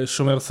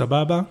שומר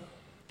סבבה.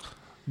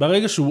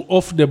 ברגע שהוא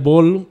אוף דה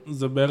בול,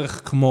 זה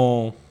בערך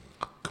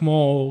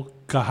כמו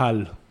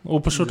קהל.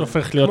 הוא פשוט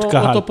הופך להיות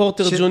קהל. כמו אוטו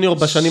פורטר ג'וניור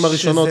בשנים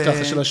הראשונות,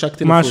 ככה של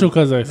השקתי לפול. משהו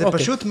כזה. זה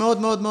פשוט מאוד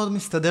מאוד מאוד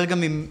מסתדר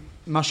גם עם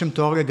מה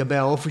שמתואר לגבי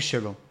האופי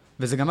שלו.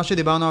 וזה גם מה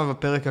שדיברנו עליו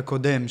בפרק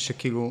הקודם,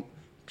 שכאילו...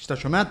 כשאתה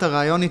שומע את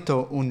הרעיון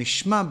איתו, הוא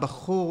נשמע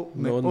בחור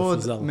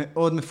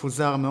מאוד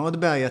מפוזר, מאוד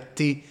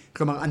בעייתי.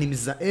 כלומר, אני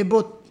מזהה בו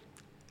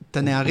את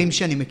הנערים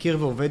שאני מכיר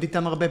ועובד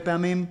איתם הרבה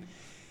פעמים,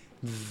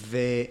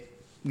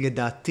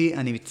 ולדעתי,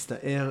 אני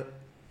מצטער,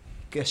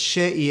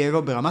 קשה יהיה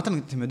לו, ברמת,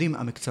 אתם יודעים,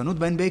 המקצוענות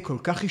ב-NBA כל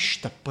כך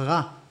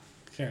השתפרה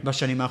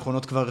בשנים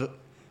האחרונות כבר,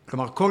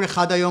 כלומר, כל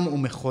אחד היום הוא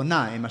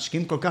מכונה, הם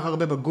משקיעים כל כך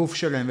הרבה בגוף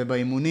שלהם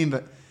ובאימונים,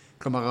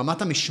 כלומר,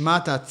 רמת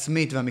המשמעת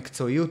העצמית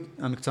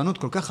והמקצוענות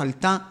כל כך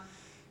עלתה,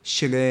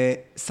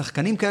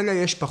 שלשחקנים כאלה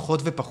יש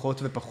פחות ופחות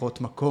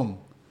ופחות מקום.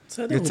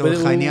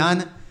 לצורך העניין,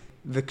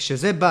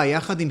 וכשזה בא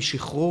יחד עם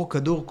שחרור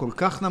כדור כל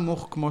כך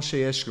נמוך כמו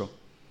שיש לו,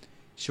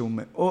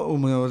 הוא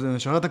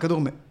משחרר את הכדור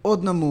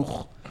מאוד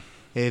נמוך,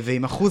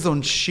 ועם אחוז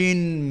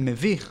עונשין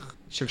מביך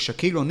של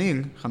שקיל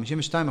אוניל, 52%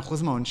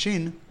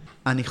 מהעונשין,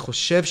 אני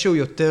חושב שהוא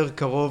יותר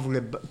קרוב,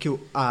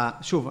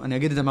 שוב, אני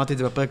אגיד את זה, אמרתי את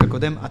זה בפרק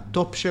הקודם,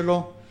 הטופ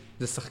שלו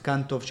זה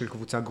שחקן טוב של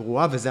קבוצה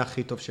גרועה, וזה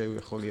הכי טוב שהוא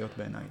יכול להיות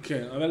בעיניי.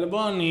 כן, אבל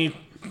בוא אני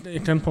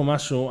אתן פה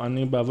משהו,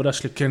 אני בעבודה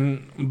שלי כן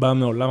בא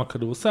מעולם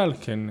הכדורסל,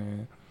 כן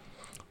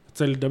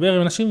רוצה לדבר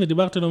עם אנשים,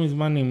 ודיברתי לו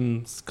מזמן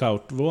עם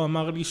סקאוט, והוא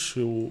אמר לי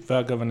שהוא,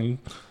 ואגב,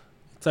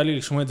 יצא לי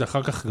לשמוע את זה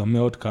אחר כך גם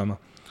מאוד כמה,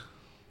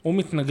 הוא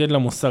מתנגד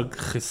למושג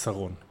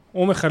חסרון.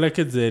 הוא מחלק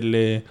את זה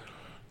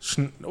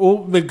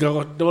הוא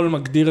בגדול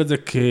מגדיר את זה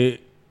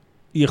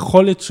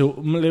כיכולת,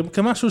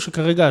 כמשהו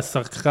שכרגע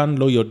השחקן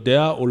לא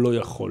יודע או לא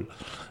יכול.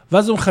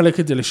 ואז הוא מחלק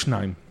את זה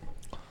לשניים.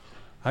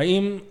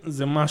 האם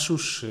זה משהו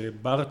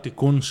שבר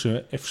התיקון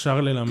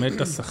שאפשר ללמד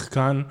את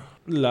השחקן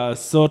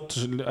לעשות,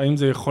 האם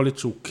זה יכולת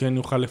שהוא כן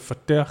יוכל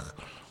לפתח,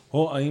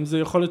 או האם זה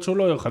יכולת שהוא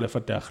לא יוכל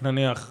לפתח?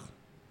 נניח,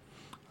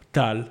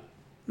 טל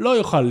לא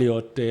יוכל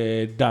להיות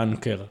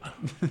דנקר.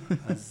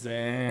 אז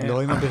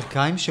לא עם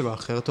הברכיים שלו,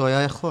 אחרת הוא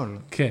היה יכול.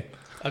 כן.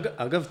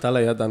 אגב, טל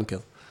היה דנקר.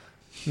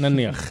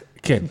 נניח,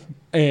 כן.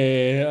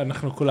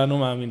 אנחנו כולנו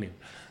מאמינים.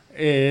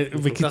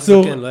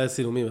 בקיצור, כן, לא היה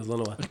סילומים, אז לא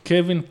נורא.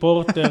 קווין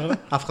פורטר,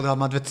 אף אחד לא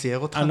עמד וצייר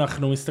אותך?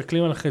 אנחנו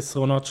מסתכלים על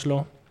החסרונות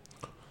שלו,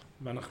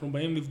 ואנחנו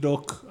באים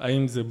לבדוק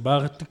האם זה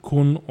בר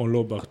תיקון או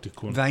לא בר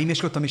תיקון. והאם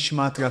יש לו את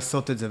המשמעת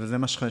לעשות את זה, וזה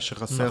מה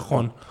שחסר.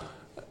 נכון.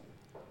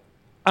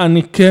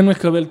 אני כן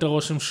מקבל את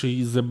הרושם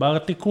שזה בר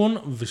תיקון,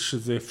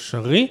 ושזה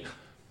אפשרי.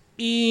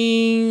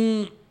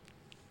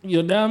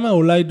 יודע מה,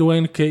 אולי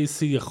דוויין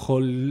קייסי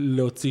יכול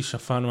להוציא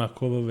שפן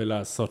מהכובע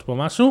ולעשות פה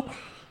משהו.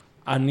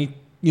 אני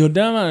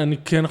יודע מה, אני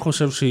כן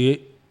חושב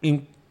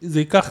זה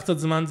ייקח קצת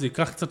זמן, זה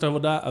ייקח קצת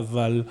עבודה,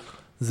 אבל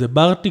זה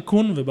בר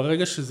תיקון,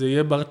 וברגע שזה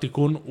יהיה בר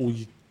תיקון,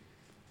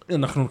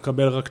 אנחנו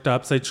נקבל רק את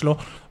האפסייד שלו,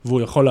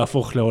 והוא יכול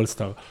להפוך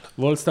לאולסטאר.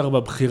 ואולסטאר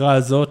בבחירה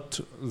הזאת,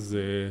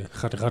 זה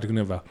חתיכת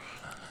גניבה.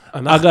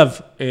 אגב,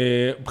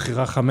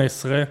 בחירה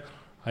 15,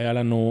 היה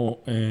לנו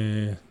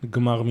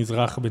גמר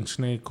מזרח בין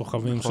שני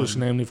כוכבים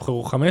ששניהם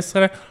נבחרו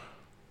 15.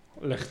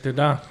 לך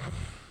תדע.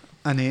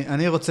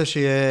 אני רוצה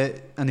שיהיה,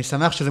 אני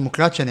שמח שזה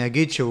מוקלט שאני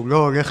אגיד שהוא לא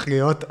הולך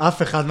להיות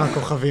אף אחד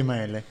מהכוכבים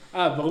האלה.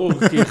 ברור,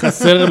 כי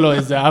חסר לו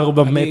איזה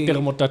 4 מטר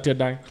מוטת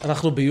ידיים.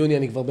 אנחנו ביוני,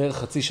 אני כבר בערך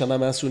חצי שנה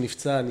מאז שהוא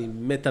נפצע, אני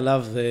מת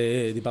עליו,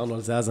 דיברנו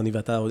על זה אז, אני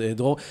ואתה,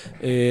 דרור.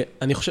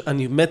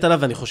 אני מת עליו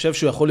ואני חושב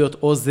שהוא יכול להיות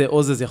או זה,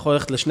 זה יכול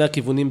ללכת לשני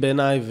הכיוונים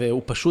בעיניי,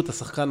 והוא פשוט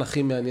השחקן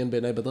הכי מעניין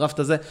בעיניי בדראפט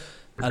הזה.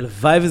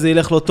 הלוואי וזה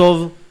ילך לא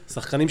טוב,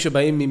 שחקנים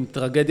שבאים עם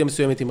טרגדיה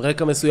מסוימת, עם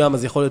רקע מסוים,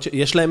 אז יכול להיות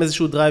שיש להם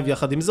איזשהו דרייב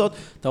יחד עם זאת,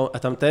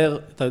 אתה מתאר,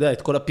 אתה יודע,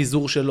 את כל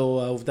הפיזור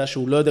שלו, העובדה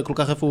שהוא לא יודע כל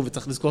כך איפה הוא,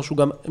 וצריך לזכור שהוא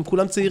גם, הם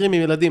כולם צעירים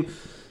עם ילדים,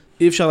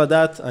 אי אפשר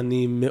לדעת,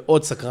 אני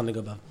מאוד סקרן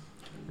לגביו.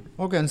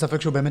 אוקיי, אין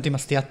ספק שהוא באמת עם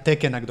הסטיית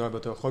תקן הגדולה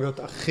ביותר, יכול להיות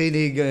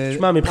הכי,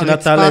 שמע, מבחינת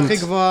טלנט, הרצפה הכי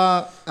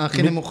גבוהה,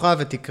 הכי נמוכה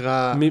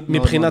ותקרה מאוד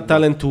מאוד. מבחינת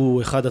טלנט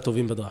הוא אחד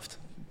הטובים בדראפט.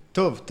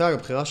 טוב, טל,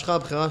 הבחירה שלך,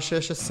 הבחירה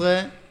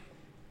 16,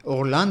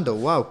 אורלנדו,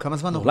 וואו, כמה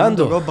זמן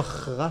אורלנדו לא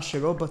בחרה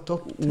שלו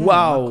בטופ 10.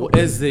 וואו,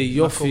 איזה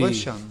יופי. מה קורה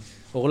שם?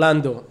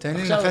 אורלנדו. תן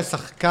לי לנחש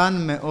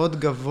שחקן מאוד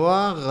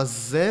גבוה,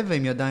 רזה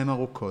ועם ידיים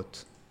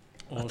ארוכות.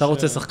 אתה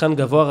רוצה שחקן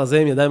גבוה רזה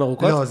עם ידיים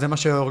ארוכות? לא, זה מה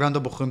שאורלנדו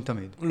בוחרים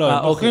תמיד.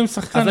 לא, בוחרים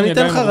שחקן עם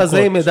ידיים ארוכות. אז אני אתן לך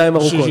רזה עם ידיים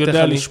ארוכות.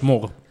 שיודע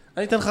לשמור.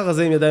 אני אתן לך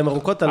רזה עם ידיים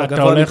ארוכות, על הגבוה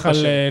אתה הולך על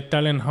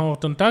טלן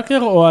הורטון טאקר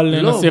או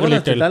על נסיר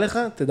ליטל? לא,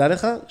 תדע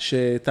לך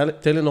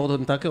שטלן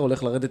הורטון טאקר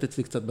הולך לרדת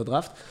אצלי קצת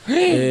בדראפט.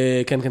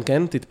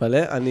 כן, תתפלא.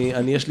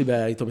 יש לי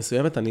בעיה איתו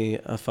מסוימת, אני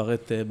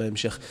אפרט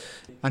בהמשך.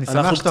 אני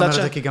שמח שאתה אומר את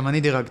זה, כי גם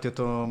אני דירגתי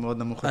אותו מאוד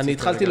נמוך. אני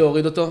התחלתי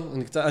להוריד אותו,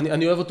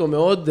 אני אוהב אותו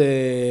מאוד,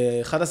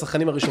 אחד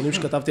השחקנים הראשונים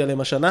שכתבתי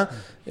עליהם השנה.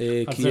 אז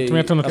את מי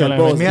אתה נותן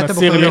להם? מי אתה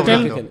בוחר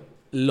ליטל?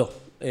 לא.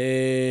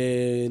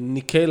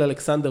 ניקייל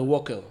אלכסנדר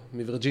ווקר,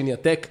 מווירג'יניה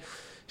טק.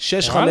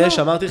 6-5,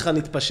 אמרתי לך,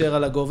 נתפשר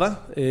על הגובה.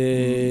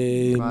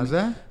 מה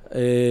זה?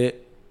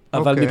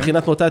 אבל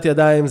מבחינת מוטת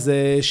ידיים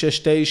זה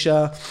 6-9,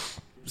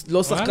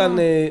 לא שחקן,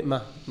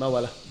 מה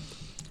וואלה?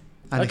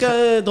 רק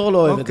דרור לא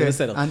אוהב את זה,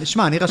 בסדר.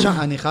 שמע,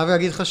 אני חייב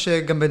להגיד לך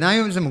שגם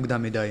בעיניי זה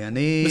מוקדם מדי.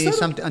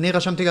 אני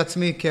רשמתי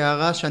לעצמי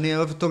כהערה שאני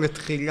אוהב אותו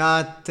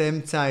לתחילת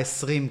אמצע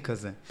ה-20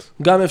 כזה.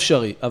 גם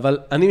אפשרי, אבל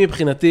אני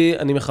מבחינתי,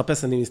 אני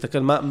מחפש, אני מסתכל,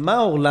 מה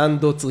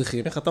אורלנדו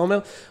צריכים? איך אתה אומר?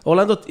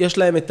 אורלנדו, יש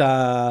להם את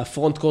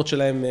הפרונט קורט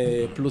שלהם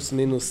פלוס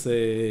מינוס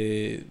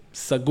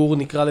סגור,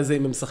 נקרא לזה,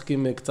 אם הם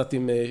משחקים קצת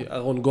עם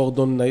ארון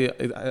גורדון,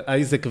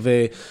 אייזק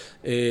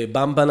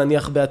ובמבה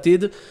נניח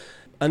בעתיד.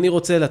 אני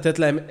רוצה לתת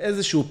להם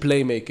איזשהו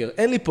פליימייקר.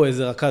 אין לי פה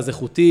איזה רכז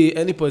איכותי,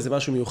 אין לי פה איזה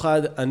משהו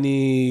מיוחד.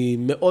 אני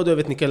מאוד אוהב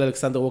את ניקל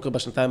אלכסנדר ווקר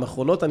בשנתיים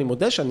האחרונות. אני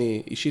מודה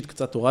שאני אישית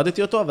קצת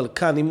הורדתי אותו, אבל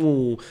כאן אם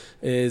הוא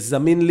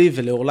זמין לי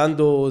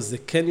ולאורלנדו זה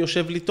כן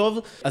יושב לי טוב.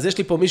 אז יש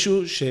לי פה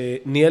מישהו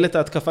שניהל את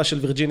ההתקפה של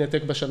וירג'יניה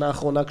טק בשנה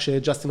האחרונה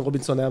כשג'סטין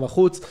רובינסון היה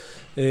מחוץ.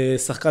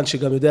 שחקן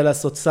שגם יודע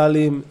לעשות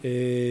סלים.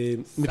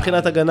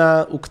 מבחינת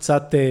הגנה הוא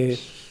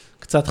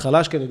קצת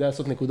חלש, כי אני יודע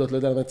לעשות נקודות, לא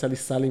יודע למה יצא לי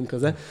סלים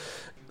כזה.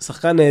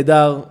 שחקן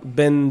נהדר,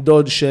 בן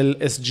דוד של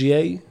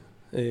SGA,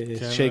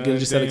 שי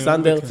גילג'יס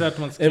אלכסנדר,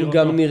 הם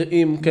גם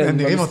נראים, כן, הם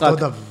נראים אותו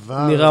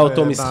דבר, נראה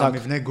אותו משחק.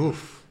 במבנה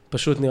גוף.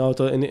 פשוט נראה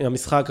אותו,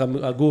 המשחק,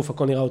 הגוף,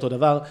 הכל נראה אותו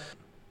דבר.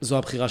 זו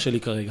הבחירה שלי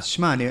כרגע.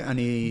 שמע,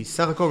 אני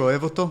סך הכל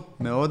אוהב אותו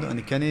מאוד,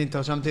 אני כן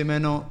התרשמתי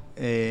ממנו,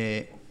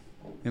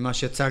 ממה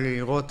שיצא לי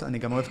לראות, אני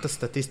גם אוהב את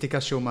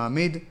הסטטיסטיקה שהוא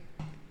מעמיד.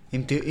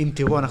 אם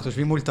תראו, אנחנו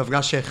יושבים מול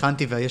טבלה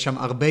שהכנתי ויש שם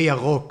הרבה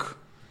ירוק,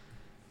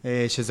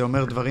 שזה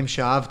אומר דברים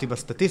שאהבתי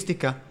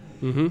בסטטיסטיקה,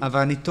 אבל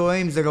אני טועה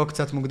אם זה לא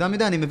קצת מוקדם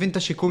מדי, אני מבין את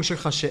השיקול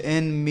שלך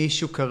שאין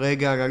מישהו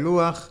כרגע על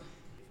הלוח,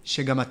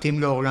 שגם מתאים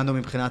לאורלנדו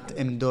מבחינת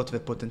עמדות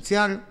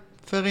ופוטנציאל,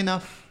 fair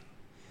enough.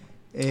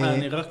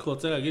 אני רק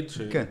רוצה להגיד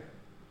ש... כן.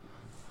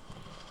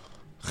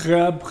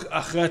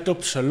 אחרי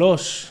הטופ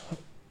 3,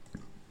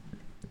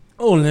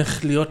 הוא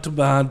הולך להיות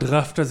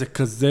בדראפט הזה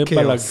כזה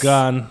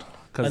בלגן.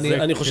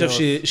 אני חושב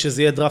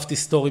שזה יהיה דראפט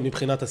היסטורי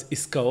מבחינת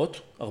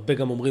עסקאות, הרבה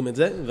גם אומרים את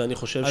זה, ואני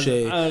חושב ש...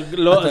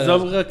 לא,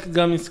 עזוב רק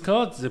גם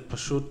עסקאות, זה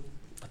פשוט...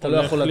 אתה לא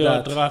יכול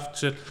לדעת. דראפט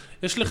של...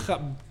 יש לך,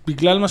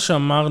 בגלל מה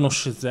שאמרנו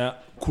שזה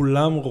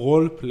כולם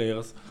רול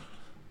פליירס,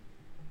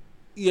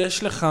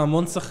 יש לך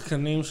המון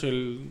שחקנים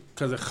של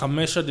כזה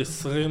 5 עד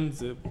 20,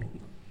 זה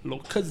לא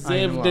כזה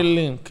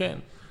הבדלים, כן.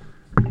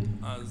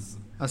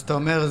 אז אתה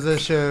אומר זה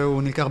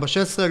שהוא נלקח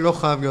ב-16, לא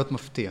חייב להיות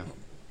מפתיע.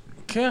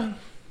 כן.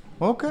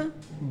 אוקיי,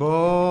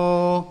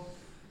 בוא...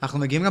 אנחנו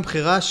מגיעים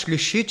לבחירה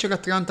השלישית של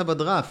אטלנטה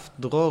בדראפט.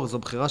 דרור, זו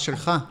בחירה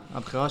שלך,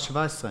 הבחירה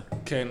ה-17.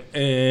 כן.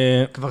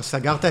 כבר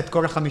סגרת את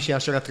כל החמישייה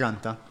של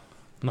אטלנטה.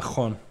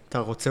 נכון. אתה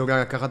רוצה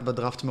אולי לקחת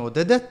בדראפט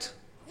מעודדת?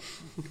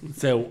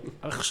 זהו.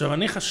 עכשיו,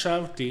 אני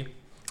חשבתי,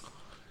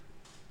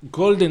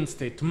 גולדן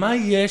סטייט, מה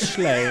יש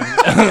להם?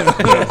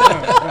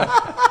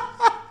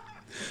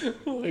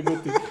 הורג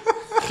אותי.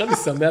 אני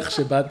שמח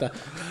שבאת.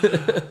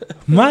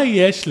 מה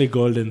יש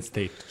לגולדן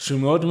סטייט, שהוא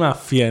מאוד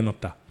מאפיין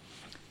אותה?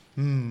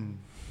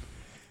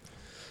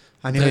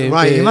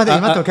 וואי, אם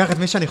אתה לוקח את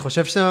מי שאני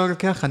חושב שאתה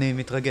לוקח, אני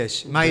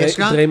מתרגש. מה יש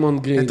לה?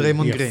 דריימונד גרין.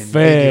 דריימונד גרין, יפה.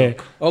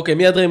 בדיוק. אוקיי,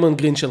 מי הדריימונד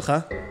גרין שלך?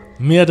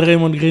 מי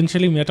הדריימונד גרין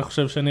שלי? מי אתה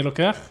חושב שאני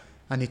לוקח?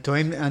 אני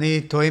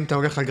טועה אם אתה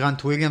הולך על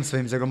גרנט וויליאמס,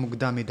 ואם זה לא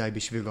מוקדם מדי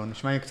בשבילו.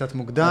 נשמע לי קצת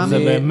מוקדם. זה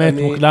באמת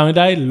מוקדם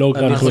מדי, לא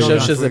גרנט וויליאמס. אני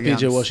חושב שזה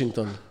פי.ג'יי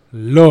וושינגטון.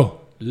 לא.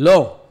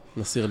 לא.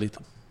 נסיר לי.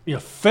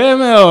 יפה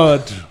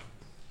מאוד.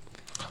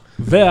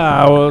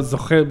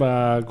 והזוכה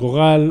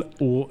בגורל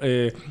הוא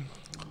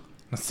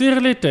נסיר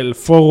ליטל,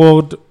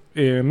 פורוורד, 1.98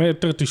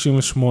 מטר,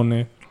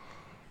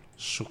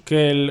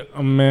 שוקל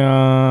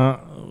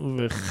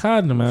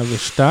 101,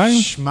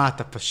 102. שמע,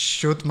 אתה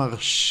פשוט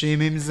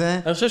מרשים עם זה.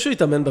 אני חושב שהוא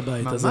יתאמן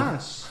בבית הזה.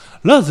 ממש.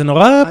 לא, זה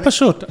נורא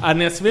פשוט.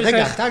 אני אסביר לך...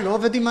 רגע, אתה לא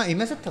עובד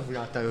עם איזה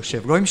טבלה אתה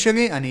יושב? לא עם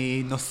שלי?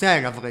 אני נוסע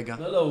אליו רגע.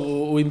 לא,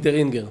 הוא עם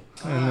דרינגר.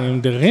 אני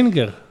עם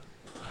דרינגר.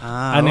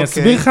 אני אוקיי.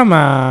 אסביר לך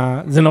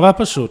מה... זה נורא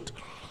פשוט.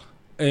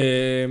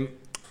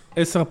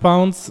 10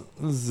 פאונדס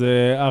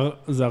זה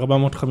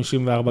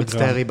 454 גרם.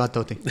 מצטער, איבדת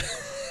אותי.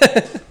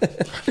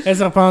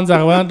 10 פאונד זה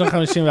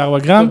 454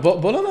 גרם.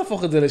 בוא לא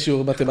נהפוך את זה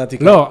לשיעור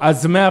מתמטיקה. לא,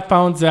 אז 100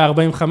 פאונד זה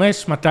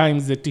 45, 200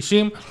 זה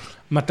 90,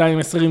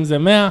 220 זה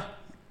 100.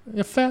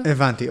 יפה.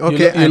 הבנתי,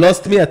 אוקיי. You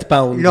lost me at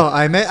pound. לא,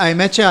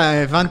 האמת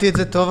שהבנתי את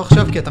זה טוב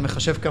עכשיו, כי אתה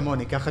מחשב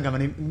כמוני,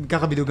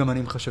 ככה בדיוק גם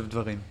אני מחשב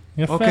דברים.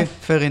 יפה. אוקיי,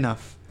 fair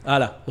enough.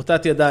 הלאה,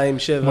 מוטת ידיים,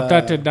 7...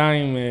 מוטת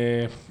ידיים...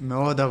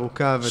 מאוד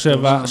ארוכה.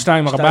 7,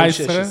 2,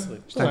 14.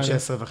 2.16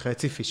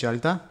 וחצי,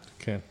 פישלת.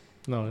 כן,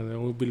 לא,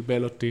 הוא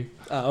בלבל אותי.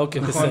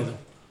 אוקיי, בסדר.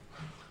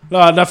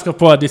 לא, דווקא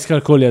פה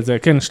הדיסקלקולי הזה,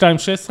 כן,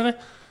 2.16,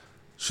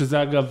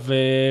 שזה אגב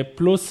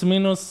פלוס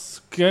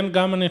מינוס, כן,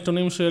 גם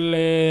הנתונים של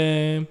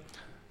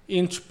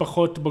אינץ'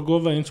 פחות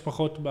בגובה, אינץ'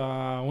 פחות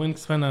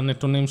בווינגספן,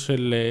 הנתונים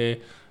של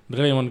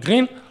דריימונד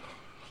גרין.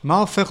 מה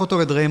הופך אותו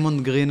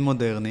לדריימונד גרין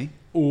מודרני?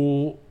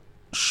 הוא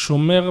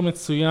שומר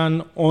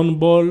מצוין און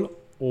בול,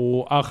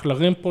 הוא אחלה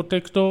רים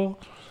פרוטקטור,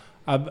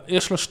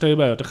 יש לו שתי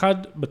בעיות. אחד,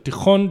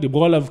 בתיכון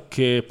דיברו עליו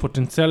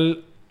כפוטנציאל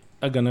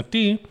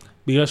הגנתי,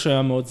 בגלל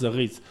שהיה מאוד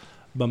זריז.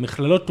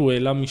 במכללות הוא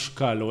העלה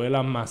משקל, הוא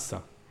העלה מסה.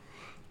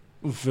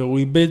 והוא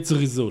איבד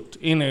זריזות.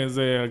 הנה,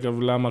 זה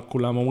אגב למה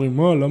כולם אומרים,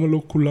 למה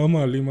לא כולם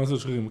מעלים מסה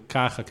שרירים?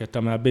 ככה, כי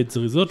אתה מאבד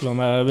זריזות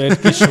ומאבד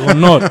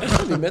כישרונות.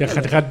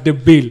 כחתיכת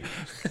דביל.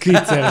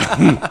 קיצר.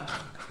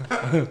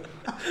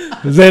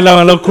 זה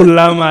למה לא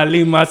כולם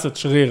מעלים מסת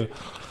שריר.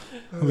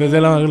 וזה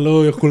למה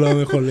לא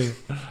כולם יכולים.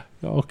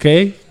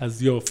 אוקיי?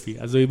 אז יופי.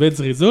 אז הוא איבד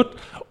זריזות.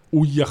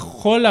 הוא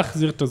יכול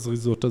להחזיר את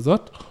הזריזות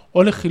הזאת,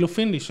 או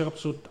לחילופין להישאר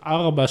פשוט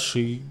 4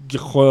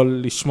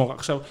 שיכול לשמור.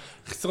 עכשיו,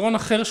 חיסרון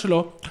אחר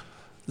שלו,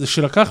 זה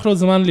שלקח לו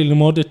זמן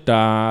ללמוד את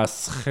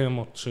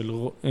הסכמות של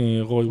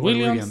רוי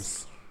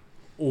וויליאמס.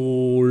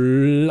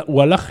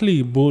 הוא הלך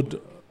לאיבוד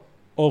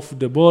אוף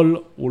דה בול,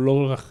 הוא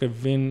לא רק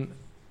הבין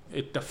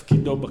את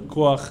תפקידו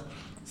בכוח,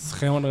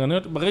 סכמות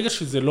רעניות. ברגע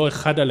שזה לא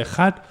 1 על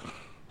 1,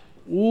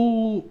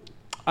 הוא...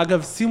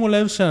 אגב, שימו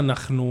לב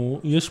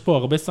יש פה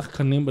הרבה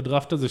שחקנים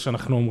בדראפט הזה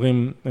שאנחנו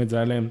אומרים את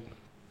זה עליהם,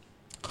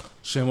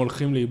 שהם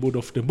הולכים לאיבוד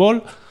אוף דה בול.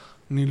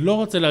 אני לא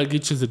רוצה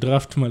להגיד שזה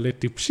דראפט מלא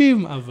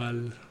טיפשים,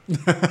 אבל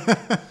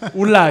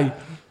אולי.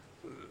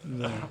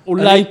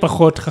 אולי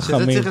פחות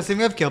חכמים. שזה צריך לשים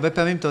לב, כי הרבה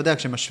פעמים, אתה יודע,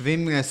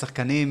 כשמשווים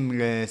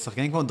לשחקנים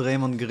כמו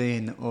דריימונד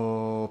גרין,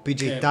 או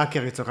פי.ג'יי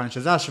טאקר,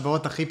 שזה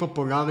ההשוואות הכי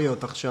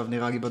פופולריות עכשיו,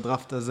 נראה לי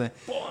בדראפט הזה,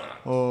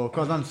 או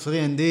כל הזמן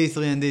 3&D,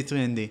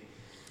 3&D.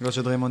 לא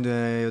שדריימונד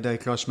יודע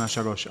לקלוש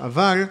מהשלוש,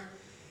 אבל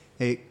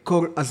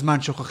כל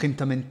הזמן שוכחים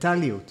את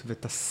המנטליות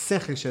ואת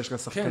השכל שיש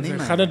לשחקנים האלה. כן,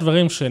 זה אחד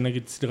הדברים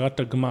שנגיד סדרת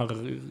הגמר,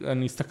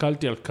 אני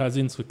הסתכלתי על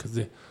קזינס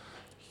וכזה,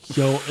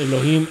 יו,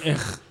 אלוהים,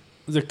 איך,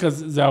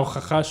 זה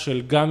ההוכחה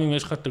של גם אם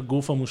יש לך את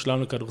הגוף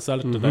המושלם לכדורסל,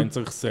 אתה עדיין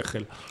צריך שכל.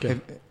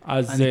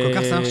 אני כל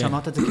כך שמח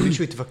שאמרת את זה, כי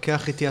מישהו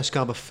התווכח איתי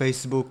אשכרה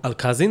בפייסבוק. על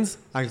קזינס?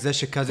 על זה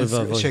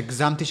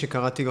שהגזמתי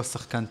שקראתי לו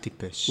שחקן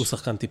טיפש. הוא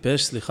שחקן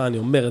טיפש, סליחה, אני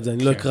אומר את זה,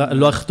 אני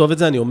לא אכתוב את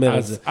זה, אני אומר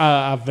את זה.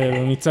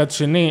 ומצד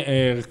שני,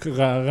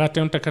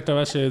 ראיתם את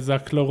הכתבה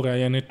שזק לא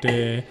ראיין את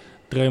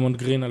דריימונד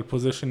גרין על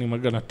פוזיישנים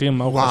הגנתיים,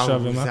 מה הוא חשב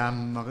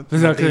ומה?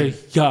 וזה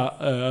היה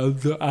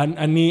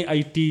אני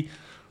הייתי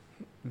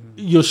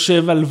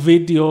יושב על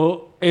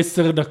וידאו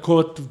 10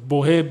 דקות,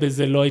 בוהה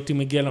בזה, לא הייתי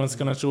מגיע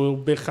למסקנה שהוא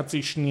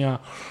בחצי שנייה.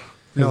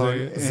 לא,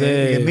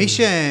 למי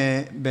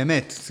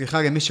שבאמת,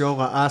 סליחה, למי שלא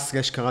ראה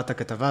קרא את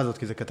הכתבה הזאת,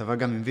 כי זו כתבה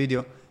גם עם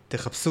וידאו,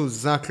 תחפשו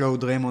זק לואו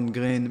דריימונד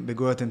גרין,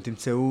 בגול אתם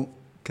תמצאו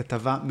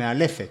כתבה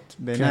מאלפת.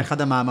 בעיניי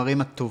אחד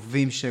המאמרים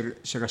הטובים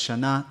של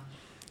השנה,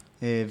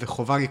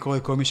 וחובה לקרוא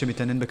לכל מי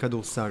שמתעניין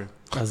בכדורסל.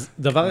 אז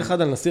דבר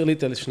אחד על נסיר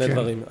ליטל, שני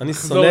דברים. אני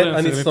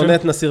שונא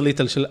את נסיר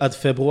ליטל של עד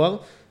פברואר,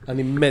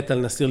 אני מת על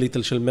נסיר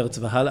ליטל של מרץ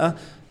והלאה.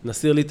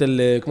 נסיר ליטל,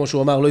 כמו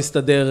שהוא אמר, לא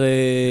יסתדר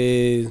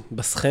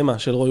בסכמה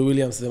של רוי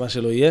וויליאמס, זה מה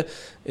שלא יהיה.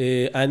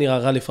 היה נראה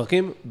רע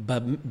לפרקים.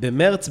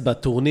 במרץ,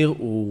 בטורניר,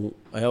 הוא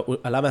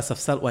עלה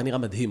מהספסל, הוא היה נראה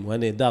מדהים, הוא היה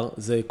נהדר.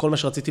 זה כל מה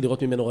שרציתי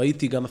לראות ממנו,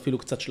 ראיתי גם אפילו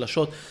קצת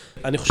שלשות.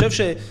 אני חושב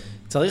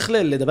שצריך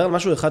לדבר על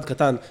משהו אחד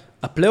קטן.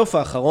 הפלייאוף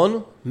האחרון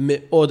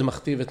מאוד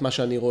מכתיב את מה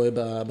שאני רואה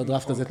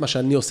בדראפט הזה, את מה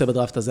שאני עושה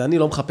בדראפט הזה. אני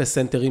לא מחפש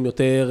סנטרים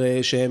יותר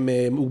שהם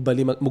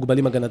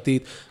מוגבלים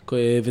הגנתית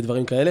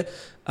ודברים כאלה,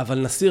 אבל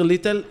נסיר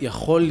ליטל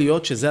יכול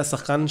להיות שזה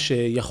השחקן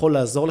שיכול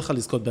לעזור לך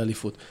לזכות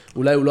באליפות.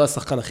 אולי הוא לא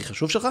השחקן הכי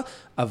חשוב שלך,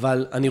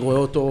 אבל אני רואה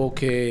אותו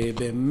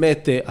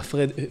כבאמת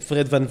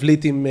פרד ון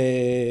וליט עם...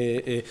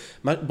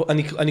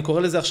 אני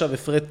קורא לזה עכשיו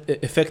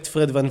אפקט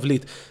פרד ון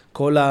וליט.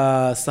 כל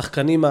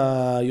השחקנים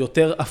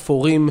היותר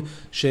אפורים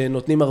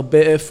שנותנים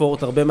הרבה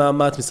אפורט, הרבה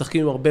מאמץ,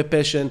 משחקים עם הרבה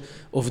פשן,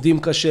 עובדים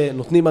קשה,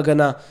 נותנים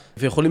הגנה,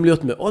 ויכולים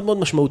להיות מאוד מאוד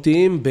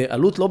משמעותיים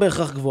בעלות לא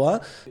בהכרח גבוהה,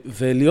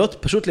 ולהיות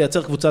פשוט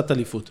לייצר קבוצת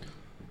אליפות.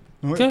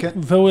 כן,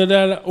 והוא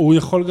יודע, הוא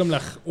יכול גם,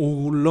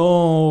 הוא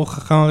לא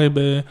חכם הרי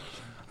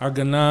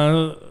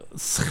בהגנה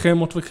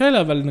סכמות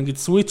וכאלה, אבל נגיד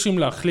סוויצ'ים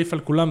להחליף על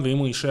כולם, ואם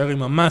הוא יישאר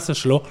עם המסה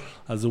שלו,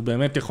 אז הוא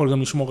באמת יכול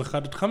גם לשמור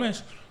 1-5,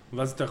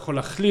 ואז אתה יכול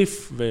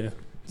להחליף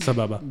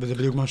וסבבה. וזה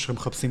בדיוק מה שהם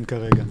מחפשים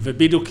כרגע.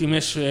 ובדיוק אם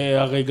יש,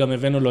 הרי גם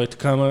הבאנו לו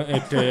את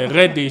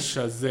רדיש,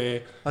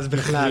 אז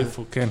בכלל.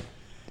 כן.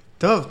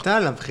 טוב,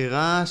 טל,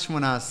 הבחירה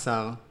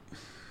 18,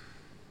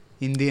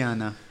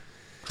 אינדיאנה,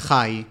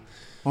 חי,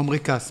 עומרי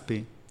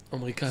כספי.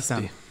 עומרי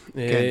כספי.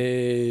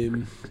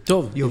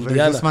 טוב,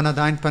 יובל זמן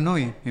עדיין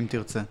פנוי, אם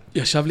תרצה.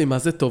 ישב לי מה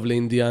זה טוב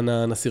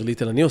לאינדיאנה נסיר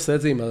ליטל. אני עושה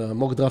את זה עם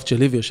המוק דראפט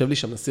שלי, ויושב לי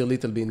שם נסיר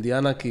ליטל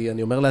באינדיאנה, כי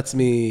אני אומר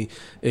לעצמי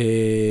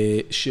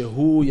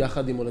שהוא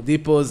יחד עם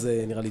אולדיפו,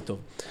 זה נראה לי טוב.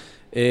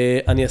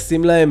 אני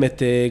אשים להם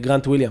את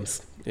גרנט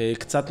וויליאמס.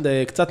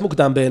 קצת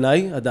מוקדם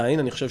בעיניי, עדיין.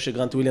 אני חושב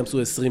שגרנט וויליאמס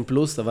הוא 20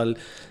 פלוס, אבל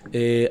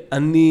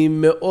אני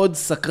מאוד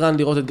סקרן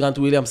לראות את גרנט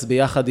וויליאמס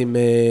ביחד עם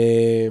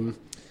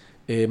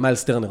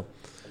מיילס טרנר.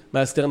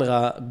 מיילס טרנר,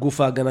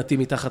 הגוף ההגנתי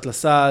מתחת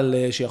לסל,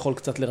 שיכול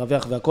קצת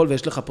לרווח והכל,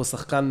 ויש לך פה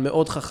שחקן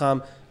מאוד חכם,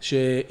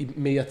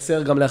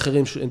 שמייצר גם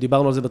לאחרים,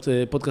 דיברנו על זה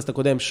בפודקאסט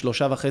הקודם,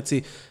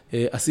 3.5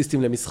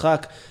 אסיסטים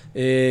למשחק,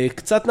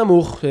 קצת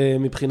נמוך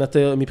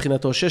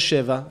מבחינתו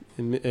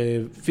 6-7,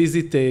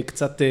 פיזית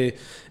קצת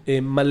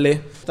מלא,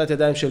 קצת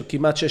ידיים של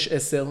כמעט 6-10,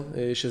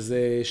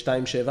 שזה 2-7,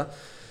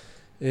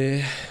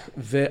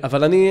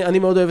 אבל אני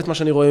מאוד אוהב את מה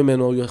שאני רואה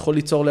ממנו, הוא יכול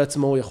ליצור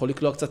לעצמו, הוא יכול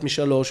לקלוע קצת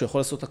משלוש, הוא יכול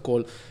לעשות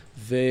הכל,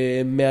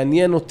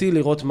 ומעניין אותי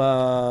לראות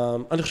מה,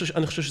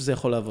 אני חושב שזה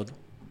יכול לעבוד.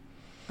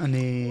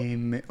 אני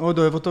מאוד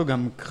אוהב אותו,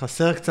 גם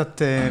חסר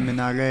קצת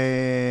מנהלי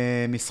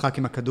משחק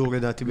עם הכדור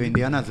לדעתי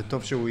באינדיאנה, זה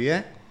טוב שהוא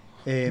יהיה.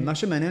 מה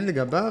שמעניין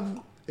לגביו,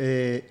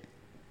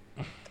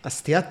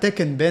 הסטיית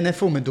תקן בין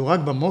איפה הוא מדורג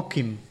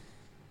במוקים,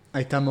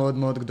 הייתה מאוד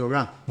מאוד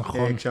גדולה.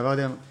 נכון.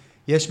 כשעברתי,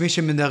 יש מי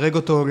שמדרג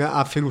אותו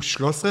אפילו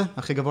 13,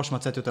 הכי גבוה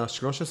שמצאתי אותו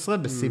 13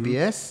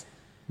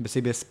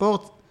 ב-CBS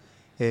ספורט,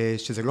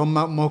 שזה לא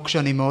מוק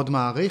שאני מאוד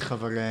מעריך,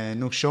 אבל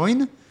נו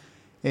שוין.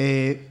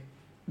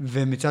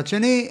 ומצד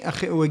שני,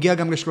 הוא הגיע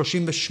גם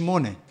ל-38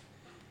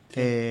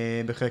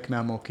 בחלק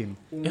מהמוקים.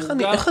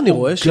 איך אני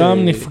רואה הוא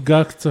גם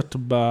נפגע קצת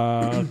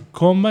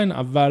בקומביין,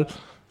 אבל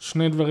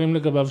שני דברים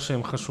לגביו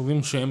שהם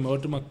חשובים,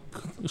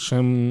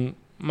 שהם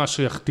מה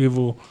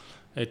שיכתיבו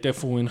את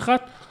איפה הוא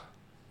ינחת,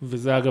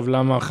 וזה אגב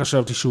למה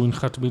חשבתי שהוא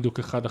ינחת בדיוק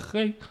אחד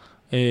אחרי.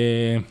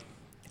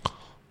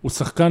 הוא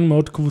שחקן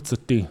מאוד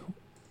קבוצתי.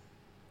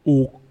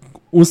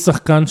 הוא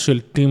שחקן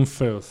של טים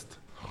פרסט.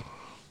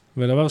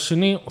 ודבר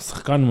שני, הוא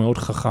שחקן מאוד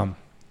חכם.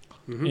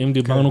 אם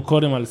דיברנו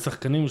קודם על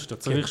שחקנים שאתה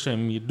צריך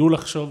שהם ידעו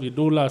לחשוב,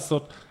 ידעו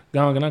לעשות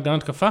גם הגנה, גם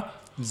התקפה,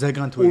 זה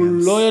גרנט הוא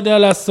וויליאמס. לא יודע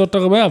לעשות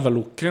הרבה, אבל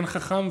הוא כן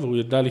חכם והוא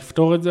יודע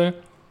לפתור את זה.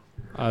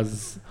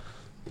 אז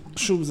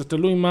שוב, זה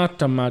תלוי מה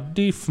אתה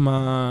מעדיף,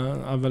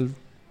 אבל...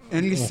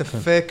 אין לי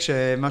ספק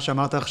שמה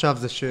שאמרת עכשיו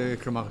זה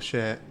כלומר,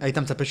 שהיית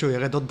מצפה שהוא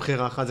ירד עוד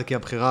בחירה אחת, זה כי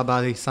הבחירה הבאה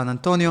היא סן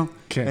אנטוניו.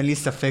 אין לי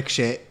ספק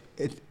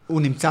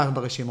שהוא נמצא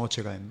ברשימות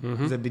שלהם.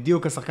 זה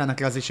בדיוק השחקן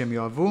הקלאסי שהם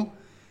יאהבו.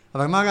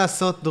 אבל מה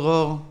לעשות,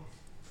 דרור?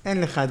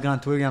 אין לך את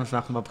גרנט וויליאמס,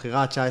 ואנחנו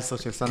בבחירה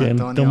ה-19 של סן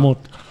אנטוניו. כן,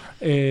 תמות.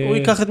 הוא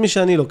ייקח את מי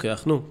שאני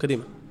לוקח, נו,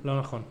 קדימה. לא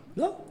נכון.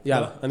 לא?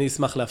 יאללה, אני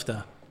אשמח להפתעה.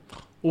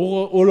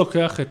 הוא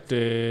לוקח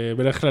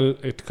בדרך כלל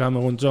את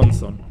קמרון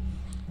ג'ונסון.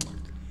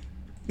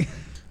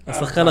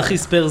 השחקן הכי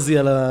ספרזי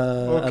על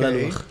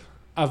הלוח.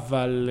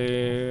 אבל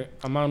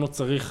אמרנו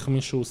צריך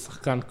מישהו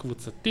שחקן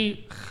קבוצתי,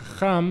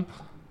 חכם,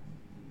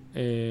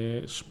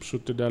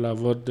 שפשוט יודע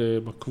לעבוד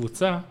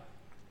בקבוצה.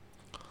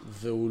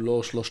 והוא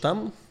לא שלושתם?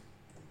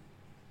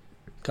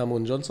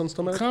 קמרון ג'ונסון, זאת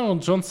אומרת? קמרון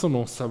ג'ונסון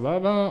הוא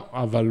סבבה,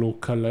 אבל הוא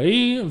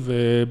קלעי,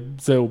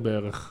 וזהו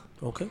בערך.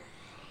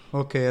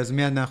 אוקיי, אז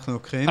מי אנחנו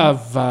לוקחים?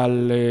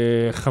 אבל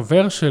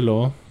חבר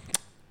שלו,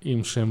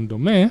 עם שם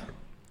דומה,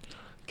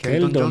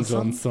 קלדון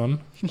ג'ונסון.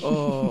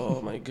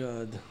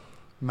 מייגאד.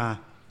 מה?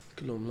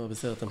 כלום, לא,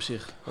 בסדר,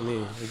 תמשיך. אני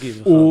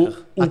אגיב אחר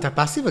כך. אתה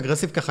פאסיב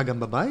אגרסיב ככה גם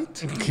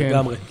בבית? כן.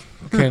 לגמרי.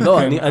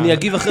 לא, אני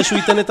אגיב אחרי שהוא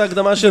ייתן את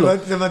ההקדמה שלו.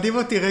 זה מדהים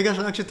אותי רגע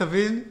רק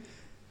שתבין,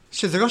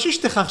 שזה לא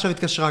שאשתך עכשיו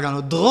התקשרה גם,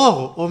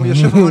 דרור, או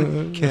יושב מול...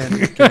 כן,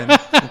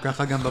 הוא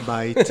ככה גם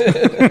בבית.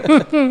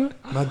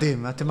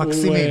 מדהים, אתם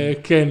מקסימים.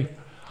 כן.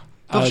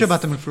 טוב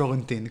שבאתם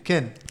לפלורנטין,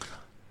 כן.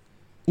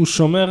 הוא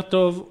שומר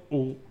טוב,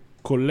 הוא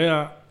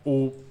קולע,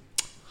 הוא...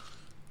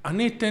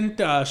 אני אתן את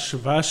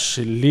ההשוואה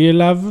שלי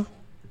אליו,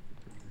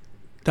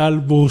 טל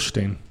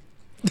בורשטיין.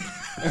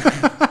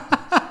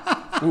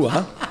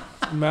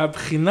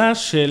 מהבחינה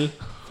של...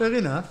 fair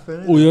enough.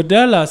 הוא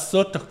יודע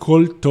לעשות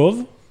הכל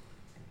טוב,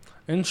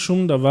 אין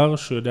שום דבר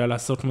שהוא יודע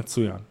לעשות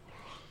מצוין.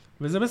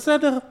 וזה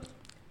בסדר.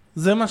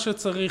 זה מה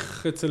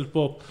שצריך אצל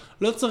פופ.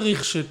 לא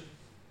צריך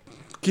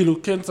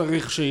כאילו כן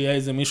צריך שיהיה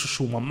איזה מישהו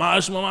שהוא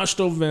ממש ממש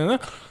טוב,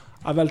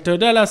 אבל אתה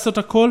יודע לעשות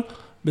הכל,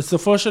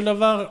 בסופו של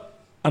דבר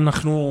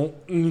אנחנו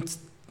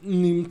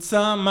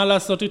נמצא מה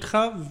לעשות איתך,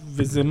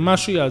 וזה מה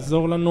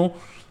שיעזור לנו,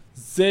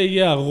 זה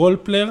יהיה הרול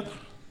פלייר,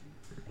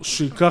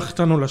 שיקח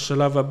אותנו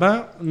לשלב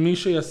הבא, מי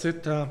שיעשה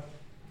את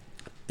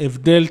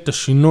ההבדל, את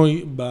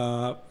השינוי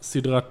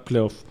בסדרת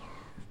פלייאוף.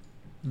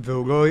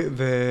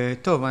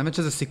 טוב, האמת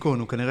שזה סיכון,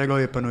 הוא כנראה לא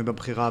יהיה פנוי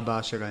בבחירה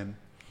הבאה שלהם.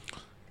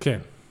 כן.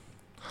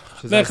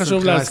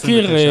 וחשוב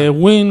להזכיר,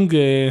 ווינג, 1.98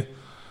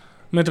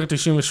 מטר,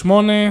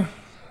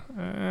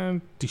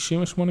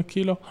 98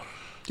 קילו.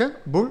 כן,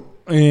 בול.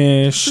 2.07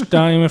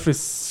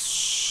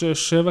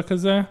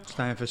 כזה. 2.06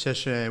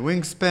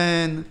 ווינג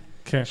ספן,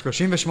 כן.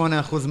 38%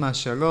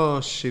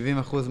 מהשלוש,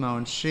 70%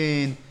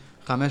 מהעונשין,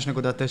 5.9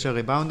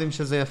 ריבאונדים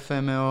שזה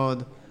יפה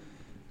מאוד.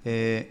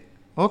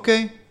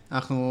 אוקיי,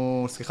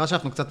 סליחה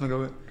שאנחנו קצת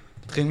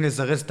מתחילים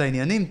לזרז את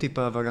העניינים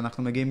טיפה, אבל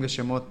אנחנו מגיעים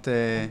לשמות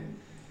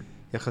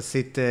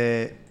יחסית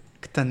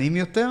קטנים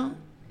יותר,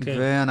 כן.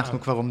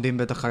 ואנחנו כבר עומדים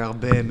בטח על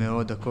הרבה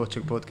מאוד דקות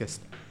של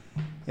פודקאסט.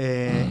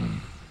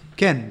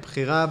 כן,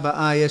 בחירה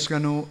הבאה יש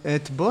לנו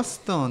את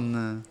בוסטון.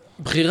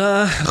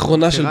 בחירה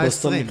אחרונה של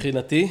בוסטון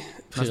מבחינתי.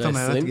 מה זאת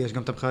אומרת? יש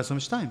גם את הבחירה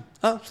 22.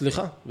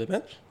 סליחה,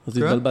 באמת? אז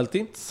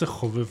התבלבלתי. זה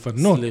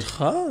חובבנות.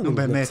 סליחה, נו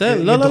באמת,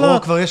 לא, לדרור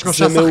כבר יש 3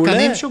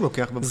 שחקנים שהוא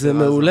לוקח בבחירה הזאת. זה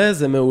מעולה,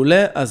 זה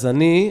מעולה, אז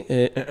אני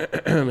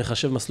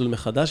מחשב מסלול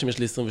מחדש, אם יש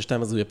לי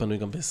 22 אז הוא יהיה פנוי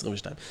גם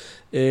ב-22.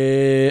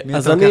 מי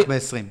אתה לוקח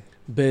ב-20?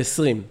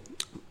 ב-20.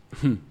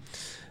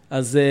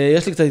 אז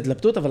יש לי קצת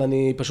התלבטות, אבל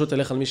אני פשוט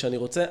אלך על מי שאני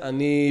רוצה.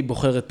 אני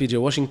בוחר את פי.ג'יי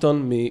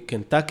וושינגטון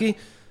מקנטקי,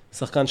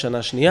 שחקן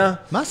שנה שנייה.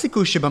 מה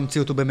הסיכוי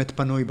שבמציאות הוא באמת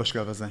פנוי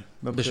בשלב הזה?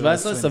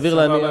 ב-17, סביר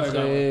להניח,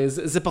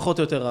 זה פחות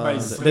או יותר...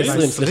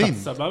 ב-20,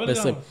 סליחה.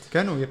 ב-20.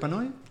 כן, הוא יהיה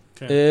פנוי?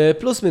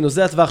 פלוס מינוס,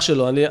 זה הטווח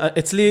שלו.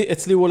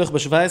 אצלי הוא הולך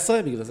ב-17,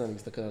 בגלל זה אני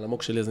מסתכל על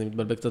המוק שלי, אז אני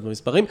מתבלבל קצת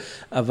במספרים,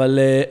 אבל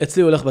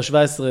אצלי הוא הולך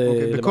ב-17...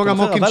 בכל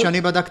המוקים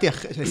שאני בדקתי,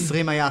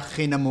 20 היה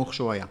הכי נמוך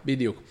שהוא היה.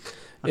 בדיוק.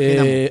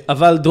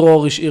 אבל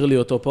דרור השאיר לי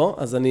אותו פה,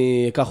 אז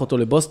אני אקח אותו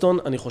לבוסטון.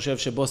 אני חושב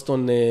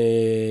שבוסטון,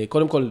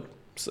 קודם כל,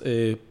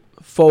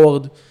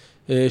 פורוורד,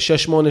 6-8,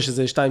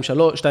 שזה 2-0-3,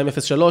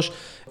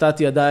 תת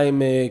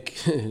ידיים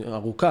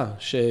ארוכה,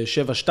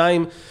 7-2,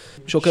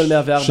 שוקל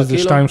 104 קילו.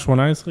 שזה 2-18?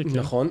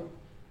 נכון.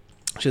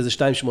 שזה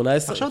 2.18.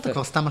 עכשיו אתה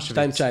כבר סתם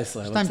משוויץ. 2.19.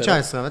 2.19,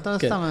 ואתה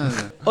סתם...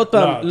 עוד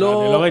פעם,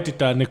 לא... אני לא ראיתי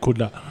את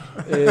הנקודה.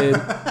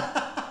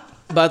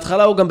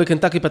 בהתחלה הוא גם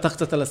בקנטקי פתח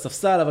קצת על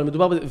הספסל, אבל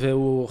מדובר,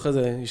 והוא אחרי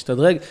זה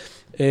השתדרג.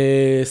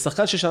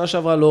 שחקן ששנה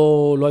שעברה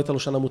לא הייתה לו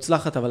שנה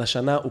מוצלחת, אבל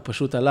השנה הוא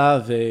פשוט עלה,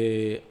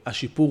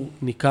 והשיפור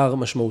ניכר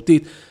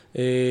משמעותית.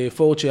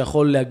 פורוורד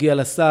שיכול להגיע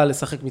לסל,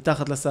 לשחק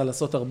מתחת לסל,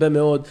 לעשות הרבה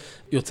מאוד,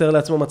 יוצר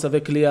לעצמו מצבי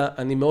קליעה,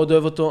 אני מאוד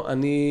אוהב אותו.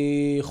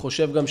 אני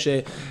חושב גם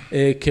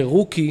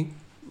שכרוקי,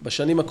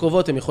 בשנים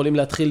הקרובות הם יכולים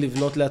להתחיל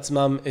לבנות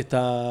לעצמם את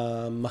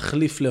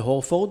המחליף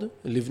להורפורד,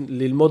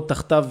 ללמוד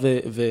תחתיו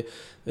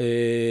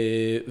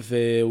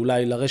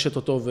ואולי לרשת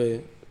אותו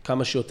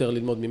וכמה שיותר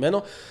ללמוד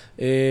ממנו.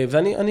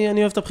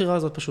 ואני אוהב את הבחירה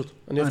הזאת פשוט.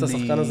 אני אוהב את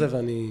השחקן הזה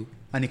ואני...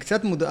 אני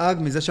קצת מודאג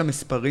מזה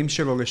שהמספרים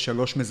שלו ל3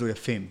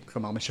 מזויפים.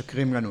 כלומר,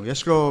 משקרים לנו.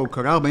 יש לו, הוא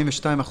קרא 42%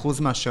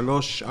 מה-3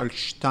 על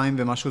 2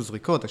 ומשהו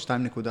זריקות, על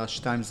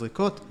 2.2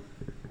 זריקות.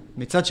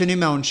 מצד שני,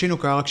 מהעונשין הוא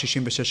קרא רק 66%.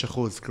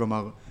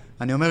 כלומר,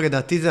 אני אומר,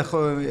 לדעתי זה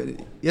יכול...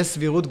 יש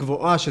סבירות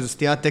גבוהה שזה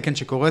סטיית תקן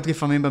שקורית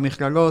לפעמים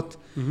במכללות.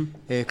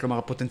 כלומר,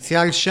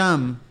 הפוטנציאל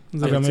שם...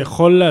 זה גם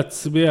יכול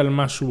להצביע על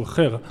משהו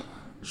אחר,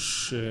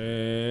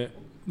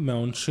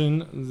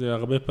 שמהעונשין זה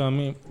הרבה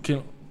פעמים...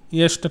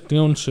 יש את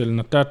הטיעון של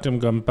נתתם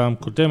גם פעם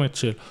קודמת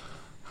של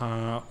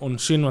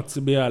העונשין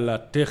מצביע על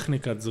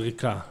הטכניקת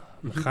זריקה,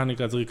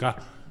 מכניקת זריקה,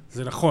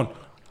 זה נכון.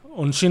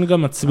 עונשין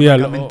גם מצביע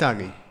על...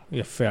 המנטלי.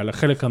 יפה, על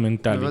החלק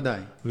המנטלי. בוודאי.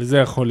 וזה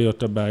יכול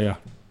להיות הבעיה.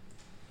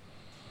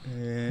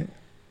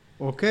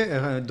 אוקיי,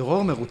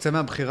 דרור מרוצה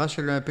מהבחירה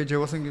של פי.ג'יי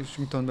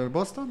וושינגטון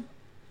בבוסטון?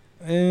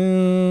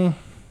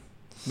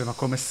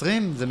 במקום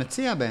 20? זה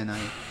מציע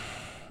בעיניי.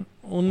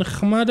 הוא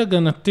נחמד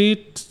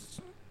הגנתית,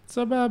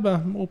 סבבה,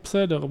 הוא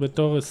בסדר,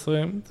 בתור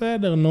 20,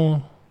 בסדר, נו.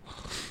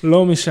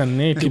 לא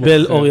משנה,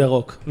 קיבל אור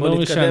ירוק. לא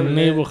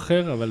משנה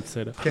בוחר, אבל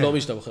בסדר. לא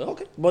משנה בוחר,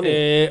 אוקיי. בוא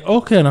נראה.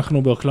 אוקיי,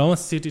 אנחנו באוקלאומה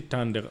סיטי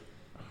טנדר.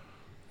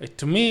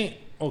 את מי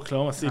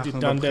אוקלאומה סיטי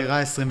טנדר? אנחנו בבחירה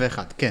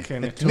 21, כן.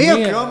 את מי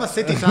אוקלאומה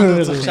סיטי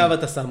טנדר צריכים? עכשיו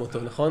אתה שם אותו,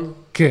 נכון?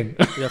 כן.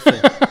 יפה,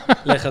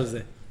 לך על זה.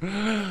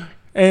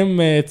 הם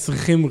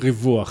צריכים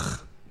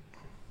ריווח.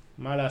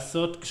 מה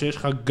לעשות? כשיש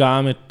לך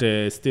גם את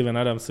סטיבן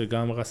אדמס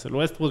וגם ראסל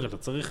ווסטברוק, אתה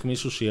צריך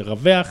מישהו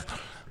שירווח,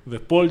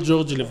 ופול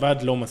ג'ורג' לבד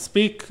לא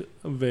מספיק,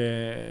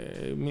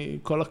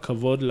 ומכל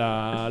הכבוד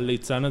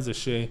לליצן הזה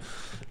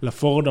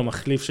לפורד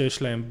המחליף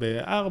שיש להם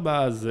ב4,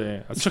 אז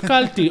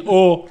שקלתי,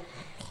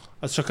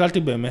 אז שקלתי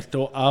באמת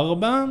או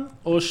 4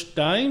 או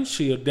 2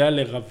 שיודע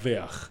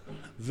לרווח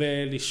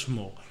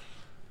ולשמור.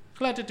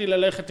 החלטתי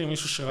ללכת עם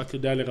מישהו שרק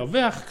יודע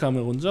לרווח,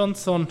 קמרון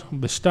ג'ונסון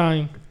ב2.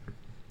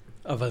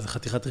 אבל זה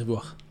חתיכת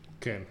ריווח.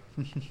 כן.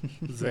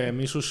 זה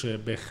מישהו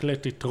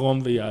שבהחלט יתרום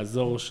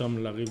ויעזור שם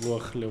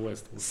לריווח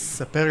לווסטברוק.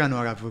 ספר לנו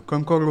עליו.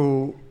 קודם כל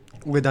הוא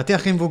לדעתי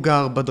הכי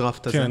מבוגר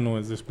בדראפט הזה. כן, הוא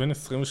איזה בין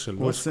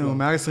 23. הוא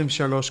מעל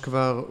 23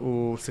 כבר,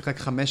 הוא שיחק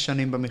 5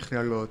 שנים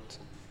במכללות.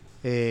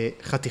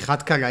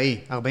 חתיכת קלעי,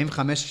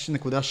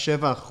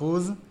 45.7%.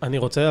 אני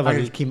רוצה, אבל...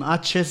 על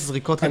כמעט 6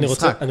 זריקות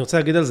למשחק. אני רוצה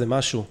להגיד על זה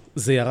משהו.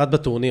 זה ירד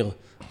בטורניר.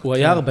 הוא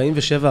היה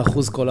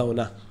 47% כל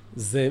העונה.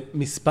 זה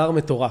מספר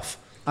מטורף.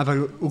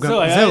 אבל הוא גם,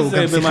 זהו,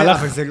 גם שיחק,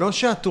 אבל זה לא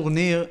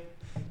שהטורניר,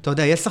 אתה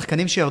יודע, יש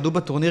שחקנים שירדו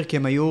בטורניר כי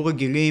הם היו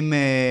רגילים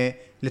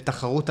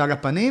לתחרות על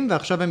הפנים,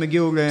 ועכשיו הם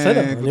הגיעו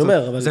בסדר, אני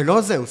אומר, אבל... זה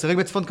לא זה, הוא שיחק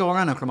בצפון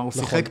קרוליינה, כלומר, הוא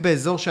שיחק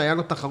באזור שהיה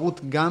לו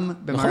תחרות גם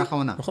במהלך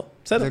העונה. נכון,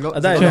 בסדר,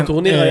 עדיין,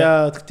 הטורניר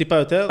היה טיפה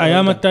יותר.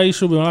 היה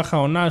מתישהו במהלך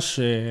העונה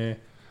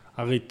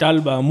שהריטל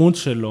בעמוד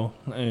שלו,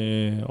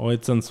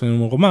 אוהד סנסמן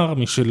מורמר,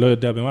 מי שלא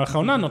יודע במהלך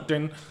העונה,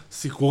 נותן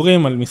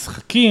סיכורים על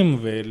משחקים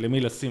ולמי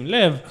לשים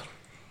לב.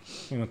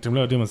 אם אתם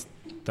לא יודעים, אז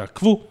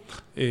תעקבו.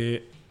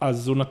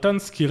 אז הוא נתן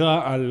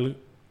סקירה על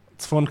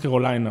צפון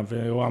קרוליינה,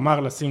 והוא אמר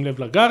לשים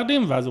לב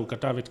לגרדים, ואז הוא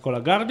כתב את כל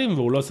הגרדים,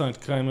 והוא לא שם את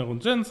קמרון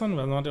ג'ונסון,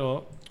 ואז אמרתי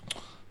לו,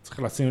 צריך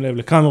לשים לב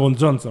לקמרון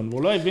ג'ונסון,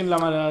 והוא לא הבין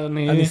למה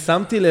אני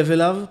שמתי לב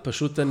אליו,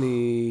 פשוט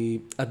אני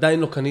עדיין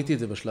לא קניתי את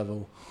זה בשלב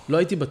ההוא. לא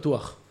הייתי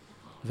בטוח.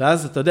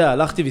 ואז, אתה יודע,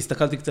 הלכתי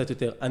והסתכלתי קצת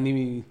יותר.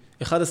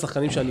 אחד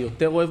השחקנים שאני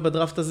יותר אוהב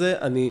בדראפט הזה,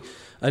 אני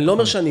לא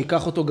אומר שאני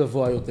אקח אותו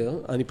גבוה יותר,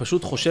 אני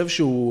פשוט חושב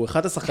שהוא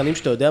אחד השחקנים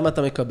שאתה יודע מה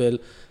אתה מקבל,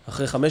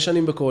 אחרי 5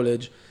 שנים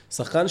בקולג',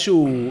 שחקן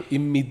שהוא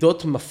עם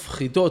מידות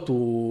מפחידות,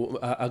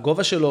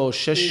 הגובה שלו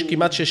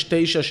כמעט 6.9,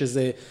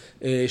 שזה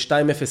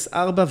 2.04,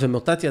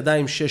 ומוטת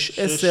ידיים 6.10,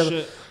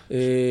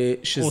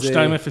 שזה... או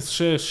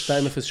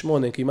 2.06. 2.08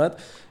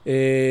 כמעט. 2.06.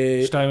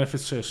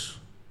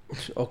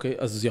 אוקיי,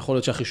 אז יכול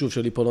להיות שהחישוב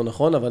שלי פה לא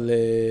נכון, אבל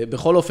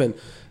בכל אופן,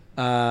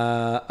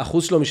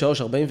 האחוז שלו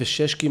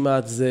מ-3.46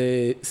 כמעט, זה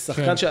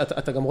שחקן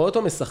שאתה גם רואה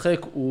אותו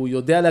משחק, הוא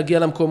יודע להגיע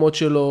למקומות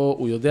שלו,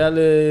 הוא יודע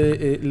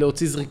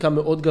להוציא זריקה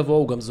מאוד גבוה,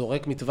 הוא גם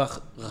זורק מטווח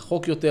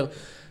רחוק יותר,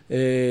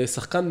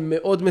 שחקן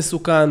מאוד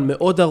מסוכן,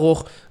 מאוד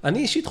ארוך. אני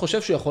אישית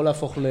חושב שהוא יכול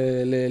להפוך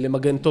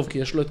למגן טוב, כי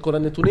יש לו את כל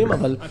הנתונים,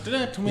 אבל... אתה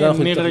יודע,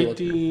 אני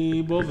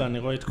ראיתי בו, ואני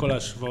רואה את כל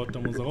ההשוואות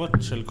המוזרות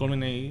של כל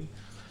מיני...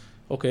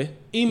 אוקיי.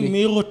 אם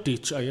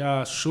מירוטיץ'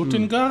 היה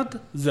שוטינגארד,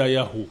 זה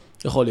היה הוא.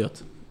 יכול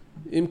להיות.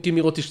 אם כי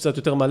מירוטיץ' קצת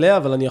יותר מלא,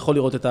 אבל אני יכול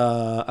לראות את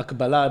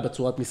ההקבלה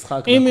בצורת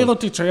משחק. אם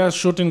מירוטיץ' היה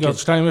שוטינגארד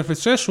 2.06,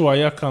 הוא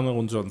היה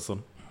קמרון ג'ונסון.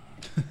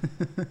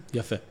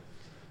 יפה.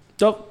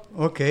 טוב.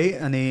 אוקיי,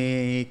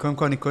 קודם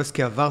כל אני כועס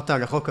כי עברת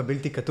על החוק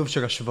הבלתי כתוב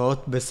של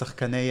השוואות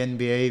בשחקני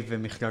NBA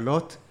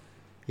ומכללות.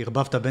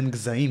 הרבבת בין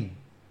גזעים.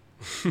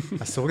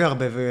 אסור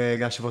להרבב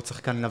להשוות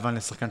שחקן לבן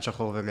לשחקן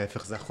שחור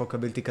ולהפך, זה החוק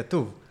הבלתי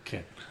כתוב. כן.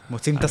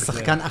 מוצאים את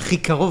השחקן הכי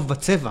קרוב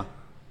בצבע.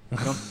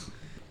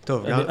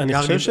 טוב,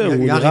 אני חושב שהוא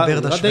נראה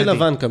די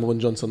לבן קמרון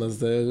ג'ונסון, אז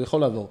זה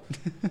יכול לעבור.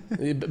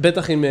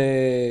 בטח עם,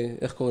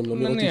 איך קוראים לו,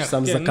 לראות אם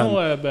שם זקן.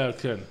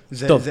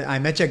 טוב.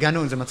 האמת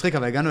שהגענו, זה מצחיק,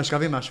 אבל הגענו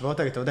לשלב עם ההשוואות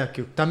האלה, אתה יודע,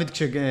 כי תמיד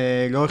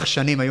כשלאורך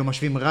שנים היו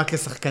משווים רק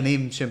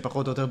לשחקנים שהם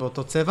פחות או יותר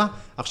באותו צבע,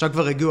 עכשיו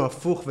כבר הגיעו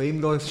הפוך,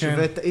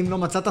 ואם לא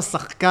מצאת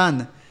שחקן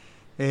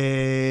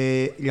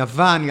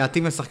לבן,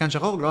 להתאים לשחקן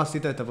שחור, לא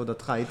עשית את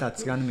עבודתך, היית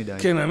עצלן מדי.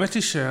 כן, האמת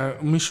היא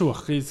שמישהו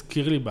הכי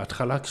הזכיר לי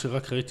בהתחלה,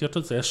 כשרק ראיתי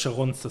אותו, זה היה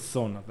שרון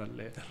ששון, אבל...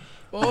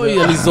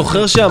 אוי, אני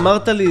זוכר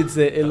שאמרת לי את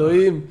זה,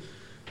 אלוהים.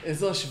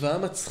 איזו השוואה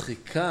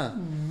מצחיקה.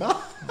 מה?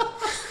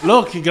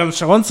 לא, כי גם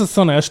שרון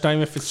ששון היה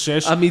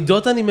 2.06.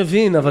 עמידות אני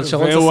מבין, אבל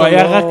שרון ששון לא... והוא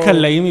היה רק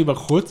קלעי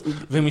מבחוץ,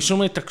 ומשום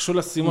מה התעקשו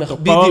לשים אותו.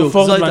 בדיוק,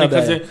 זו הייתה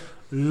הבעיה.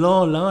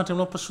 לא, למה אתם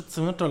לא פשוט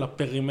שמים אותו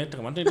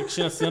לפרימטר? מה אתם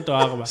תקשי לשים אותו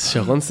 4?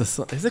 שרון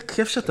ששון, איזה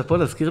כיף שאתה פה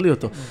להזכיר לי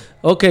אותו.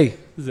 אוקיי.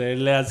 זה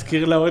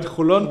להזכיר לאוהד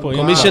חולון פה.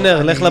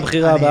 קומישיונר, לך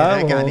לבחירה הבאה.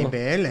 רגע, אני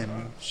בהלם.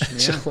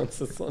 שרון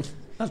ששון.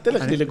 אל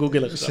תלך לי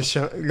לגוגל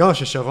עכשיו. לא,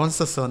 ששרון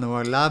ששון, הוא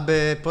עלה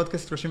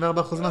בפודקאסט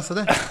 34%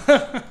 מהשדה.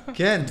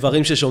 כן.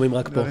 דברים ששומעים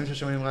רק פה. דברים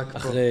ששומעים רק פה.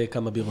 אחרי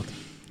כמה בירות.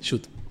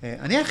 שוט.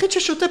 אני היחיד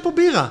ששותה פה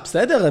בירה.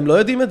 בסדר, הם לא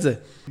יודעים את זה.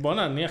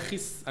 בוא'נה,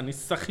 אני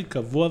סחי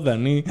קבוע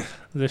ואני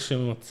זה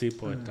שמוציא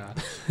פה את ה...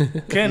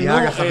 כן,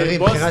 יאללה,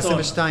 חברים, בחירה בוסטון.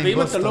 22, ואם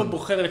בוסטון. אתה לא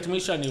בוחר את מי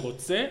שאני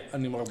רוצה,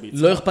 אני מרביץ.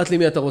 לא אכפת לי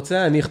מי אתה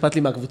רוצה, אני אכפת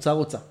לי מהקבוצה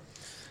רוצה.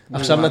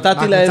 עכשיו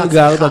נתתי להם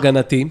גארד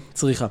הגנתי,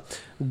 צריכה.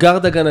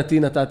 גארד הגנתי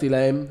נתתי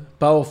להם,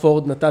 פאור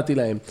פורד נתתי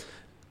להם.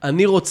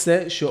 אני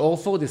רוצה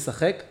שאורפורד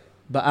ישחק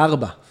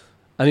ב4.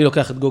 אני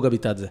לוקח את גוגה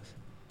ביטאדזה.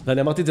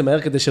 ואני אמרתי את זה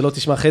מהר כדי שלא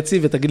תשמע חצי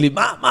ותגיד לי,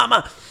 מה?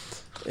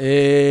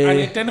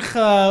 אני אתן לך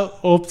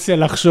אופציה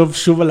לחשוב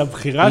שוב על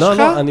הבחירה שלך.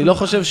 לא, אני לא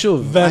חושב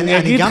שוב.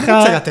 אני גם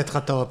רוצה לתת לך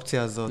את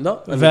האופציה הזאת.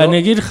 ואני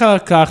אגיד לך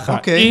ככה,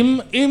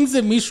 אם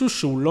זה מישהו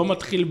שהוא לא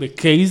מתחיל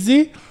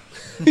בקייזי,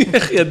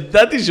 איך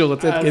ידעתי שהוא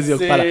רוצה את קייזי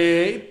אוקפלה.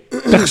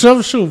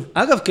 תחשוב שוב.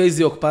 אגב,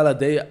 קייזי אוקפלה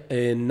די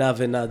נע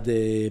ונד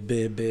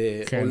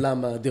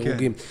בעולם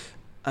הדירוגים.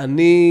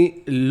 אני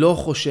לא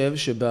חושב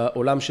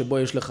שבעולם שבו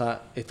יש לך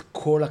את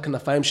כל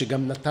הכנפיים,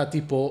 שגם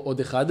נתתי פה עוד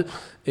אחד,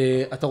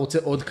 אתה רוצה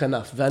עוד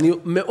כנף. ואני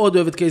מאוד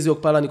אוהב את קייזי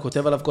אוקפלה, אני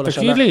כותב עליו כל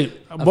השנה. תגיד לי,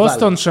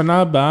 בוסטון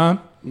שנה הבאה,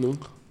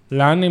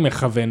 לאן היא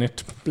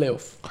מכוונת?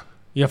 פלייאוף.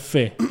 יפה.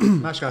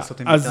 מה יש לה לעשות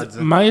עם ביטאדזה? אז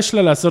מה יש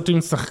לה לעשות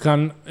עם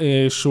שחקן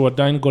שהוא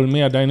עדיין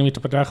גולמי, עדיין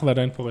מתפתח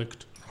ועדיין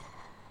פורקט?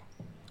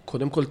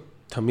 קודם כל,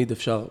 תמיד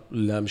אפשר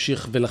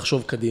להמשיך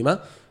ולחשוב קדימה.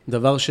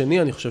 דבר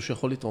שני, אני חושב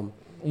שיכול לתרום.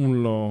 הוא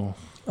לא...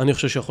 אני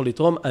חושב שיכול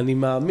לתרום, אני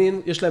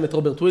מאמין, יש להם את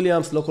רוברט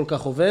וויליאמס, לא כל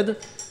כך עובד,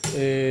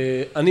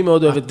 אני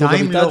מאוד אוהב את גוגה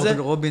ביטאדזה.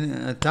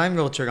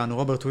 הטיימלורד שלנו,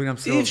 רוברט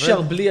וויליאמס לא עובד. אי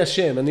אפשר בלי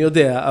השם, אני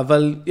יודע,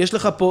 אבל יש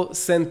לך פה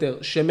סנטר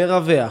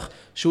שמרווח,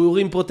 שהוא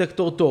יורים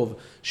פרוטקטור טוב,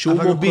 שהוא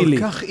מובילי.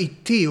 אבל הוא כל כך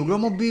איטי, הוא לא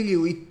מובילי,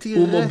 הוא איטי רצח.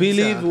 הוא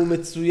מובילי והוא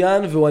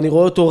מצוין, ואני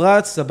רואה אותו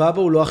רץ,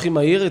 סבבה, הוא לא הכי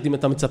מהיר, אם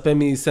אתה מצפה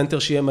מסנטר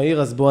שיהיה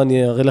מהיר, אז בוא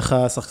אני אראה לך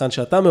שחקן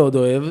שאתה מאוד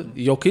אוהב,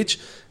 יוקיץ',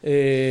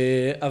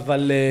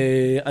 אבל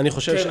אני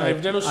חושב כן,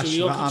 ההבדל הוא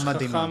שיוקיץ'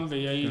 חכם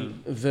ויעיל.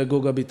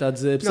 וגוגה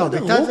ביטאדזה, בסדר,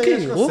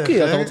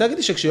 רוקי, אתה רוצה להגיד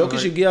לי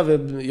שכשיוקיץ'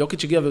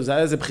 הגיע וזה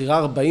היה איזה בחירה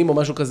 40 או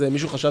משהו כזה,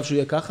 מישהו חשב שהוא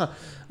יהיה ככה,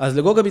 אז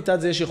לגוגה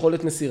ביטאדזה יש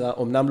יכולת מסירה,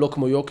 אמנם לא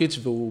כמו יוקיץ'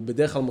 והוא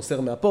בדרך כלל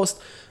מוסר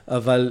מהפוסט,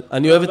 אבל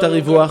אני אוהב את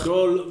הריווח. הוא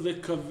גדול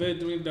וכבד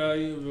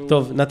מדי.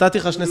 טוב, נתתי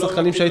לך שני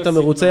שחקנים שהיית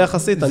מרוצה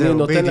יחסית, אני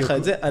נותן לך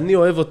את זה, אני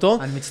אוהב אותו.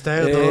 אני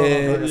מצטער,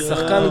 דרור.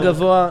 שחקן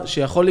גבוה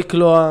שיכול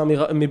לקלוע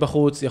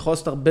מבחוץ, יכול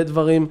לעשות הרבה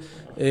דברים,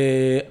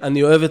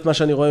 אני אוהב את מה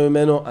שאני רואה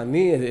ממנו,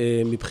 אני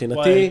מבחינתי...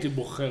 וואי, הייתי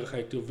בוחר לך,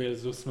 הייתי עובר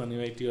זוסמן, אם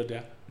הייתי יודע.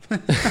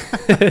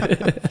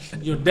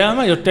 יודע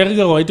מה? יותר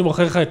גרוע, הייתי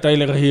בוחר לך את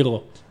טיילר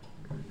הירו.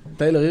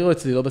 טיילר הירו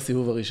אצלי לא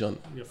בסיבוב הראשון.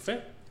 יפה.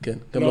 כן,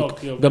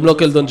 גם לא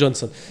קלדון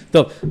ג'ונסון.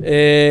 טוב,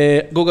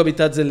 גוגה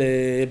ביטאדזה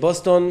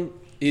לבוסטון,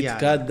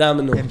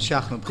 התקדמנו.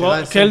 המשכנו.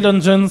 קלדון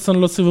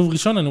ג'ונסון לא סיבוב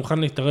ראשון, אני מוכן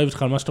להתערב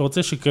איתך על מה שאתה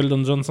רוצה,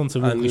 שקלדון ג'ונסון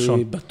סיבוב ראשון.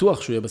 אני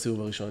בטוח שהוא יהיה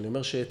בסיבוב הראשון, אני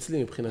אומר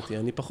שאצלי מבחינתי,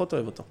 אני פחות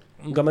אוהב אותו.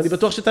 גם אני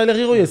בטוח שטיילר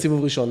הירו יהיה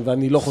סיבוב ראשון,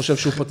 ואני לא חושב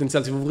שהוא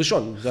פוטנציאל סיבוב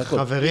ראשון, זה הכל.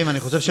 חברים, אני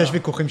חושב שיש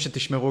ויכוחים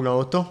שתשמרו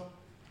לאוטו.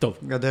 טוב.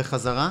 גדר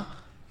חזרה.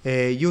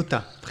 יוטה,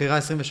 בחירה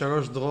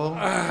 23, דרור.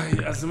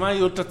 אז מה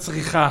יוטה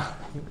צריכה?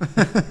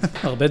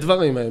 הרבה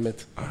דברים,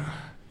 האמת.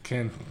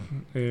 כן,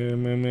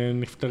 הם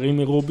נפטרים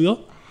מרוביו.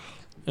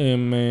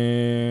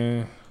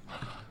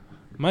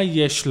 מה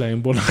יש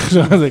להם? בוא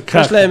נחשוב על זה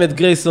ככה. יש להם את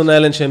גרייסון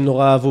אלן שהם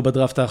נורא אהבו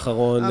בדראפט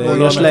האחרון.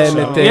 יש להם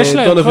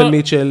את דונובין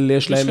מיטשל.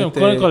 יש להם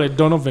קודם כל את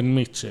דונובין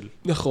מיטשל.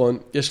 נכון.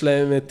 יש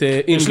להם את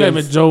אינגלס. יש להם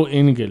את ג'ו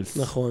אינגלס.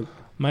 נכון.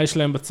 מה יש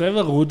להם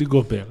בצבע? רודי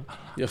גובר.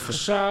 יפה.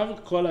 עכשיו,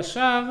 כל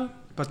השאר...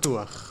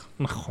 פתוח.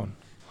 נכון.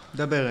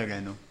 דבר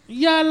רגענו.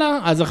 יאללה,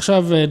 אז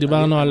עכשיו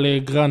דיברנו על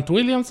גרנט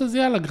וויליאמס, אז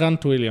יאללה,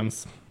 גרנט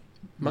וויליאמס.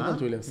 מה גרנט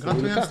וויליאמס? גרנט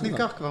וויליאמס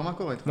ניקח כבר, מה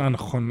קורה איתך?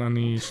 נכון,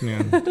 אני שנייה.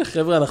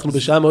 חבר'ה, אנחנו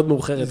בשעה מאוד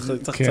מאוחרת,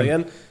 צריך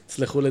לציין,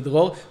 סלחו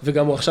לדרור,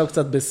 וגם הוא עכשיו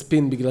קצת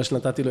בספין, בגלל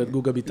שנתתי לו את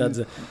גוגה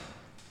ביטאדזה.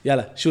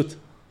 יאללה, שוט.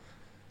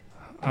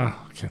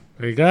 כן.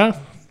 רגע,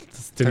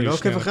 אתה לא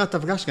עוקב אחרי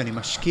הטבלה שלי, אני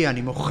משקיע,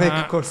 אני מוחק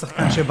כל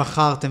שחקן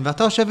שבחרתם,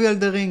 ואתה יושב לי על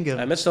דה רינגר.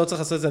 האמת שאתה לא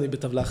צריך לעשות את זה, אני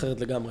בטבלה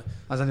אחרת לגמרי.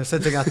 אז אני עושה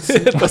את זה לעצמי.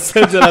 אתה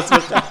עושה את זה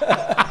לעצמך.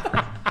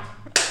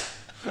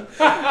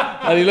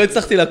 אני לא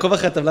הצלחתי לעקוב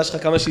אחרי הטבלה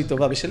שלך כמה שהיא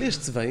טובה, בשלי יש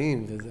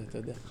צבעים וזה, אתה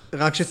יודע.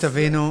 רק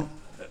שתבינו...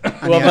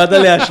 הוא עבד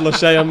עליה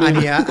 3 ימים.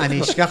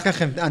 אני אשכח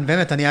לכם,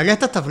 באמת, אני אעלה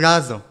את הטבלה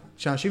הזו,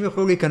 שאנשים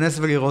יוכלו להיכנס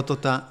ולראות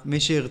אותה, מי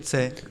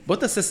שירצה. בוא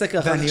תעשה סקר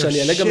אחר כך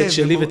שאני אעלה גם את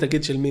שלי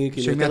ותגיד של מי,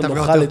 כאילו יותר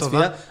נוחה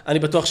לצפייה. אני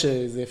בטוח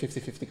שזה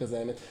 50-50 כזה,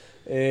 האמת.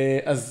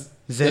 אז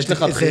יש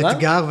לך בחירה? זה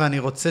אתגר, ואני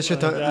רוצה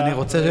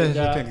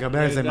שתגבר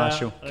על זה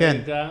משהו.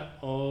 כן. רגע,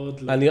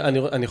 עוד לא.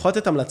 אני יכול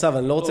לתת המלצה, אבל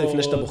אני לא רוצה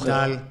לפני שאתה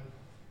בוחר.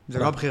 זה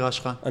לא הבחירה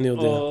שלך. אני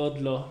יודע.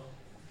 עוד לא.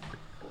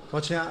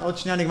 עוד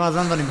שנייה נגמר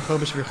הזמן ואני בוחר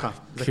בשבילך.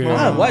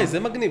 וואי, זה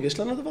מגניב, יש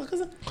לנו דבר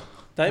כזה?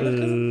 טיימר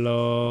כזה?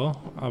 לא,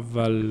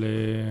 אבל...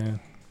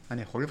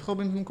 אני יכול לבחור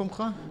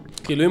במקומך?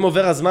 כאילו אם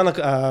עובר הזמן,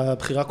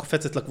 הבחירה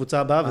קופצת לקבוצה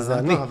הבאה, וזה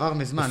אני. עבר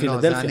מזמן,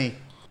 לא, זה אני.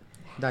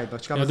 די,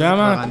 בשקב הזה זה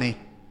כבר אני.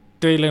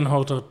 טיילן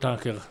הורטר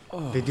טאקר.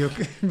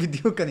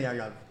 בדיוק אני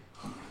עליו.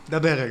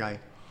 דבר אליי.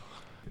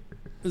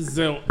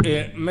 זהו, 1.89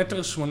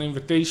 מטר,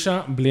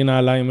 בלי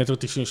נעליים, 1.93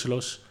 מטר.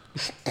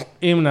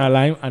 עם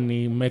נעליים,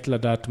 אני מת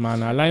לדעת מה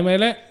הנעליים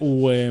האלה.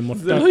 הוא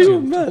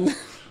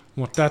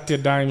מוטת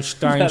ידיים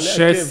 2.16.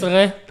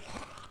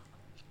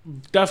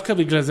 דווקא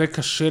בגלל זה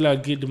קשה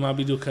להגיד מה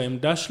בדיוק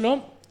העמדה שלו.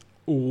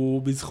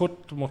 הוא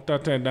בזכות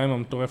מוטת הידיים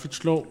המטורפת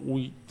שלו,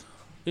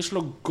 יש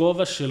לו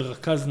גובה של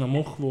רכז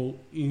נמוך,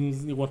 ועם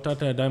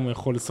מוטת הידיים הוא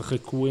יכול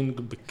לשחק ווינג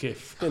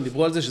בכיף. כן,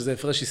 דיברו על זה שזה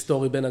הפרש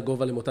היסטורי בין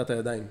הגובה למוטת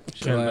הידיים.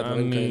 כן,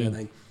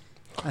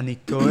 אני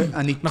טועה.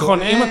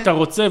 נכון, אם אתה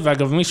רוצה,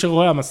 ואגב מי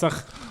שרואה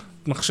המסך,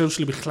 מחשב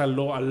שלי בכלל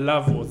לא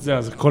עליו או זה,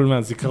 אז הכל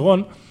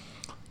מהזיכרון.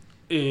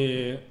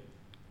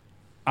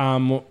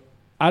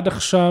 עד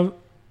עכשיו,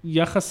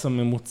 יחס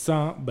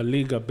הממוצע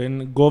בליגה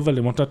בין גובה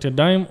למוטת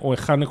ידיים הוא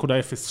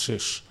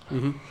 1.06.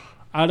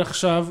 עד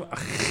עכשיו,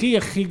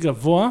 הכי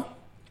גבוה,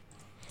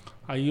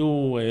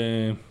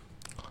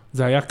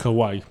 זה היה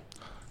קוואי,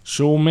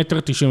 שהוא 1.98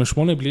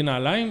 מטר בלי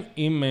נעליים,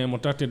 עם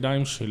מוטת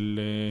ידיים של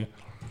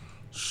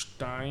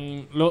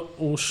 2, לא,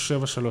 הוא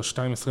 7.3,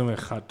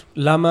 2.21.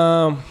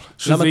 למה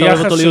אתה אוהב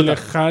אותו להיות?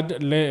 שזה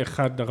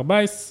יחס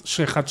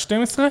של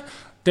 1.12,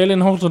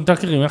 טיילן הורטון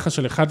טאקר עם יחס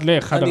של 1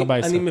 ל-1.14.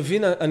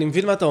 אני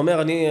מבין מה אתה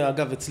אומר,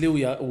 אגב, אצלי הוא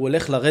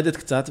הולך לרדת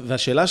קצת,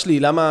 והשאלה שלי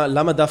היא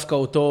למה דווקא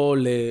אותו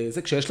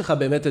לזה, כשיש לך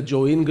באמת את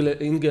ג'ו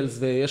אינגלס,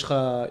 ויש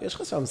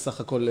לך שם סך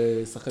הכל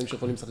שחקנים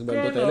שיכולים לשחק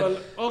בעמדות האלה.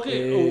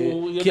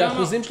 כי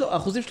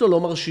האחוזים שלו לא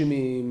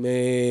מרשימים,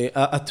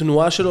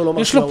 התנועה שלו לא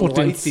מרשימה. יש לו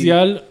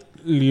פוטנציאל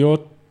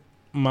להיות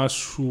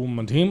משהו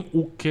מדהים,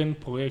 הוא כן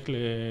פרויקט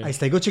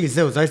ההסתייגות שלי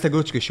זהו, זו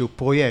ההסתייגות שלי, שהוא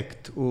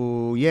פרויקט,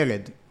 הוא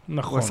ילד.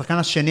 נכון. הוא השחקן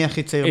השני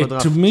הכי צעיר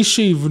בדראפט. את מי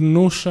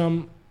שיבנו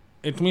שם,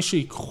 את מי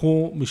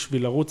שיקחו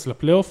בשביל לרוץ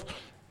לפלייאוף,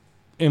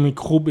 הם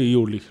ייקחו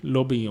ביולי,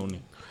 לא ביוני.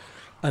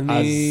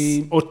 אז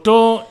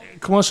אותו,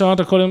 כמו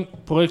שאמרת קודם,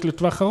 פרויקט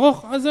לטווח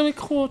ארוך, אז הם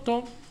ייקחו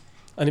אותו.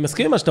 אני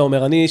מסכים עם מה שאתה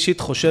אומר, אני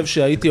אישית חושב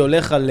שהייתי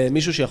הולך על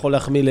מישהו שיכול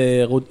להחמיא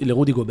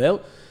לרודי גובר.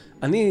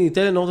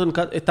 טיילן הורטון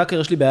טאקר,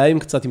 יש לי בעיה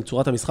קצת עם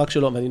צורת המשחק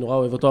שלו, ואני נורא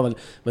אוהב אותו,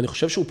 ואני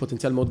חושב שהוא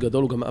פוטנציאל מאוד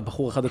גדול, הוא גם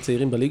הבחור אחד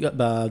הצעירים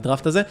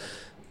בדראפט הזה.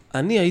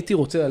 אני הייתי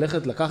רוצה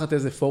לקחת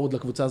איזה פורד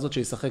לקבוצה הזאת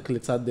שישחק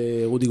לצד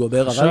רודי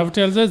גובר.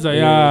 חשבתי על זה, זה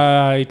היה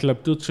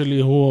ההתלבטות שלי,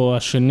 הוא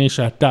השני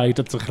שאתה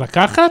היית צריך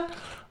לקחת,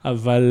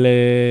 אבל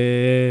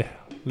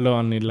לא,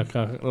 אני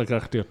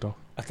לקחתי אותו.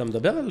 אתה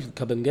מדבר על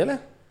קבנגלה?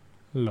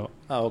 לא.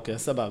 אוקיי,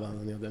 סבבה,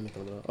 אני יודע מי אתה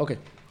מדבר. אוקיי.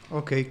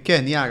 אוקיי,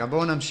 כן, יאללה,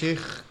 בואו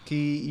נמשיך,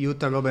 כי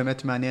יוטה לא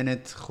באמת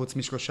מעניינת חוץ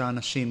מ3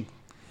 אנשים.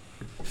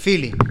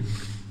 פילי.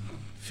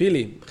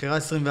 בחירה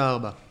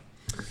 24.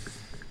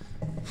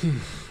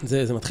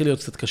 זה מתחיל להיות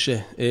קצת קשה.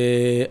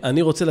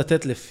 אני רוצה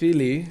לתת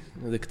לפילי,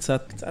 זה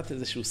קצת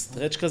איזשהו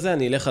סטרץ' כזה,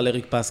 אני אלך על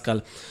אריק פסקל.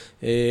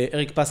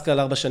 אריק פסקל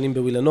 4 שנים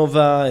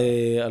בווילנובה,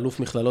 אלוף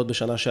מכללות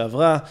בשנה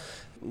שעברה,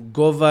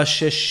 גובה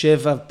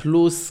 6-7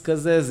 פלוס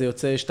כזה, זה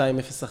יוצא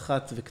 2.01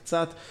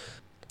 וקצת,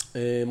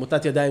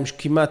 מוטת ידיים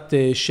כמעט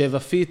 7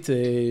 פיט,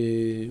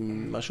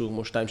 משהו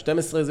כמו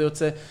 2.12 זה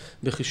יוצא,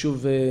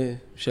 בחישוב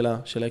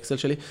של האקסל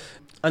שלי.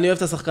 אני אוהב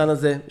את השחקן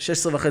הזה,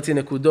 16.5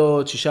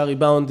 נקודות, 6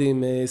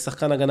 ריבאונדים,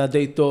 שחקן הגנה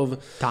די טוב.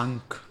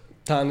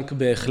 טנק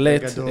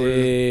בהחלט,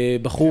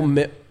 בחור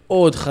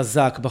מאוד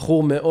חזק,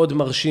 בחור מאוד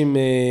מרשים,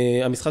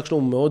 המשחק שלו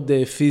הוא מאוד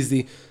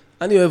פיזי.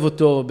 אני אוהב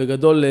אותו,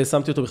 בגדול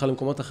שמתי אותו בכלל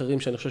למקומות אחרים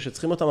שאני חושב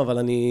שצריכים אותם, אבל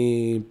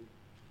אני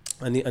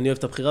אוהב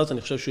את הבחירה הזאת,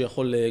 אני חושב שהוא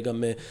יכול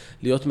גם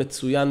להיות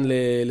מצוין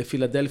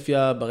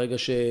לפילדלפיה, ברגע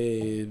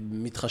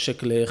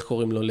שמתחשק איך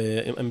קוראים לו,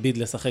 לאמביד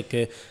לשחק,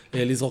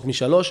 לזרוק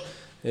משלוש,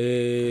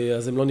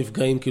 אז הם לא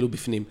נפגעים כאילו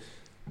בפנים.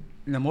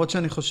 למרות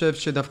שאני חושב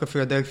שדווקא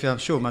פילדלפיה,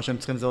 שוב, מה שהם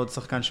צריכים זה עוד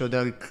שחקן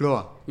שיודע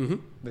לקלוע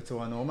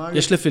בצורה נורמלית.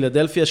 יש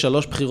לפילדלפיה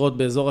 3 בחירות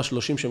באזור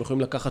ה-30 שהם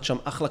יכולים לקחת שם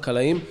אחלה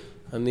קלעים,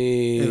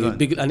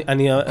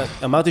 אני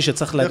אמרתי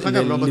שצריך לבנות...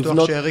 דרך אגב, לא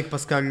בטוח שאריק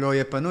פסקל לא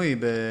יהיה פנוי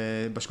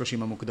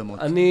ב-30 המוקדמות.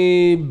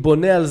 אני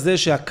בונה על זה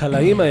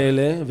שהקלעים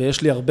האלה,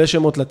 ויש לי הרבה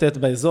שמות לתת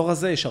באזור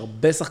הזה, יש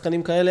הרבה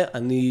שחקנים כאלה,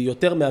 אני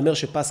יותר מאמר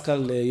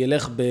שפסקל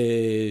ילך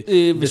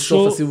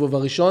בסוף הסיבוב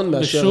הראשון,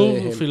 מאשר...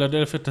 ושוב,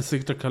 פילדלפיה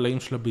תשיג את הקלעים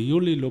שלה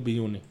ביולי, לא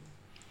ביוני.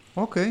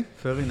 אוקיי,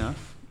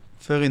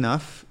 fair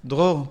enough.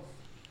 דרור,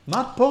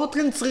 מה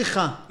פורטלנד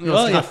צריכה?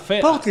 יפה.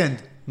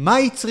 פורטלנד, מה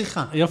היא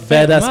צריכה?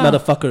 Badass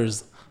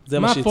motherfuckers. זה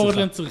מה שהיא צריכה. מה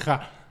פורטלנד צריכה?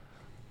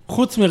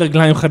 חוץ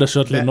מרגליים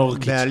חדשות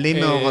לנורקיץ'. בעלים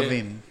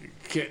מעורבים.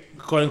 כן,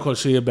 קודם כל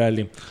שיהיה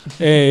בעלים.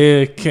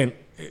 כן,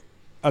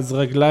 אז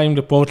רגליים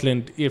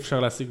לפורטלנד אי אפשר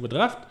להשיג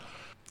בדראפט.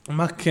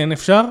 מה כן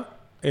אפשר?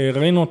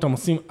 ראינו אותם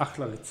עושים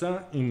אחלה ריצה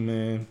עם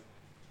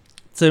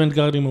צמד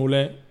גארדים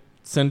מעולה,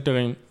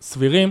 סנטרים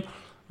סבירים,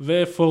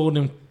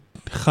 ופורורדים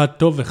אחד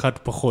טוב ואחד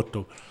פחות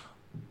טוב.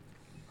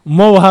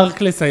 מו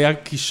הרקלס היה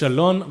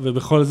כישלון,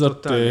 ובכל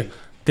זאת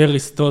טרי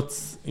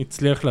סטוץ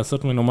הצליח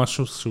לעשות ממנו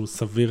משהו שהוא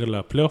סביר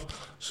לפלייאוף,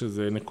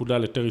 שזה נקודה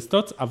לטרי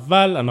סטוץ,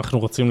 אבל אנחנו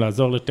רוצים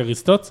לעזור לטרי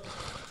סטוץ,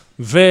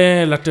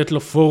 ולתת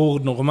לו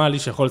פורוורד נורמלי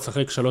שיכול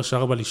לשחק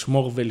 3-4,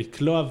 לשמור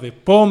ולקלוע,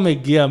 ופה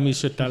מגיע מי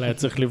שטל היה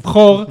צריך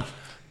לבחור,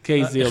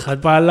 קייזי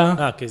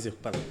אוקפלה. קייזי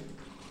אוקפלה.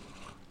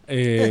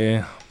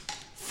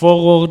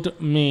 פורוורד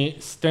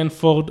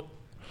מסטנפורד,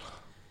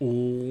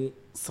 הוא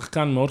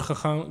שחקן מאוד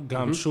חכם,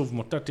 גם שוב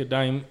מוטת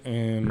ידיים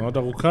מאוד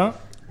ארוכה.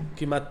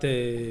 כמעט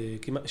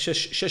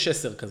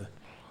 6-10 כזה.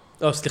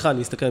 סליחה,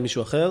 אני אסתכל על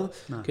מישהו אחר.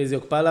 קייזי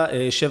אוקפלה,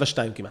 7-2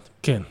 כמעט.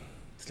 כן.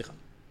 סליחה.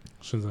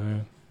 שזה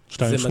 2.18.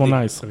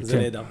 זה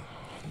נהדר.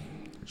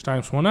 2.18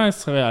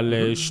 על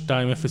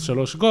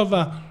 2.03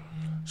 גובה.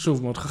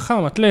 שוב, מאוד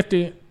חכם,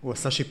 אתלטי. הוא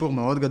עשה שיפור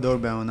מאוד גדול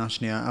בעונה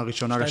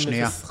הראשונה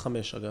לשנייה. 2.05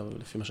 אגב,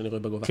 לפי מה שאני רואה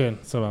בגובה. כן,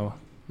 סבבה.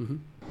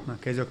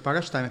 קייזי אוקפלה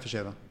 2.07.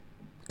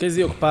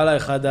 קייזי אוקפלה,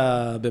 אחד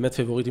הבאמת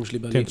פייבוריטים שלי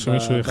כן,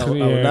 שמישהו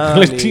בעונה.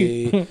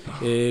 החלטי.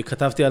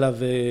 כתבתי עליו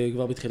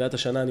כבר בתחילת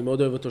השנה, אני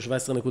מאוד אוהב אותו,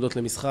 17 נקודות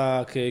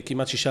למשחק,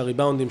 כמעט 6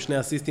 ריבאונדים, 2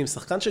 אסיסטים,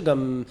 שחקן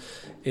שגם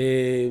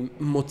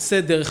מוצא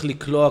דרך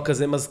לקלוע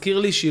כזה, מזכיר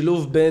לי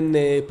שילוב בין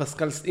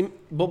פסקל,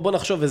 בוא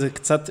נחשוב איזה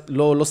קצת,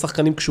 לא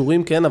שחקנים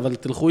קשורים, כן, אבל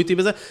תלכו איתי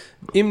בזה,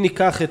 אם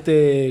ניקח את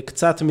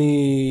קצת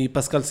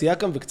מפסקל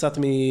סייקם וקצת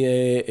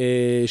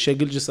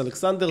משגילג'ס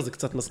אלכסנדר, זה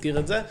קצת מזכיר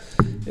את זה,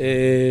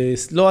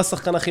 לא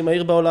השחקן הכי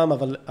מהיר בעולם,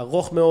 אבל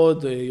ארוך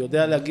מאוד,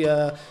 יודע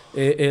להגיע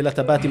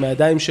לטבעת עם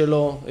הידיים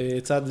שלו,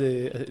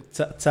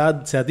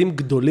 צעדים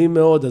גדולים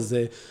מאוד, אז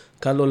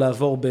קל לו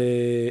לעבור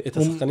את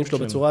השחקנים שלו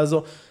בצורה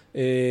הזו.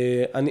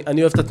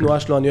 אני אוהב את התנועה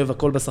שלו, אני אוהב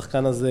הכל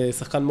בשחקן הזה,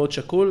 שחקן מאוד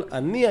שקול.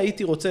 אני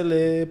הייתי רוצה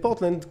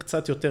לפורטלנד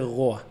קצת יותר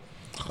רוע,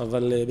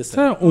 אבל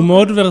בסדר. הוא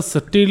מאוד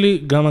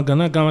ורסטילי, גם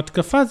הגנה, גם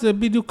התקפה, זה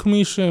בדיוק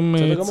מי שהם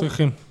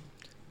צריכים.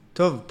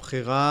 טוב,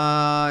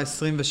 בחירה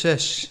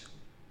 26.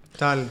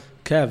 טל.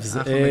 קאבס.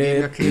 אנחנו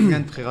מגיעים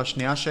לקליבלנד, בחירה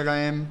שנייה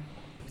שלהם.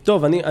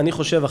 טוב, אני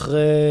חושב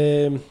אחרי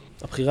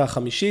הבחירה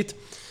החמישית,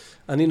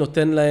 אני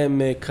נותן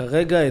להם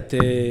כרגע את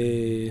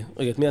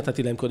מי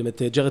נתתי להם קודם?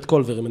 את ג'רד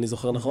קולבר, אם אני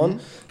זוכר נכון.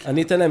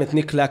 אני אתן להם את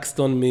ניק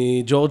לקסטון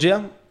מג'ורג'יה.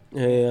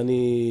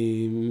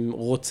 אני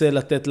רוצה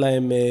לתת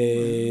להם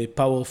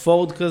פאוור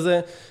פורד כזה.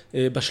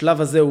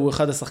 בשלב הזה הוא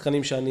אחד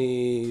השחקנים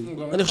שאני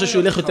חושב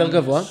שהוא ילך יותר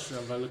גבוה.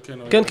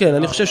 כן,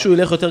 אני חושב שהוא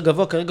ילך יותר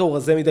גבוה, כרגע הוא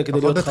רזה מדי כדי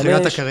להיות 5.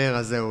 בתחילת הקריירה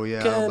הזה הוא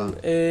יהיה 4.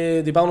 כן,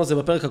 דיברנו על זה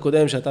בפרק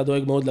הקודם, שאתה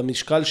דואג מאוד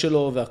למשקל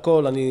שלו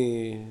והכל,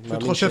 אני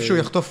פשוט חושב שהוא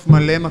יחטוף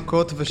מלא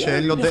מכות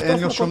ושאין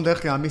לו שום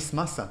דרך להעמיס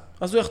מסה.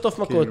 אז הוא יחטוף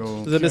מכות,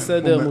 זה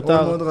בסדר, מותר.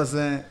 הוא מאוד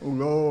רזה,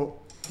 והוא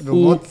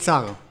מאוד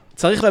צר.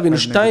 צריך להבין, הוא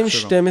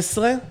 2.12,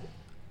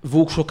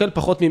 והוא שוקל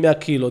פחות מ-100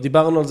 קילו,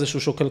 דיברנו על זה שהוא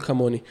שוקל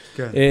כמוני.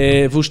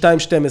 והוא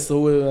 2.12,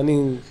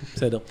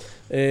 בסדר.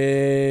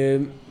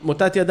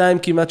 מוטת ידיים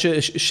כמעט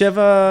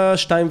 7,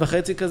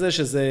 2.5 כזה,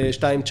 שזה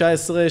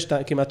 2.19,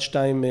 כמעט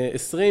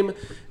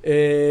 2.20.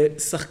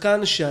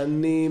 שחקן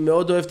שאני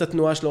מאוד אוהב את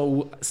התנועה שלו,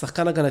 הוא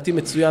שחקן הגנתי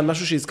מצוין,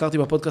 משהו שהזכרתי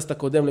בפודקאסט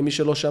הקודם, למי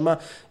שלא שמע,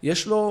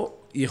 יש לו,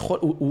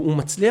 הוא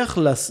מצליח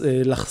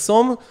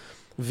לחסום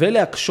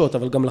ולהקשות,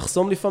 אבל גם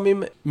לחסום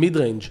לפעמים מיד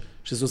ריינג',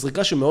 שזו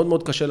זריקה שמאוד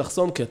מאוד קשה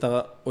לחסום, כי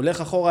אתה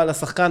הולך אחורה על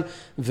השחקן,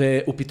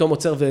 והוא פתאום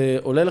עוצר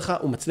ועולה לך,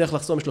 הוא מצליח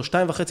לחסום, יש לו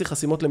 2.5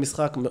 חסימות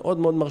למשחק, מאוד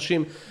מאוד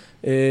מרשים,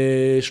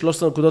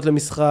 13 נקודות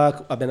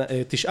למשחק,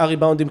 9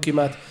 ריבאונדים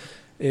כמעט,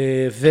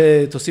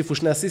 ותוסיפו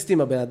 2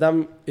 אסיסטים, הבן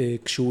אדם,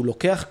 כשהוא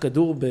לוקח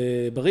כדור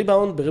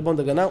בריבאונד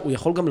הגנה, הוא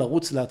יכול גם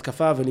לרוץ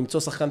להתקפה ולמצוא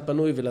שחקן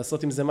פנוי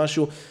ולעשות עם זה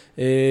משהו,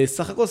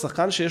 סך הכל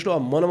שחקן שיש לו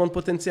המון המון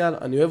פוטנציאל,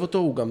 אני אוהב אותו,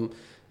 הוא גם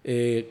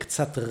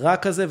קצת רע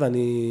כזה,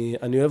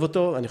 ואני אוהב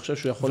אותו, אני חושב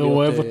שהוא יכול להיות...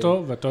 והוא אוהב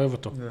אותו, ואתה אוהב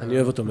אותו. אני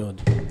אוהב אותו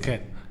מאוד. כן.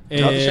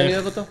 אמרתי שאני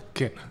אוהב אותו?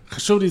 כן.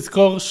 חשוב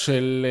לזכור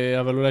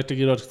אבל אולי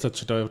תגיד עוד קצת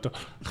שאתה אוהב אותו.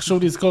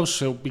 חשוב לזכור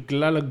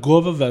שבגלל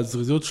הגובה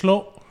והזריזות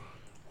שלו,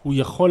 הוא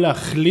יכול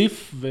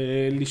להחליף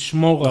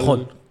ולשמור על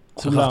כולם.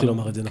 שכחתי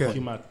לומר את זה, נכון.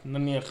 כמעט.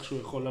 נניח שהוא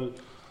יכול על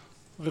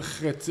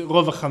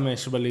רוב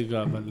 5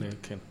 בליגה, אבל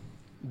כן.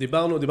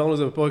 דיברנו על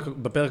זה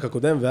בפרק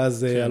הקודם,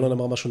 ואז אלון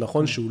אמר משהו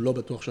נכון, שהוא לא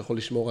בטוח שיכול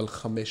לשמור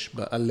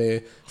על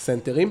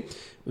סנטרים,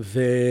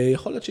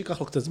 ויכול להיות שיקח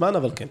לו קצת זמן,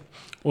 אבל כן.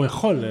 הוא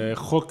יכול,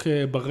 חוק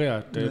בריאה,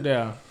 אתה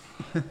יודע.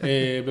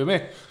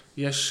 באמת,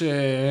 יש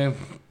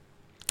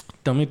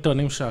תמיד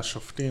טוענים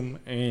שהשופטים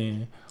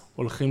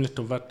הולכים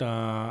לטובת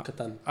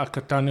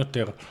הקטן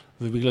יותר,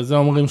 ובגלל זה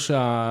אומרים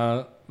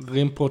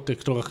רים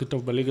פרוטקטור הכי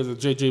טוב בליגה זה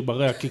ג'יי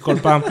בריאה, כי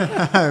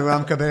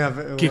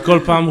כל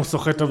פעם הוא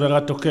סוחט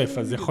עבירת תוקף,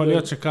 אז יכול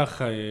להיות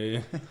שככה.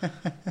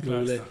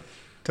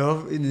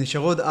 טוב,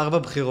 נשארו עוד 4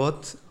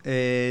 בחירות.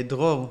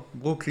 דרור,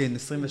 ברוקלין,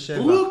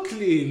 27.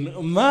 ברוקלין,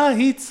 מה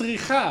היא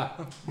צריכה?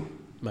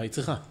 מה היא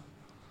צריכה?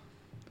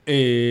 אתם לא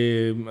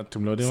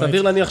יודעים מה היא צריכה.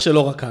 סביר להניח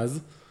שלא רכז.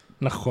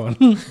 נכון.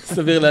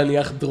 סביר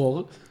להניח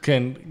דרור.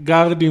 כן,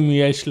 גארדים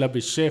יש לה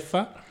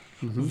בשפע,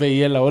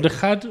 ויהיה לה עוד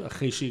אחד,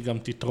 אחרי שהיא גם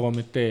תתרום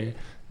את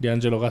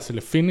דיאנג'לו ראסל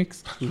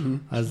לפיניקס,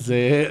 אז...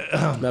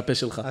 מהפה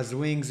שלך. אז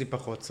ווינגס היא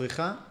פחות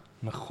צריכה.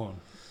 נכון.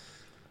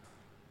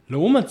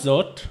 לעומת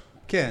זאת...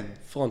 כן.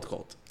 פרונט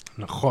קורט.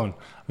 נכון.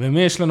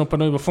 ומי יש לנו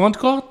פנוי בפרונט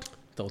קורט?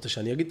 אתה רוצה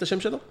שאני אגיד את השם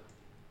שלו?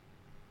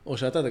 או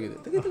שאתה תגיד.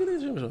 תגיד את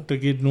השם שלו.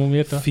 תגיד, נו,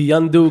 מי אתה?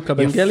 פיונדו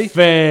קבנגלי?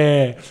 יפה.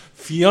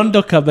 פיונדו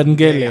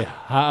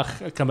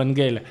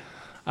קבנגלה.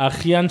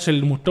 האחיין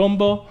של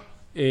מוטומבו,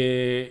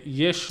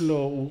 יש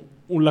לו...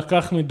 הוא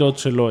לקח מדוד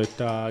שלו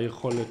את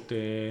היכולת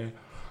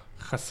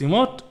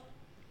חסימות.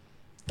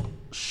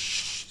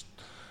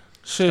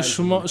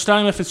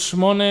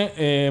 208,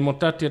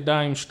 מוטת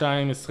ידיים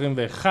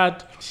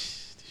 221.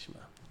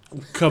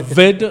 הוא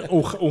כבד,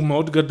 הוא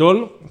מאוד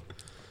גדול.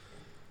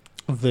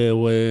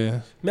 והוא...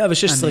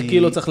 116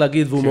 קילו צריך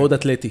להגיד, והוא מאוד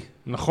אתלטי.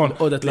 נכון,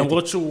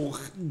 למרות שהוא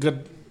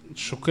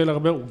שוקל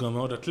הרבה, הוא גם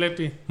מאוד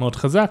אתלטי, מאוד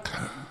חזק.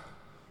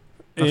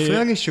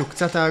 מפריע לי שהוא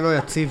קצת היה לו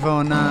יציב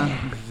העונה,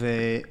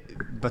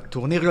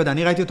 בטורניר, לא יודע,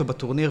 אני ראיתי אותו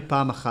בטורניר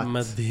פעם אחת.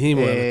 מדהים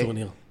הוא היה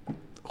בטורניר.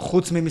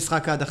 חוץ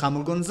ממשחק ההדחה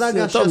מול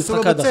גונזאגה, שעשו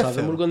לו בית ספר.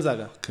 ומול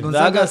גונזאגה.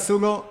 גונזאגה עשו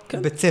לו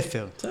בית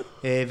ספר.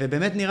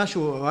 ובאמת נראה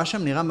שהוא היה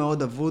שם נראה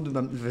מאוד אבוד,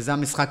 וזה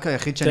המשחק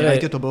היחיד שאני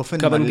ראיתי אותו באופן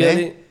מלא.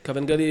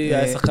 קבנגלי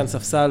היה שחקן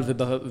ספסל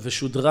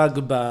ושודרג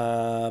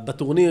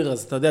בטורניר,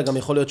 אז אתה יודע, גם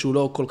יכול להיות שהוא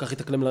לא כל כך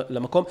יתקלם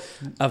למקום,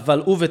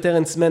 אבל הוא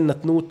וטרנס מן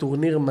נתנו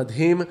טורניר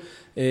מדהים.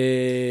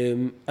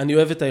 אני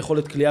אוהב את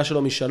היכולת קליעה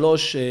שלו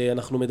משלוש,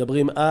 אנחנו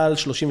מדברים על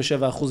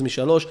 37%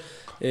 משלוש,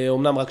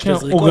 אומנם רק 2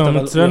 זריקות, אבל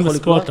הוא יכול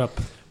לקרוא.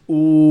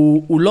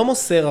 הוא לא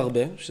מוסר הרבה,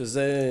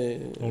 שזה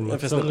 0.3,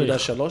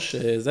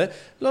 זה.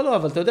 לא,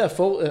 אבל אתה יודע,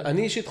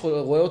 אני אישית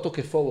רואה אותו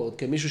כפורוורד,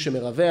 כמישהו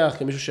שמרווח,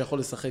 כמישהו שיכול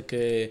לשחק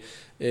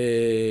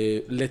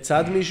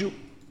לצד מישהו,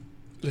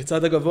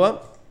 לצד הגבוה.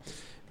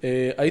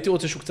 הייתי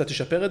רוצה שהוא קצת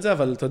ישפר את זה,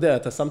 אבל אתה יודע,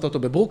 אתה שמת אותו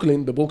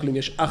בברוקלין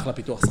יש אחלה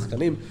פיתוח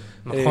שחקנים.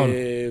 נכון.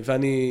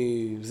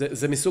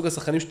 זה מסוג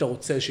השחקנים שאתה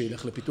רוצה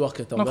שילך לפיתוח,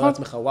 כי אתה אומר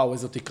לעצמך, וואו,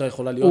 איזו תקרה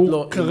יכולה להיות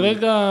לו.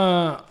 כרגע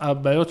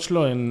הבעיות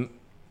שלו הן...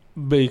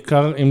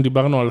 בעיקר אם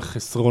דיברנו על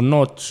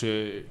חסרונות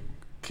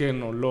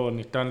שכן או לא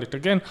ניתן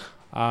לתקן,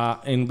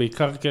 הן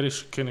בעיקר כאלה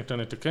שכן ניתן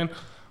לתקן,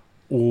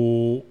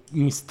 הוא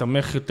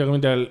מסתמך יותר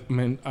מדי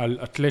על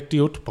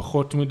אתלטיות,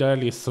 פחות מדי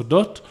על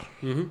יסודות,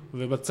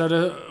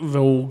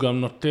 והוא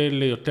גם נוטה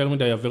ליותר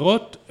מדי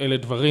עבירות, אלה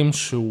דברים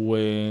שהוא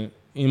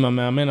עם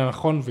המאמן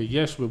הנכון,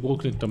 ויש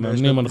בברוקלין את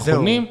המאמנים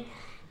הנכונים,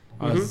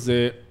 אז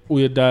הוא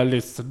ידע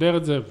לסדר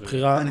את זה.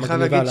 אני חייב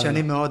להגיד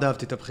שאני מאוד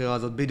אהבתי את הבחירה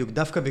הזאת, בדיוק,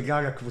 דווקא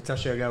בגלל הקבוצה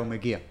שאליה הוא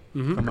מגיע.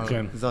 כלומר,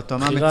 זו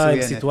התאמה מצוינת. בחירה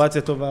עם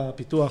סיטואציה טובה,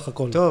 פיתוח,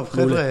 הכל. טוב,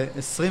 חבר'ה,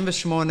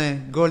 28,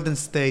 גולדן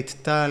סטייט,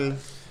 טל.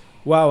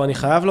 וואו, אני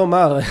חייב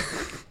לומר,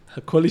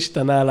 הכל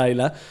השתנה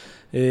הלילה,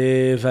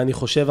 ואני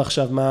חושב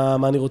עכשיו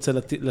מה אני רוצה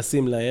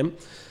לשים להם.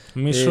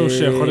 מישהו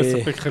שיכול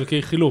לספק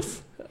חלקי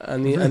חילוף.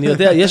 אני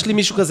יודע, יש לי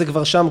מישהו כזה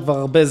כבר שם כבר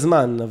הרבה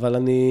זמן, אבל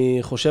אני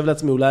חושב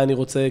לעצמי, אולי אני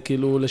רוצה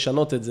כאילו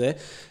לשנות את זה.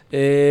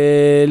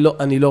 לא,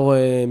 אני לא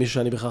רואה מישהו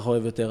שאני בכך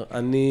אוהב יותר.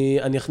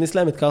 אני אכניס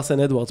להם את קרסן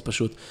אדוארדס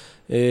פשוט.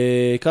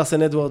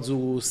 קרסן אדוארדס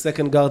הוא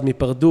סקנד גארד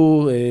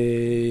מפרדו,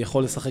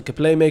 יכול לשחק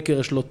כפליימייקר,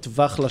 יש לו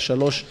טווח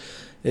לשלוש,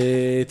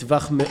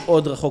 טווח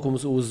מאוד רחוק,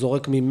 הוא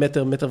זורק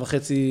ממטר, מטר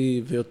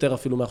וחצי ויותר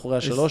אפילו מאחורי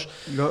השלוש.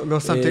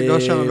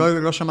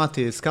 לא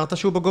שמעתי, הזכרת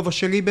שהוא בגובה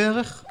שלי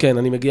בערך? כן,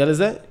 אני מגיע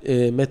לזה,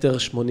 מטר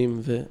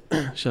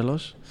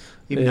 83.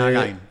 עם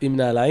נעליים. עם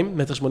נעליים,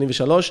 מטר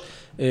 83,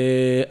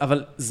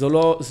 אבל זה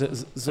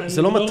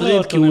לא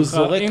מטריד, כי הוא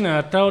זורק... הנה,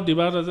 אתה עוד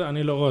דיברת על זה,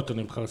 אני לא רואה אותו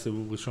נבחר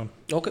סיבוב ראשון.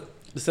 אוקיי,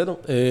 בסדר.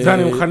 זה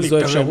אני מוכן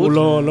להתערב, הוא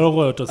לא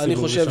רואה אותו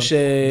סיבוב ראשון.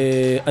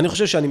 אני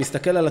חושב שאני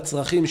מסתכל על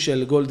הצרכים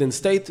של גולדן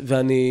סטייט,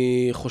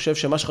 ואני חושב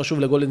שמה שחשוב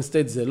לגולדן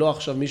סטייט זה לא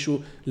עכשיו מישהו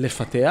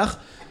לפתח.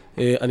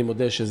 אני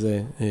מודה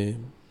שזה...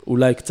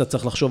 אולי קצת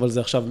צריך לחשוב על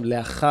זה עכשיו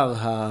לאחר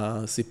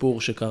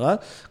הסיפור שקרה,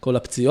 כל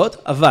הפציעות,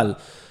 אבל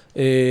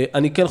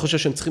אני כן חושב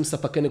שהם צריכים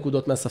ספקי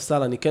נקודות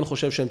מהספסל, אני כן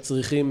חושב שהם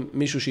צריכים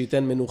מישהו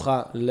שייתן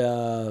מנוחה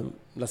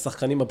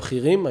לשחקנים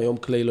הבכירים, היום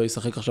קליי לא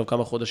ישחק עכשיו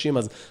כמה חודשים,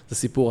 אז זה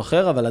סיפור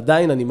אחר, אבל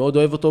עדיין אני מאוד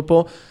אוהב אותו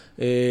פה,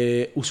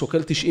 הוא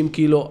שוקל 90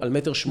 קילו על 1.80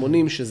 מטר,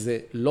 שזה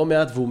לא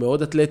מעט והוא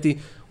מאוד אתלטי,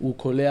 הוא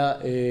קולע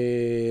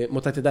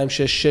מוטת ידיים 6-6,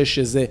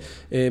 שזה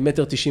 1.97-8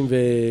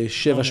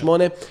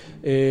 מטר,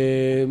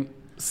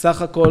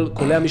 סך הכל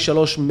קולע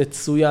משלוש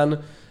מצוין.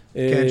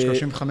 כן,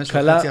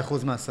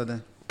 35.5% מהשדה.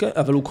 כן,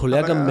 אבל הוא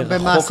קולע גם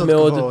מרחוק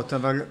מאוד. גבוהות,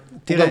 אבל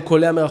הוא גם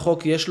קולע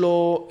מרחוק, יש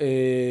לו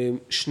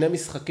שני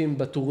משחקים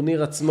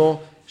בטורניר עצמו,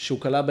 שהוא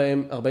קלע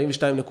בהם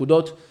 42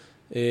 נקודות,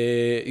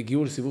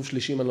 הגיעו לסיבוב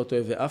שלישי, אני לא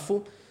טועה,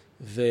 ועפו,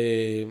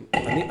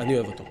 ואני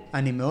אוהב אותו.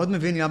 אני מאוד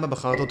מבין למה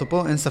בחרת אותו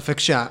פה, אין ספק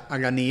שעל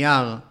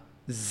הנייר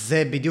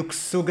זה בדיוק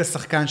סוג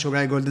השחקן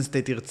שאולי גולדן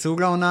סטייט ירצו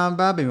לעונה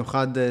הבאה,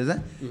 במיוחד זה.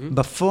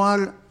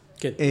 בפועל,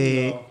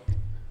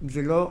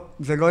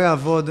 זה לא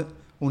יעבוד.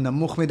 הוא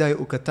נמוך מדי,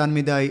 הוא קטן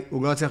מדי,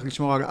 הוא לא צריך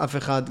לשמור על אף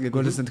אחד,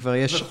 לגולדן סטייט כבר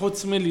יש...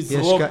 וחוץ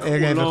מלזרוק,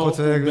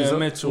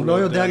 הוא לא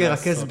יודע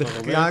לרכז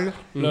בכלל.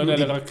 לא יודע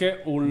לרכז,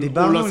 הוא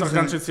לא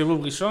שחקן של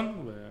סיבוב ראשון.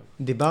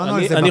 דיברנו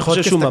על זה אני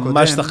חושב שהוא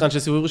ממש שחקן של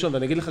סיבוב ראשון,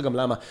 ואני אגיד לך גם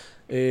למה.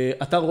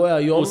 אתה רואה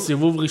היום... הוא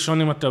סיבוב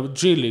ראשון אם אתה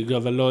ג'י-ליג,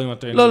 אבל לא אם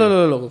אתה...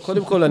 לא.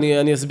 קודם כל,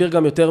 אני אסביר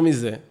גם יותר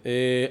מזה.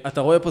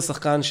 אתה רואה פה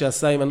שחקן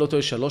שעשה, אם אני לא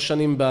טועה, 3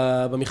 שנים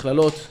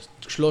במכללות,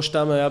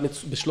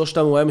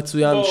 בשלושתם הוא היה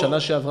מצוין, שנה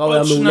שעברה הוא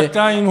היה מעולה. עוד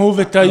שנתיים הוא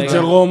וטי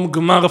ג'רום,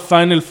 גמר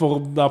פיינל פור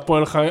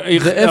בהפועל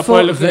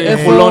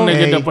חולון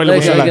נגד הפועל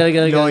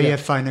ירושלים. לא יהיה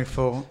פיינל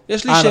פור.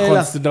 יש לי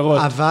שאלה.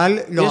 אבל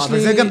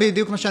זה גם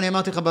בדיוק מה שאני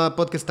אמרתי לך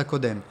בפודקאסט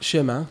הקודם.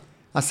 שמה?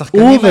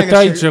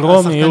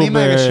 השחקנים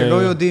האלה שלא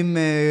יודעים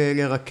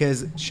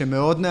לרכז,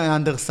 שמאוד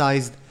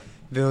אנדרסייזד,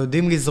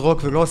 ויודעים לזרוק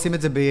ולא עושים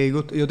את זה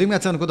ביעילות, יודעים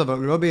לייצר נקודות,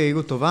 אבל לא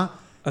ביעילות טובה,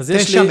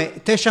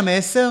 9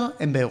 מ-10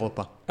 הם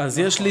באירופה. אז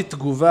יש לי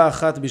תגובה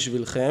אחת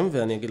בשבילכם,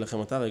 ואני אגיד לכם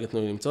אותה, רגע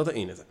תנו לי למצוא אותה,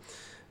 הנה זה.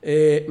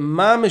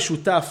 מה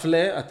משותף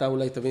אתה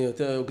אולי תבין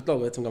יותר, לא,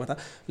 בעצם גם אתה,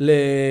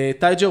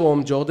 לטי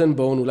ג'רום, ג'ורדן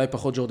בון, אולי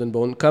פחות ג'ורדן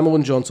בון,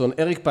 קמרון ג'ונסון,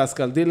 אריק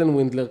פסקל, דילן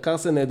ווינדלר,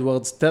 קרסן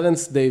אדוארדס,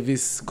 טרנס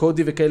דייביס,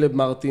 קודי וקיילב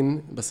מרטין,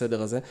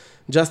 בסדר הזה,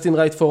 ג'סטין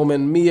רייט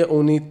פורמן, מיה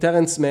אוני,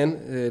 טרנס מן,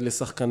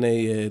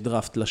 לשחקני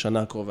דראפט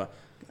לשנה הקרובה.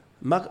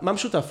 מה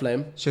משותף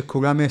להם?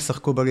 שכולם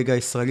ישחקו בליגה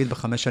הישראלית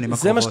ב5 שנים הקרובות.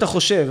 זה מה שאתה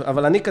חושב,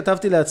 אבל אני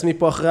כתבתי לעצמי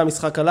פה אחרי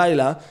המשחק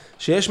הלילה,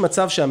 שיש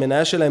מצב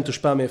שהמניה שלהם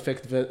תושפע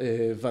מאפקט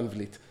ון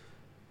וליט.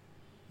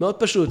 מאוד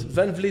פשוט,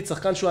 ון וליט,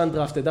 שחקן שהוא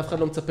אנדראפטד, אף אחד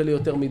לא מצפה לי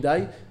יותר מדי,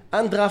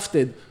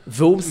 אנדראפטד,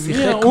 והוא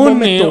שיחק כמו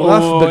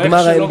מטורף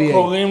בגמר ה-NBA. או איך שלא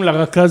קוראים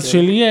לרכז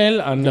של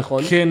יל, אני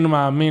כן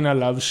מאמין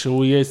עליו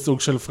שהוא יהיה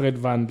סוג של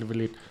פרד ון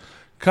וליט.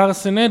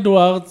 קרסן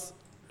אדוארדס,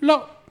 לא.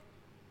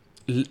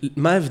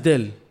 מה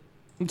ההבדל?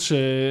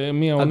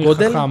 שמי העוני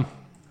חכם.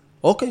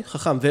 אוקיי,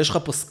 חכם, ויש לך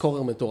פה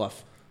סקורר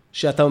מטורף.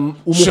 הוא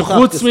מוכח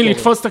שחוץ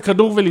מלתפוס את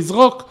הכדור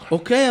ולזרוק.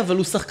 אוקיי, אבל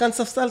הוא שחקן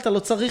ספסל, אתה לא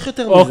צריך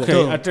יותר מזה.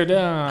 אוקיי, אתה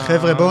יודע...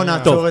 חבר'ה, בואו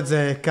נעצור את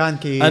זה כאן,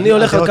 כי... אני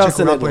הולך על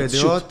קרסן אדוארדס,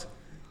 שוט.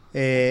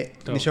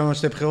 נשאר לנו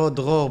 2 בחירות,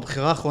 דרור,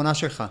 בחירה האחרונה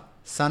שלך,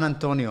 סן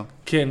אנטוניו.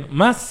 כן,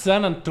 מה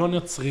סן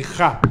אנטוניו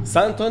צריכה?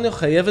 סן אנטוניו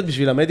חייבת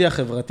בשביל המדיה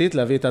החברתית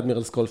להביא את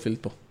אדמירל סקולפילד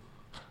פה.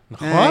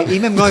 נכון?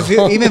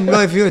 אם הם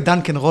לא הביאו את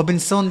דנקן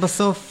רובינסון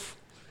בסוף,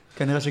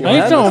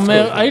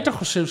 היית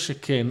חושב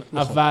שכן,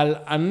 אבל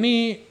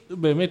אני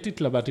באמת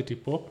התלבטתי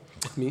פה.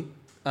 את מי?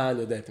 אני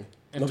יודע את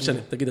מי. לא משנה,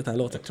 תגיד אתה,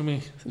 לא רוצה. את מי?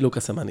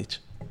 לוקאס אמניץ'.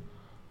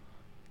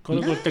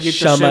 קודם כל תגיד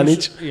את השם.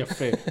 שמניץ'.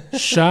 יפה.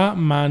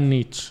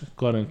 שמניץ',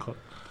 קודם כל.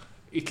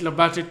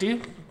 התלבטתי,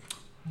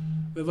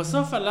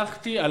 ובסוף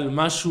הלכתי על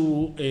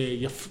משהו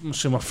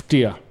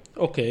שמפתיע.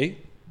 אוקיי.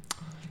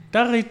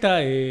 אתה ראית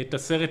את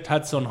הסרט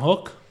הדסון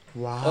הוק?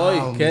 אוי,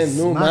 כן,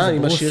 נו, מה,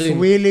 עם השירים. ברוס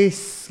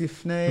וויליס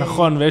לפני...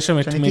 נכון, ויש שם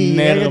את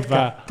מינרווה.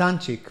 כשאני ילד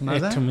קטנצ'יק, מה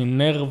זה? את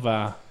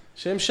מינרווה.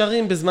 שהם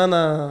שרים בזמן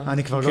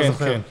אני כבר לא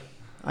זוכר.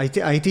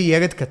 הייתי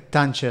ילד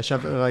קטן שישב,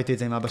 ראיתי את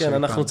זה עם אבא שלי. כן,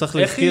 אנחנו צריך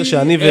להזכיר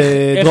שאני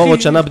ודרור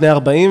עוד שנה בני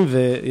 40,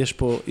 ויש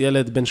פה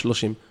ילד בן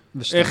 30.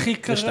 איך היא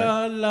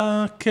קראה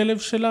לכלב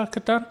שלה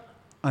הקטן?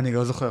 אני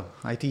לא זוכר,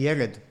 הייתי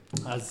ילד.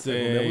 אז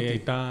היא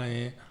הייתה...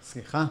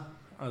 סליחה.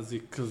 אז היא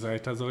כזה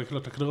הייתה זורק לו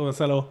את הכדור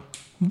ועשה לו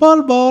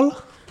בול בול.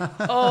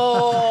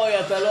 אוי,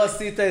 אתה לא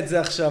עשית את זה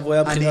עכשיו, הוא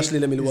היה בחירה שלי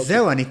למילווקי.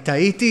 זהו, אני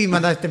טעיתי אם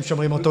אתם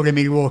שומרים אותו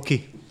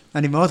למילווקי.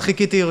 אני מאוד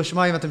חיכיתי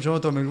רשמה אם אתם שומרים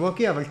אותו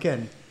למילווקי, אבל כן,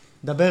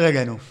 דבר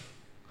אלינו.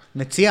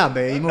 מציע,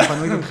 אם הוא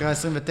פנוי בבחירה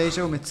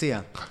 29, הוא מציע.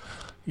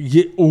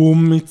 הוא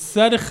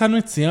מצד אחד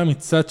מציע,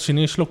 מצד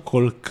שני יש לו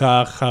כל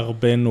כך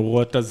הרבה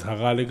נורות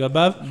הזהרה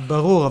לגביו.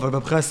 ברור, אבל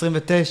בבחירה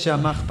 29,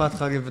 מה אכפת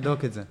לך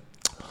לבדוק את זה?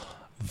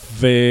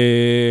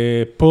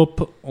 ופופ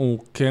הוא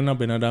כן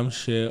הבן אדם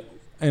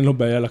שאין לו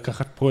בעיה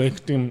לקחת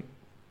פרויקטים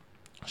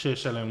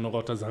שיש עליהם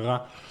נורות הזהרה.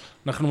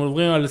 אנחנו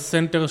מדברים על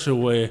סנטר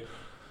שהוא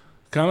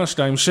כמה?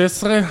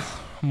 2.16,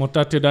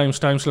 מוטת ידיים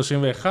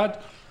 2.31.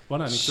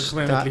 בוא'נה, אני צריך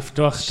באמת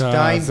לפתוח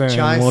את זה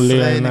מול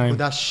העיניים.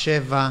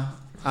 2.19.7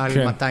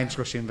 על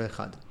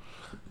 231.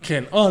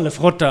 כן, או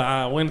לפחות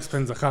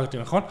הווינספן זכרתי,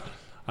 נכון?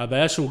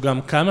 הבעיה שהוא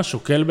גם כמה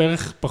שוקל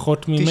בערך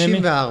פחות ממני.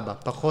 94,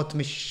 פחות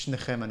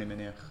משניכם אני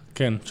מניח.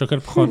 כן, שוקל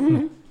פחות.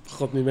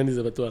 פחות ממני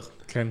זה בטוח.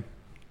 כן.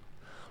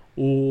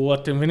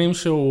 אתם מבינים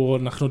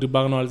אנחנו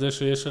דיברנו על זה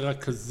שיש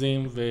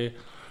רכזים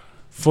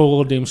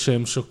ופורורדים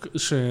שהם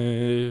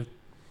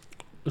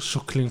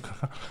שוקלים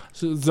ככה.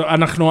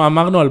 אנחנו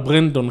אמרנו על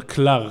ברנדון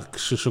קלארק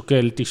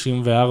ששוקל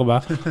 94,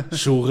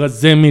 שהוא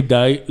רזה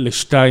מדי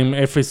ל-2.03.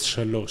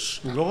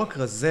 הוא לא רק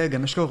רזה,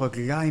 גם יש לו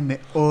רגליים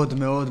מאוד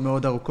מאוד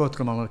מאוד ארוכות,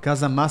 כלומר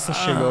מרכז המסה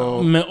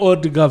שלו...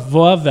 מאוד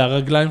גבוה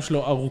והרגליים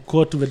שלו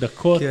ארוכות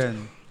ודקות. כן.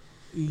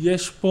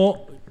 יש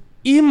פה,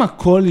 אם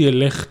הכל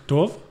ילך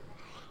טוב,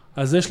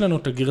 אז יש לנו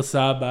את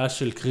הגרסה הבאה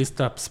של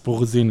קריסטאפס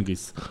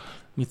פורזינגיס.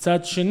 מצד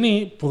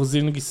שני,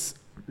 פורזינגיס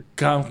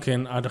גם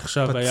כן עד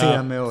עכשיו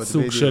היה מאוד,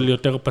 סוג בדיוק. של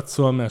יותר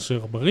פצוע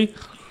מאשר בריא.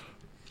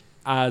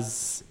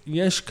 אז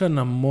יש כאן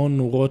המון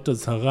נורות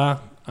אזהרה.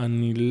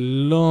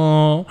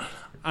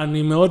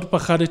 אני מאוד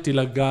פחדתי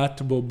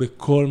לגעת בו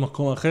בכל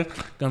מקום אחר.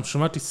 גם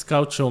שמעתי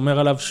סקאוט שאומר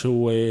עליו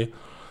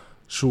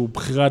שהוא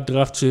בחירת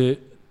דראפט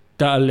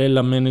שתעלה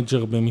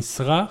למנג'ר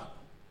במשרה.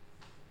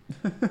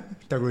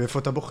 תלוי איפה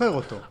אתה בוחר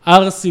אותו.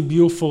 ארסי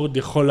ביופורד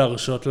יכול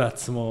להרשות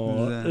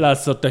לעצמו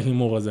לעשות את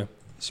ההימור הזה.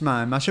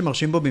 שמע, מה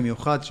שמרשים בו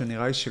במיוחד,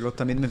 שנראה לי שלא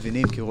תמיד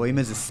מבינים, כי רואים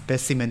איזה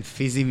ספסימן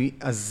פיזי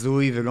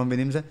הזוי ולא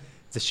מבינים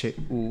זה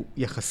שהוא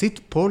יחסית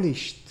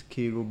פולישט,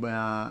 כאילו,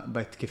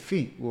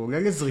 בהתקפי. הוא עולה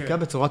לזריקה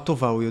בצורה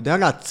טובה, הוא יודע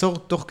לעצור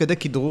תוך כדי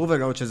כדרור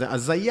ולראות שזה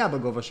הזיה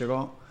בגובה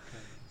שלו,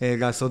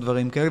 לעשות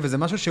דברים כאלה, וזה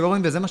משהו שלא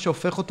רואים, וזה מה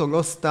שהופך אותו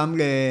לא סתם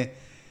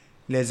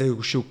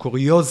לאיזשהו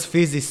קוריוז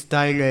פיזי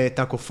סטייל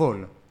טאקו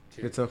פול.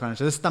 לצורך העניין,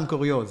 שזה סתם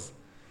קוריוז.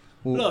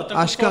 לא,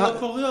 טאקו פול לא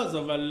קוריוז,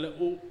 אבל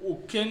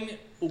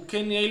הוא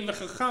כן יעיל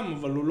וחכם,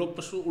 אבל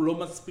הוא לא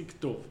מספיק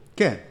טוב.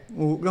 כן,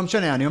 הוא לא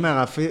משנה, אני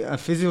אומר,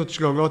 הפיזיות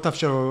שלו לא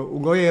תאפשר,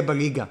 הוא לא יהיה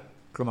בליגה.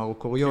 כלומר, הוא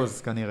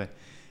קוריוז כנראה.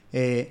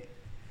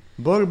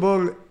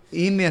 בול,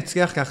 אם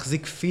יצליח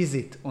להחזיק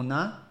פיזית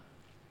עונה,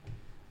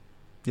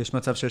 יש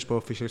מצב שיש פה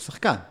אופי של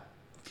שחקן.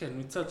 כן,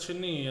 מצד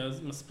שני, אז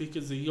מספיק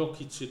איזה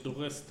יוקיץ'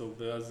 שדורס טוב,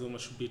 ואז הוא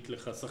משביט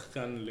לך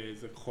שחקן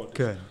לאיזה חודש.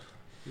 כן,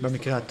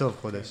 במקרה הטוב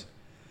חודש.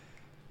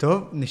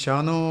 טוב,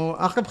 נשארנו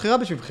אחלה בחירה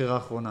בשביל בחירה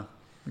האחרונה,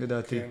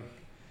 לדעתי.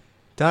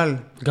 טל.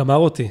 גמר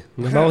אותי.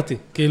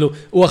 כאילו,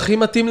 הוא הכי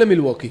מתאים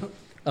למילווקי.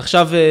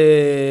 עכשיו,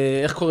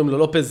 איך קוראים לו?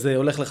 לופז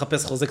הולך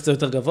לחפש חוזה קצת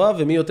יותר גבוה,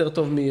 ומי יותר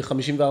טוב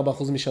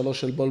מ-54%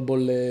 משלוש של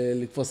בול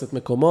לתפוס את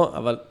מקומו,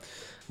 אבל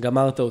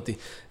גמרת אותי. יש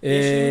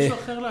לי מישהו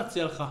אחר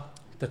להציע לך.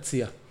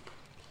 תציע.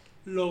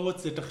 לא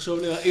רוצה, תחשוב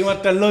לי, אם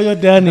אתה לא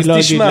יודע, אני לא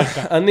אגיד לך.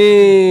 אז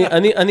תשמע,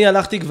 אני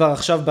הלכתי כבר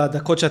עכשיו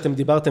בדקות שאתם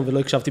דיברתם, ולא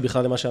הקשבתי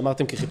בכלל למה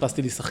שאמרתם, כי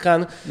חיפשתי לי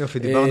שחקן. יופי,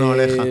 דיברנו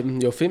עליך.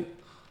 יופי.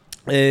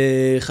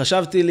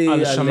 חשבתי לי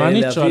על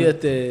להביא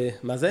את...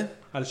 מה זה?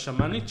 על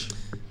שמניץ'?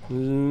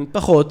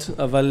 פחות,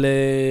 אבל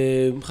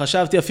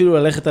חשבתי אפילו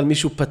ללכת על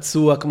מישהו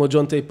פצוע, כמו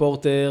ג'ון טיי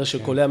פורטר,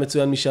 שקולע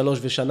מצוין משלוש,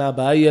 ושנה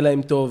הבאה יהיה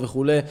להם טוב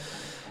וכו'.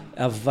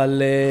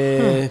 אבל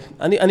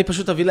אני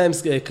פשוט אביא להם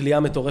קליעה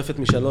מטורפת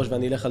משלוש,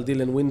 ואני אלך על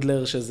דילן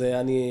ווינדלר, שזה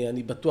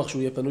אני בטוח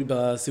שהוא יהיה פנוי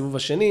בסיבוב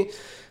השני,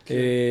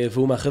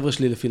 והוא מהחבר'ה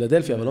שלי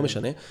לפילדלפיה, אבל לא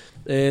משנה.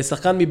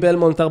 שחקן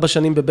מבלמונט, 4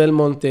 שנים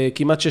בבלמונט,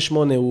 כמעט 6-8,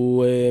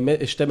 הוא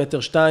 2.2 מטר,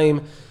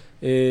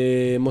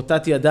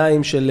 מוטת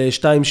ידיים של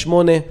 2.8,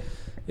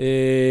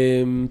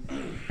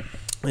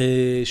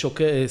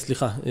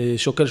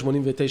 שוקל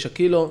 89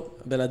 קילו,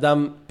 בן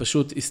אדם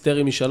פשוט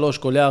היסטרי משלוש,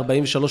 קולע 43%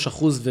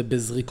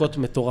 ובזריקות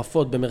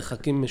מטורפות,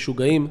 במרחקים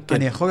משוגעים.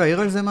 אני יכול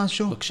להעיר על זה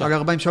משהו? בבקשה. על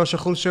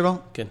 43% שלו?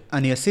 כן.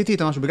 אני עשיתי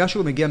איתו משהו, בגלל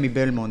שהוא מגיע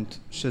מבלמונט,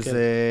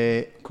 שזה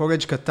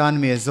קולג' קטן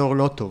מאזור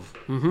לא טוב.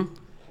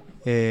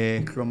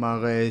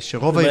 כלומר,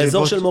 שרוב היריבות...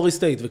 באזור של מורי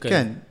סטייט וכאלה.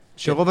 כן,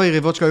 שרוב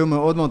היריבות שלו היו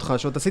מאוד מאוד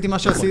חשות. עשיתי מה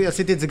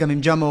שעשיתי את זה גם עם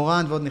ג'ה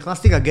מורנט, ועוד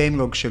נכנסתי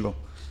לגיימלוג שלו.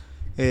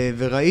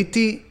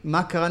 וראיתי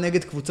מה קרה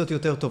נגד קבוצות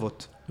יותר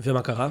טובות.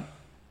 ומה קרה?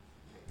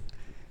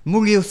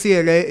 מול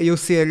UCLA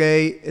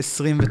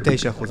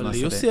 29% אבל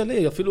מהשדה.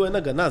 ל-UCLA אפילו אין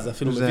הגנה, זה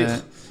אפילו מביך.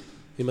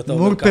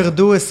 מול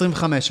פרדו 25%.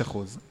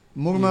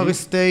 מול מורי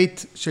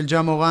סטייט של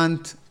ג'ה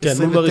מורנט, כן,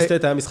 מול מורי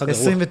סטייט היה משחק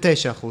גרוע.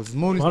 29%.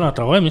 וואלה,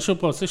 אתה רואה, מישהו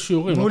פה עושה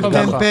שיעורים. מול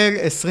טמפל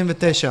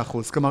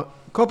 29%. כלומר,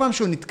 כל פעם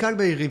שהוא נתקל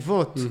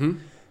ביריבות,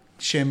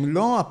 שהם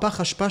לא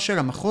הפח השפעה של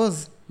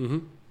המחוז,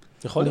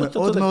 הוא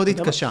מאוד מאוד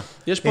התקשה.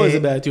 יש פה איזה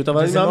בעייתיות,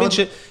 אבל אני מאמין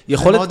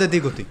שיכולת... זה מאוד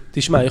הדאיג אותי.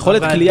 תשמע,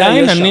 יכולת קליעה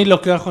יש שם. עדיין אני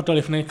לוקח אותו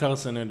לפני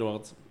קרסן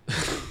אדוארדס.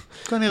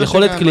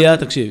 יכולת קליעה,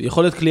 תקשיב,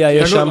 יכולת קליעה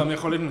יש שם. גם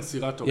יכולת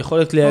מסירה טוב.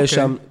 יכולת קליעה יש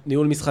שם,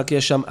 ניהול משחק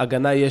יש שם,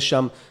 הגנה יש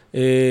שם.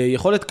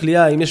 יכולת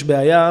קליעה, אם יש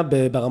בעיה,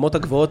 ברמות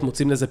הגבוהות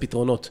מוצאים לזה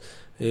פתרונות.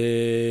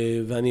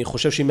 ואני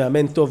חושב שאם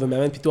מאמן טוב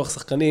ומאמן פיתוח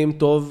שחקנים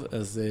טוב,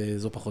 אז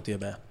זו פחות תהיה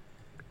בעיה.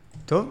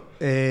 טוב,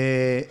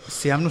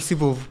 סיימנו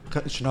סיבוב.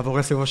 שנעבור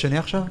לסיבוב השני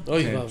עכשיו?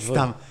 אוי,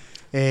 סתם.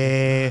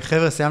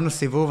 חבר'ה, סיימנו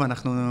סיבוב,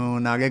 אנחנו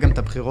נעלה גם את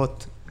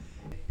הבחירות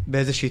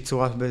באיזושהי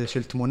צורה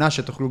של תמונה,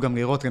 שתוכלו גם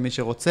לראות למי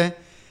שרוצה.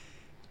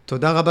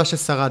 תודה רבה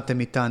ששרדתם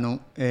איתנו.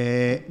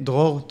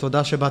 דרור,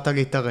 תודה שבאת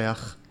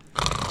להתארח.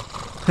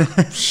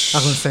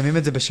 אנחנו מסיימים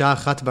את זה בשעה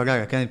 1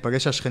 בלילה, כן?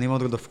 נתפגש שהשכנים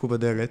עוד לא דפקו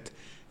בדלת.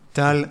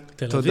 טל,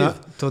 תל אביב.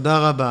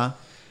 תודה רבה,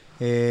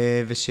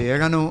 ושיהיה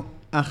לנו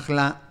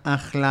אחלה,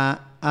 אחלה,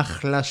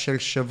 אחלה של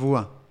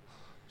שבוע.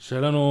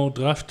 שיהיה לנו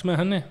דראפט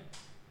מהנה.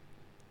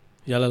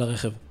 יאללה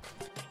לרכב.